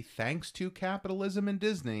luckily, thanks to capitalism and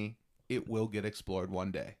Disney, it will get explored one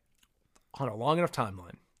day. On a long enough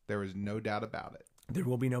timeline. There is no doubt about it. There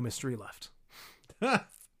will be no mystery left.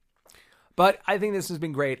 But I think this has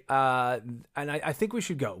been great, and I think we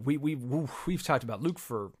should go. We've talked about Luke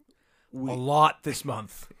for a lot this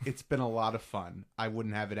month. It's been a lot of fun. I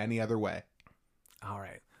wouldn't have it any other way. All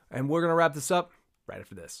right, and we're gonna wrap this up right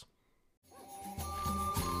after this.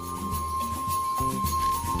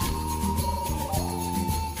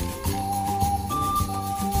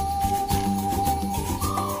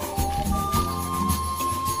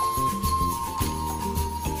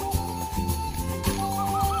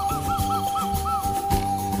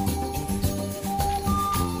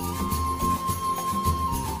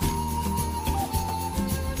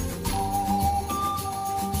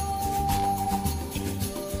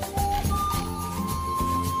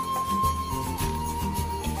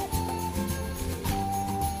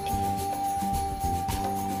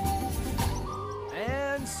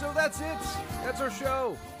 That's it. That's our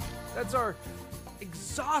show. That's our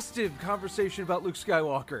exhaustive conversation about Luke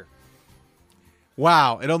Skywalker.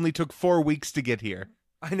 Wow, it only took 4 weeks to get here.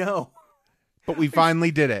 I know. But we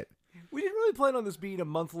finally did it. We didn't really plan on this being a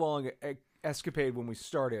month-long escapade when we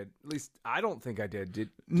started. At least, I don't think I did. Did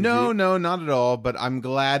no, you? No, not at all, but I'm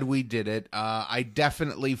glad we did it. I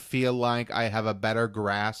definitely feel like I have a better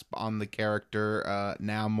grasp on the character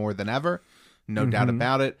now more than ever. No doubt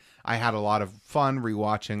about it. I had a lot of fun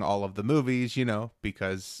rewatching all of the movies,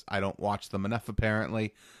 because I don't watch them enough,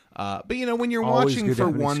 apparently. But, when you're Always watching for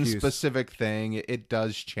one excuse. specific thing, it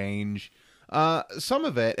does change some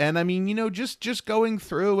of it. And, I mean, just going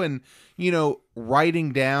through and,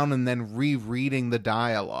 writing down and then rereading the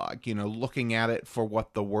dialogue, looking at it for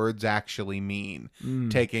what the words actually mean,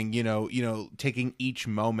 taking each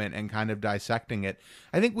moment and kind of dissecting it.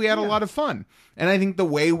 I think we had a lot of fun. And I think the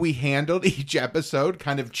way we handled each episode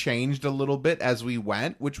kind of changed a little bit as we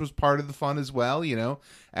went, which was part of the fun as well.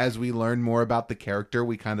 As we learned more about the character,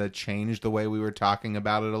 we kind of changed the way we were talking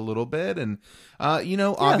about it a little bit. And,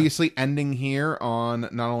 obviously ending here on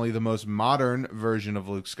not only the most modern version of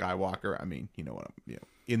Luke Skywalker, I mean,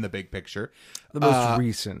 in the big picture. The most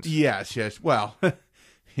recent. Yes. Well,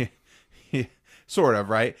 sort of,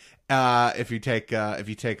 right? If you take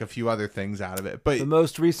a few other things out of it, but the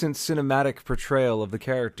most recent cinematic portrayal of the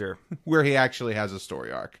character, where he actually has a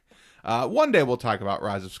story arc. One day we'll talk about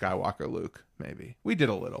Rise of Skywalker Luke. Maybe we did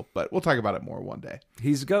a little, but we'll talk about it more one day.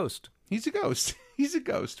 He's a ghost. He's a ghost. He's a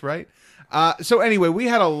ghost, right? So anyway, we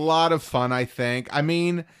had a lot of fun. I think. I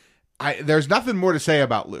mean, there's nothing more to say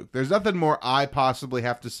about Luke. There's nothing more I possibly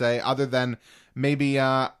have to say other than maybe.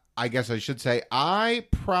 I guess I should say I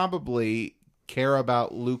probably care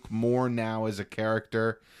about Luke more now as a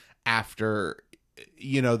character after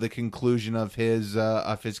the conclusion of his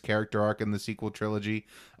character arc in the sequel trilogy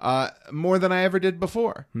more than I ever did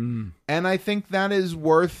before. And I think that is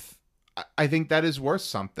worth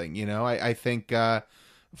something. I think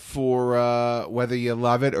for whether you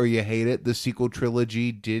love it or you hate it, the sequel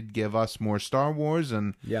trilogy did give us more Star Wars,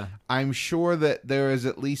 and I'm sure that there is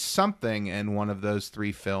at least something in one of those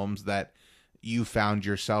three films that you found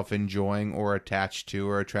yourself enjoying or attached to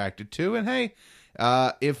or attracted to. And hey,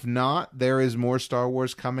 if not, there is more Star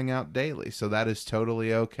Wars coming out daily, so that is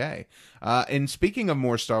totally okay. And speaking of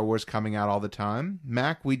more Star Wars coming out all the time,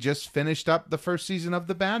 Mac, we just finished up the first season of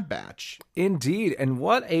The Bad Batch. Indeed, and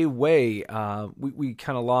what a way. We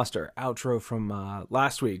kind of lost our outro from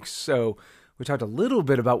last week, so we talked a little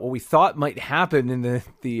bit about what we thought might happen in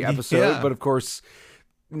the episode, but of course,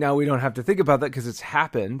 now we don't have to think about that because it's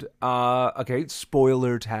happened. Okay,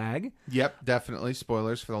 spoiler tag. Yep, definitely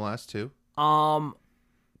spoilers for the last two. So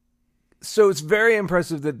it's very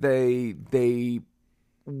impressive that they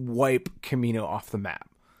wipe Kamino off the map.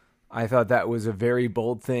 I thought that was a very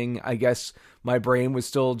bold thing. I guess my brain was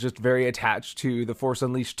still just very attached to The Force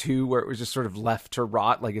Unleashed 2, where it was just sort of left to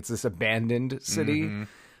rot, like it's this abandoned city.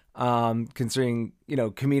 Considering,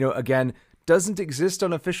 Kamino, again, doesn't exist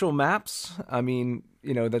on official maps. I mean,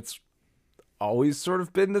 that's always sort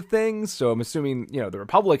of been the thing. So I'm assuming, the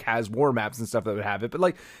Republic has war maps and stuff that would have it. But,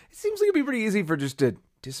 it seems like it'd be pretty easy for just to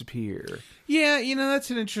disappear. Yeah,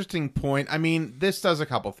 that's an interesting point. I mean, this does a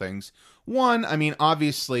couple things. One, I mean,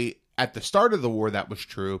 obviously, at the start of the war, that was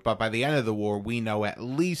true. But by the end of the war, we know at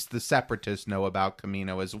least the Separatists know about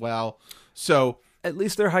Kamino as well. So at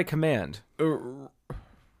least they're high command.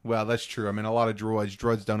 Well, that's true. I mean, a lot of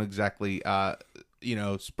droids don't exactly,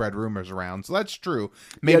 spread rumors around. So that's true.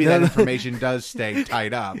 Maybe that information does stay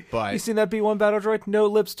tied up. But you seen that B-1 battle droid? No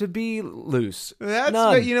lips to be loose. That's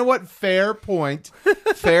none. You know what? Fair point.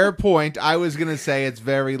 Fair point. I was going to say it's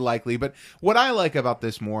very likely. But what I like about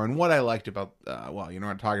this more, and what I liked about,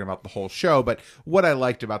 I'm talking about the whole show, but what I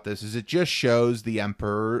liked about this is it just shows the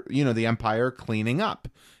Emperor, the Empire cleaning up.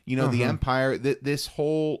 The Empire, this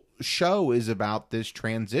whole show is about this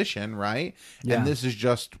transition, right? Yeah. And this is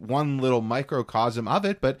just one little microcosm of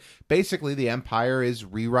it, but basically the Empire is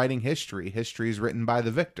rewriting history. History is written by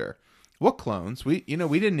the victor. What clones? We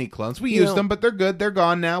didn't need clones. We used them, but they're good. They're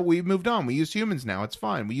gone now. We've moved on. We use humans now. It's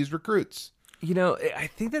fine. We use recruits. I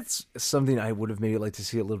think that's something I would have maybe liked to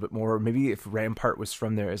see a little bit more. Maybe if Rampart was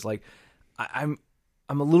from there, is I'm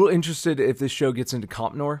a little interested if this show gets into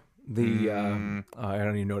Compnor. I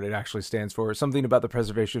don't even know what it actually stands for. Something about the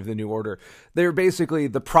preservation of the New Order. They're basically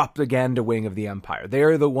the propaganda wing of the Empire.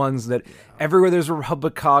 They're the ones that everywhere there's a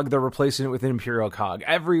Republic cog, they're replacing it with an Imperial cog.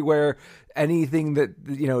 Everywhere, anything that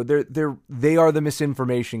they are the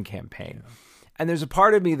misinformation campaign. Yeah. And there's a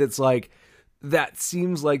part of me that's like, that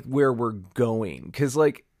seems like where we're going. Because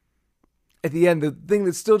at the end, the thing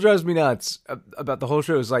that still drives me nuts about the whole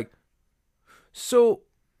show is so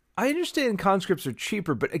I understand conscripts are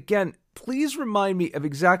cheaper, but again, please remind me of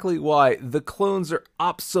exactly why the clones are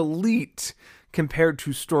obsolete compared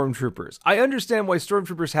to stormtroopers. I understand why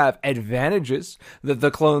stormtroopers have advantages that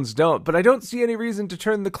the clones don't, but I don't see any reason to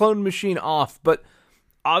turn the clone machine off. But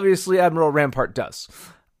obviously Admiral Rampart does.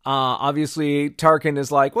 Obviously Tarkin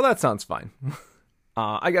is like, well, that sounds fine.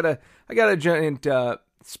 I got a giant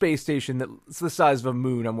space station that's the size of a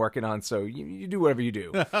moon I'm working on, so you do whatever you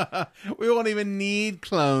do. We won't even need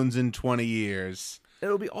clones in 20 years.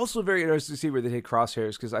 It'll be also very interesting to see where they take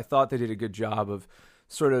Crosshairs, because I thought they did a good job of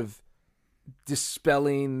sort of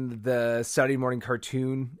dispelling the Saturday morning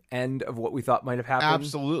cartoon end of what we thought might have happened.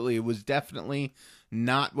 Absolutely. It was definitely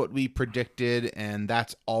not what we predicted, and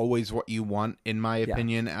that's always what you want, in my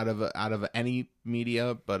opinion, out of any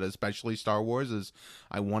media, but especially Star Wars. Is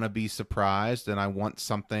I want to be surprised, and I want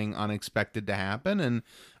something unexpected to happen. And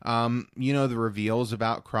the reveals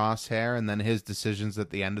about Crosshair, and then his decisions at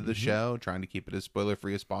the end of the show, trying to keep it as spoiler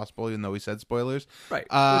free as possible, even though we said spoilers. Right.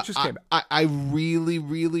 I really,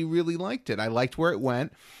 really, really liked it. I liked where it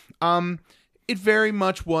went. It very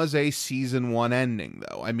much was a season 1 ending,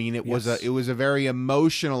 though. I mean, it was a very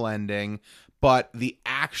emotional ending, but the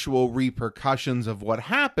actual repercussions of what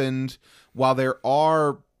happened, while there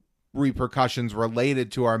are repercussions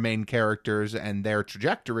related to our main characters and their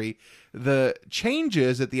trajectory, the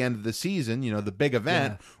changes at the end of the season, the big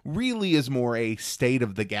event, really is more a state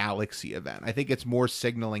of the galaxy event. I think it's more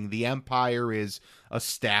signaling the Empire is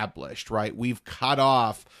established, right? We've cut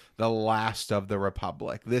off the last of the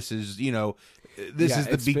Republic. This is, this is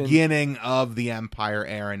the beginning of the Empire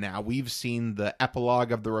era now. We've seen the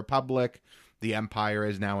epilogue of the Republic. The Empire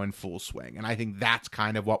is now in full swing. And I think that's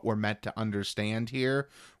kind of what we're meant to understand here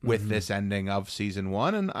with this ending of season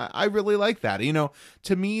 1. And I really like that.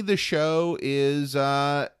 To me, the show is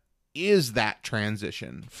that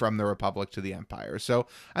transition from the Republic to the Empire. So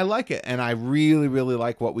I like it. And I really, really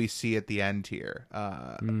like what we see at the end here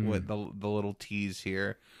with the little tease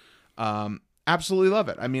here. Absolutely love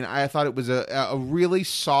it. I mean, I thought it was a really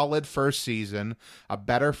solid first season, a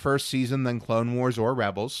better first season than Clone Wars or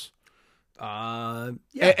Rebels. And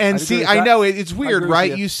see, I know it's weird,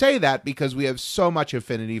 right? You say that because we have so much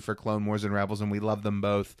affinity for Clone Wars and Rebels, and we love them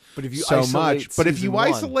both but if you so much. But if you one,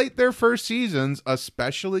 isolate their first seasons,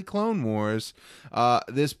 especially Clone Wars,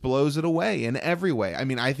 this blows it away in every way. I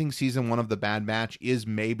mean, I think season 1 of The Bad Batch is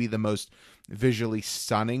maybe the most visually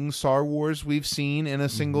stunning Star Wars we've seen in a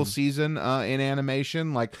single season in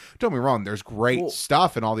animation. Like, don't be wrong, there's great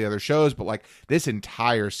stuff in all the other shows, but like this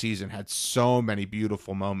entire season had so many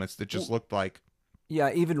beautiful moments that just looked like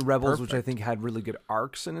even Rebels, perfect. which I think had really good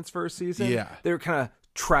arcs in its first season. Yeah, they were kind of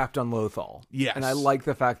trapped on Lothal. Yes, and I like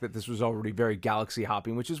the fact that this was already very galaxy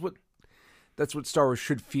hopping, which is that's what Star Wars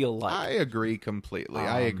should feel like. I agree completely.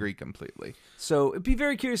 So it'd be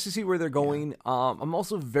very curious to see where they're going. I'm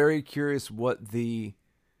also very curious what their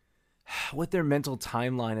mental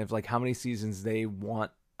timeline of like how many seasons they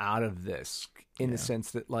want out of this, in the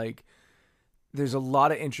sense that like there's a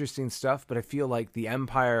lot of interesting stuff, but I feel like the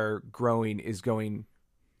Empire growing is going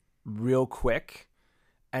real quick.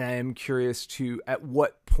 And I am curious at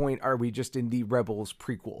what point are we just in the Rebels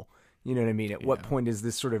prequel? You know what I mean? At what point is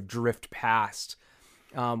this sort of drift past?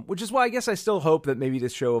 Which is why I guess I still hope that maybe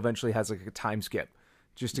this show eventually has like a time skip,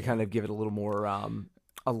 just to kind of give it a little more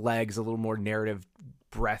a little more narrative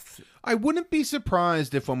breadth. I wouldn't be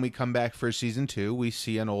surprised if when we come back for season 2, we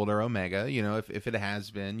see an older Omega. If it has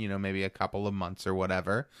been, maybe a couple of months or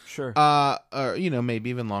whatever. Sure. Or maybe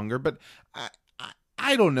even longer. But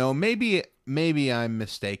I don't know. Maybe I'm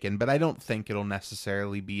mistaken, but I don't think it'll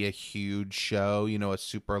necessarily be a huge show, a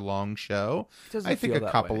super long show. I think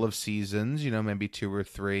a couple of seasons, maybe 2 or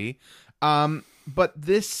 3. But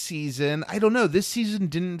this season, I don't know. This season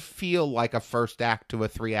didn't feel like a first act to a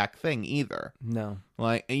 3-act thing either. No.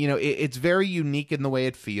 Like, it's very unique in the way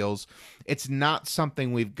it feels. It's not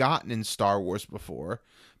something we've gotten in Star Wars before.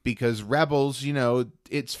 Because Rebels,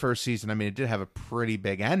 its first season, I mean, it did have a pretty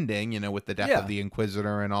big ending, with the death of the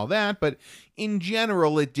Inquisitor and all that. But in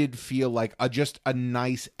general, it did feel like just a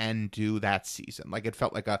nice end to that season. Like, it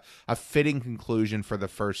felt like a fitting conclusion for the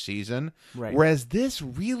first season. Right. Whereas this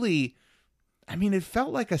really, I mean, it felt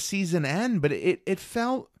like a season end, but it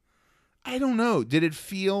felt, I don't know. Did it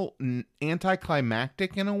feel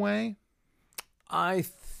anticlimactic in a way?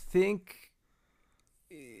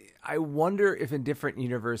 I wonder if in different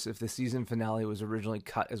universe, if the season finale was originally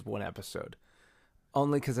cut as one episode.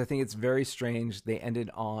 Only because I think it's very strange. They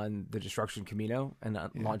ended on the destruction Camino and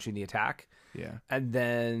launching the attack. Yeah. And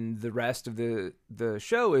then the rest of the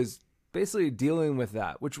show is basically dealing with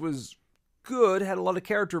that, which was good, had a lot of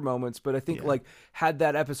character moments, but I think like had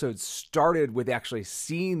that episode started with actually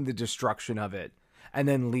seeing the destruction of it and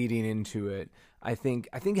then leading into it, I think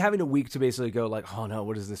having a week to basically go like, oh no,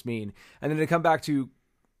 what does this mean? And then to come back to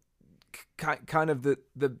kind of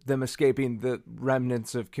them escaping the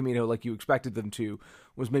remnants of Camino like you expected them to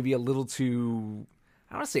was maybe a little too,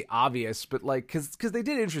 I don't want to say obvious, but like because they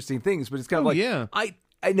did interesting things, but it's kind of like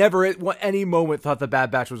I never at any moment thought the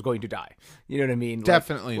Bad Batch was going to die. You know what I mean?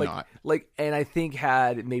 Definitely not. And I think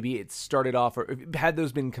had maybe it started off or had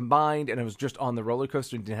those been combined and it was just on the roller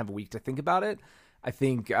coaster and didn't have a week to think about it, I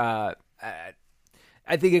think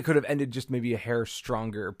I think it could have ended just maybe a hair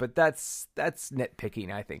stronger, but that's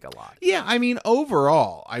nitpicking, I think, a lot. Yeah, I mean,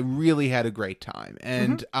 overall, I really had a great time.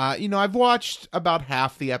 And, I've watched about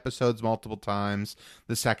half the episodes multiple times.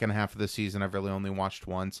 The second half of the season, I've really only watched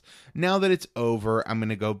once. Now that it's over, I'm going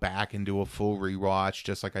to go back and do a full rewatch,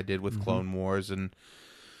 just like I did with Clone Wars, and,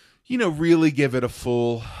 really give it a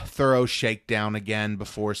full, thorough shakedown again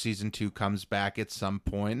before season 2 comes back at some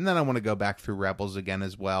point. And then I want to go back through Rebels again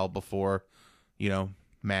as well before,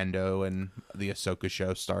 Mando and the Ahsoka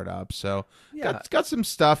show start up. So it's got some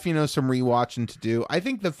stuff, some rewatching to do. I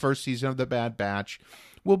think the first season of The Bad Batch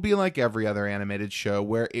will be like every other animated show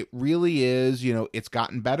where it really is, it's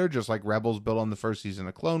gotten better, just like Rebels built on the first season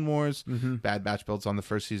of Clone Wars. Bad Batch builds on the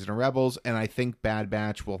first season of Rebels. And I think Bad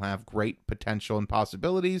Batch will have great potential and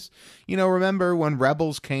possibilities. Remember when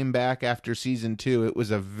Rebels came back after season 2, it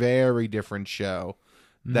was a very different show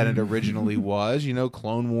than it originally was.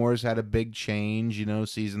 Clone Wars had a big change,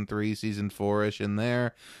 season 3, season 4-ish in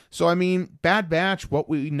there. So, I mean, Bad Batch, what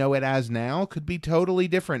we know it as now, could be totally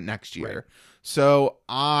different next year. Right. So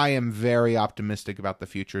I am very optimistic about the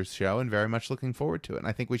future show and very much looking forward to it. And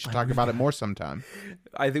I think we should talk about it more sometime.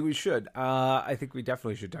 I think we should. I think we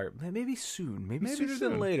definitely should talk. Maybe soon. Maybe sooner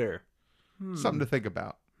than later. Something to think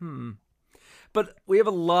about. But we have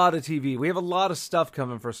a lot of TV. We have a lot of stuff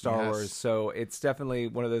coming for Star Wars. So it's definitely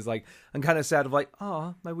one of those, I'm kind of sad of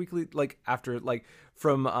my weekly, after,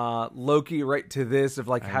 from Loki right to this, of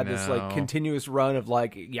had this continuous run of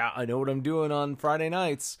I know what I'm doing on Friday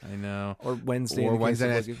nights. I know. Or Wednesday. Or Wednesday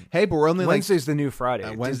nights. Hey, but we're only Wednesday's the new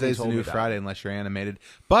Friday. Wednesday's the new Friday unless you're animated.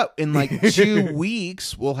 But in 2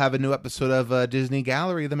 weeks, we'll have a new episode of Disney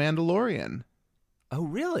Gallery, The Mandalorian. Oh,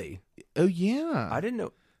 really? Oh, yeah. I didn't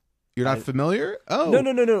know. You're not familiar? Oh.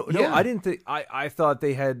 No. Yeah. I didn't think I thought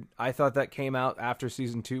that came out after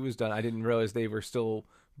season 2 was done. I didn't realize they were still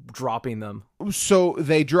dropping them. So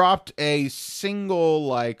they dropped a single,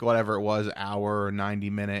 whatever it was, hour or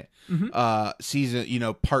 90-minute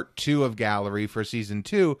season, part 2 of Gallery for season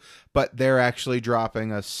 2, but they're actually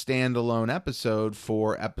dropping a standalone episode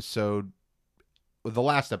for the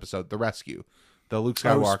last episode, The Rescue. The Luke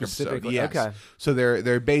Skywalker episode. Yes. Okay. So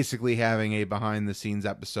they're basically having a behind the scenes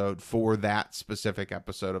episode for that specific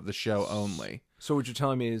episode of the show only. So what you're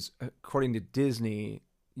telling me is, according to Disney,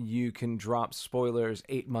 you can drop spoilers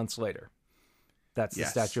 8 months later. That's the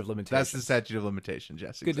statute of limitations. That's the statute of limitations,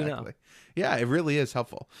 yes, Good exactly. To know. Yeah, it really is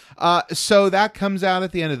helpful. So that comes out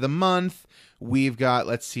at the end of the month. We've got,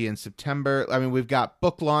 in September, we've got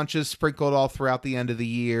book launches sprinkled all throughout the end of the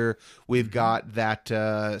year. We've got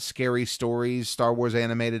that Scary Stories Star Wars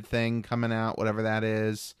animated thing coming out, whatever that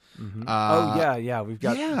is. We've got we've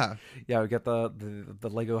got the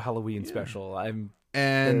Lego Halloween special. I'm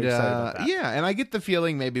very excited about that. And I get the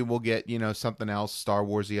feeling maybe we'll get something else Star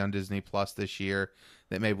Warsy on Disney Plus this year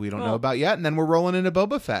that maybe we don't know about yet, and then we're rolling into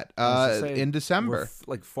Boba Fett in December.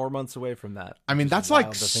 We're 4 months away from that. I mean, that's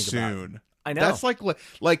soon. I know. That's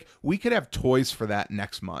we could have toys for that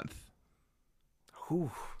next month. Whew.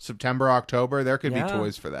 September, October, there could be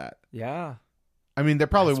toys for that. Yeah. I mean, there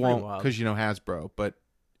probably won't because Hasbro, but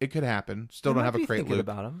it could happen. Still don't have a crate loop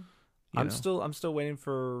about them. I'm still waiting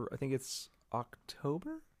for. I think it's October.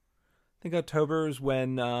 I think October is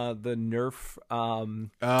when the Nerf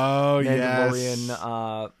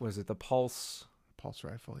Mandalorian was it the Pulse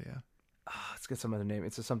rifle? Yeah. Let's get some other name.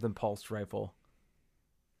 It's a something Pulse rifle.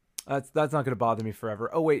 That's not going to bother me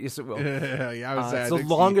forever. Oh wait, yes it will. It's the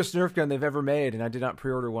longest Nerf gun they've ever made, and I did not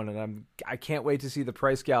pre-order one, and I can't wait to see the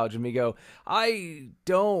price gouge and me go. I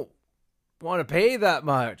don't want to pay that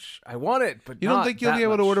much. I want it, but you don't think you'll be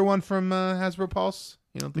able to order one from Hasbro Pulse?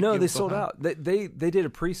 You don't think? No, they sold out. They did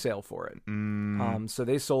a pre-sale for it. So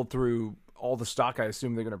they sold through all the stock I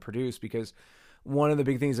assume they're going to produce, because one of the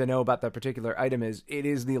big things I know about that particular item is it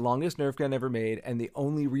is the longest Nerf gun ever made, and the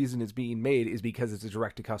only reason it's being made is because it's a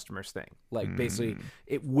direct-to-customers thing. Basically,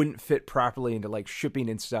 it wouldn't fit properly into, shipping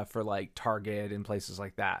and stuff for, Target and places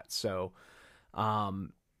like that. So,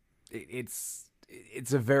 it's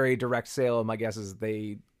a very direct sale, and my guess is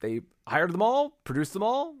they hired them all, produced them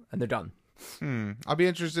all, and they're done. I'll be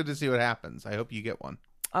interested to see what happens. I hope you get one.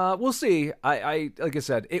 We'll see. I like I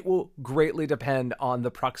said, it will greatly depend on the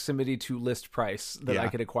proximity to list price that I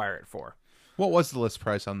could acquire it for. What was the list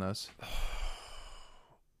price on those?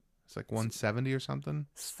 It's $170 or something.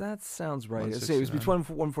 That sounds right. It was between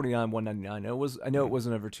 $149 and $199. I know it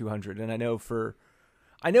wasn't over $200, and I know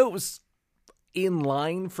it was in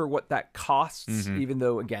line for what that costs. Even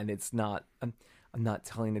though, again, it's not. I'm not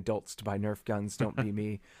telling adults to buy Nerf guns. Don't be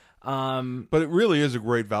me. But it really is a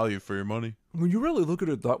great value for your money. When you really look at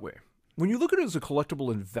it that way, when you look at it as a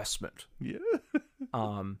collectible investment,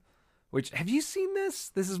 Which, have you seen this?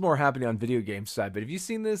 This is more happening on video game side, but have you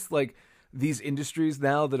seen this? Like, these industries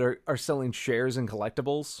now that are selling shares in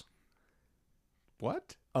collectibles?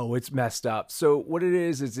 What? Oh, it's messed up. So what it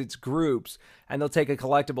is it's groups, and they'll take a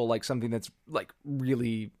collectible, like something that's like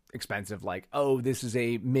really expensive, like, oh, this is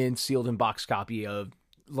a mint sealed in box copy of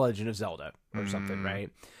Legend of Zelda or something, right?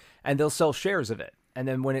 And they'll sell shares of it. And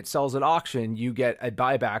then when it sells at auction, you get a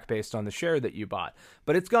buyback based on the share that you bought.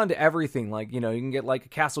 But it's gone to everything. Like, you can get like a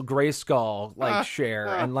Castle Grayskull like share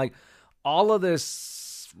and like all of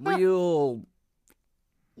this real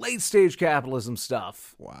late stage capitalism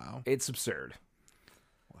stuff. Wow. It's absurd.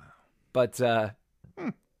 Wow. But,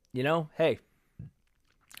 hey,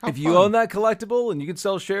 if you own that collectible and you can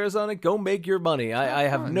sell shares on it, go make your money. I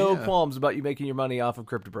have no qualms about you making your money off of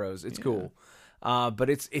Crypto Bros. It's cool. But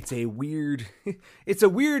it's a weird, it's a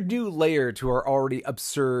weird new layer to our already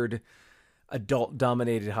absurd adult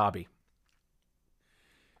dominated hobby.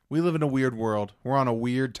 We live in a weird world. We're on a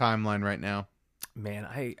weird timeline right now. Man,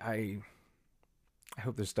 I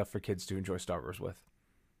hope there's stuff for kids to enjoy Star Wars with,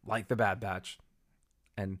 like the Bad Batch.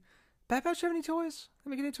 And Bad Batch have any toys?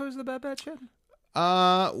 Have we get any toys of the Bad Batch yet?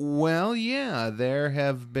 Well, yeah, there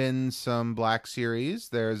have been some Black Series.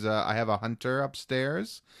 I have a Hunter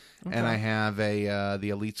upstairs, and I have the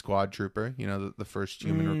Elite Squad Trooper, the first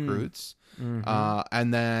human recruits. Mm-hmm.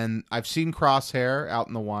 And then I've seen Crosshair out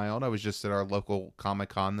in the wild. I was just at our local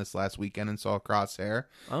Comic-Con this last weekend and saw Crosshair,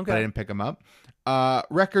 but I didn't pick him up.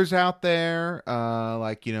 Wrecker's out there, but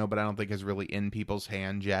I don't think is really in people's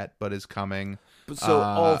hand yet, but is coming. So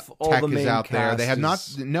all Tech the main is out there. They have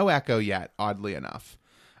cast no Echo yet, oddly enough.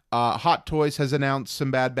 Hot Toys has announced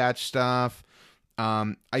some Bad Batch stuff.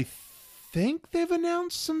 I think they've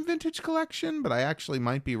announced some Vintage Collection, but I actually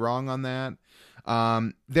might be wrong on that.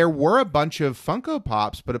 There were a bunch of Funko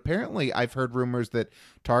Pops, but apparently I've heard rumors that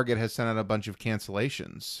Target has sent out a bunch of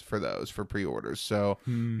cancellations for those for pre-orders. So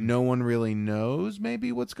no one really knows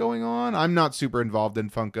maybe what's going on. I'm not super involved in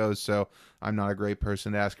Funkos, so I'm not a great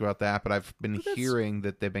person to ask about that, but I've been hearing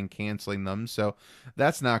that they've been canceling them. So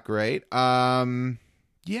that's not great. There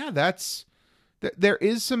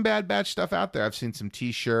is some Bad Batch stuff out there. I've seen some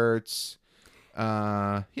t-shirts.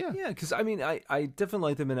 Because I definitely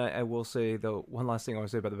like them, and I will say, though, one last thing I want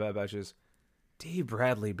to say about the Bad Batch is Dave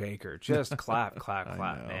Bradley Baker, just clap,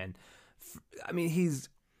 man. He's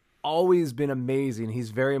always been amazing.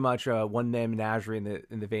 He's very much a one-man menagerie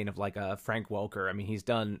in the vein of like a Frank Welker. He's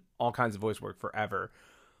done all kinds of voice work forever,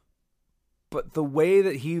 but the way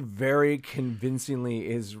that he very convincingly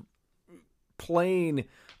is playing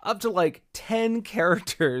up to like 10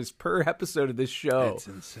 characters per episode of this show. It's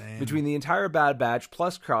insane. Between the entire Bad Batch,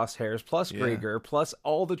 plus Crosshairs, plus Gregor, plus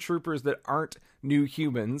all the troopers that aren't new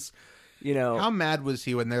humans. How mad was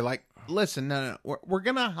he when they're like, listen, no, we're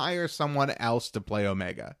going to hire someone else to play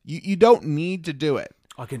Omega. You don't need to do it.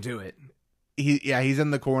 I can do it. He's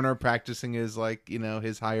in the corner practicing his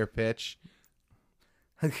his higher pitch.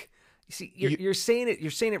 See, you're saying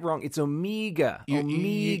it wrong. It's Omega.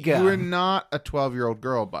 Omega. You are not a 12-year-old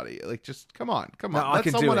girl, buddy. Like, just come on. No, let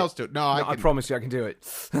someone else do it. I promise you, I can do it.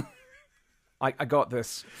 I got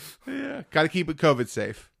this. Yeah, got to keep it COVID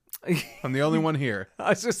safe. I'm the only one here. I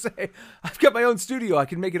was just saying, I've got my own studio. I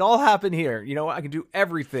can make it all happen here. I can do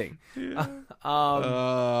everything. Yeah.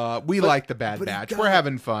 Like the Bad Batch. We're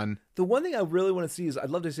having fun. The one thing I really want to see is, I'd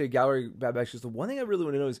love to see a gallery Bad Batch. The one thing I really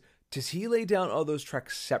want to know is, does he lay down all those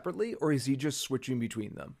tracks separately, or is he just switching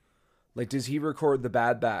between them? Like, does he record the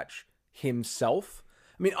Bad Batch himself?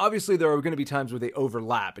 Obviously there are going to be times where they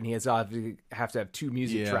overlap, and he have to have two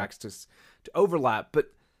music tracks to overlap.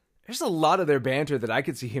 But there's a lot of their banter that I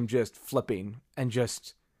could see him just flipping and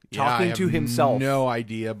just talking to himself. No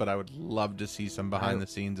idea, but I would love to see some behind the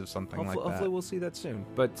scenes of something like that. Hopefully we'll see that soon.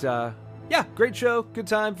 But great show, good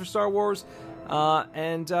time for Star Wars,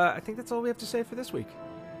 and I think that's all we have to say for this week.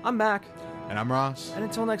 I'm Mac. And I'm Ross. And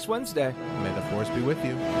until next Wednesday, may the Force be with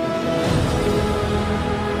you.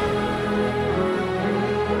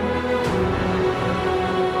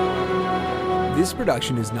 This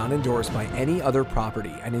production is not endorsed by any other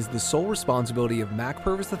property and is the sole responsibility of Mac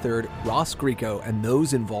Purvis III, Ross Grieco, and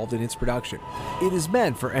those involved in its production. It is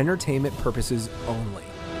meant for entertainment purposes only.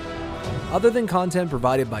 Other than content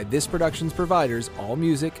provided by this production's providers, all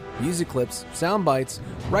music clips, sound bites,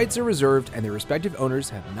 rights are reserved, and their respective owners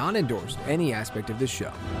have not endorsed any aspect of this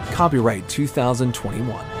show. Copyright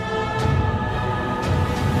 2021.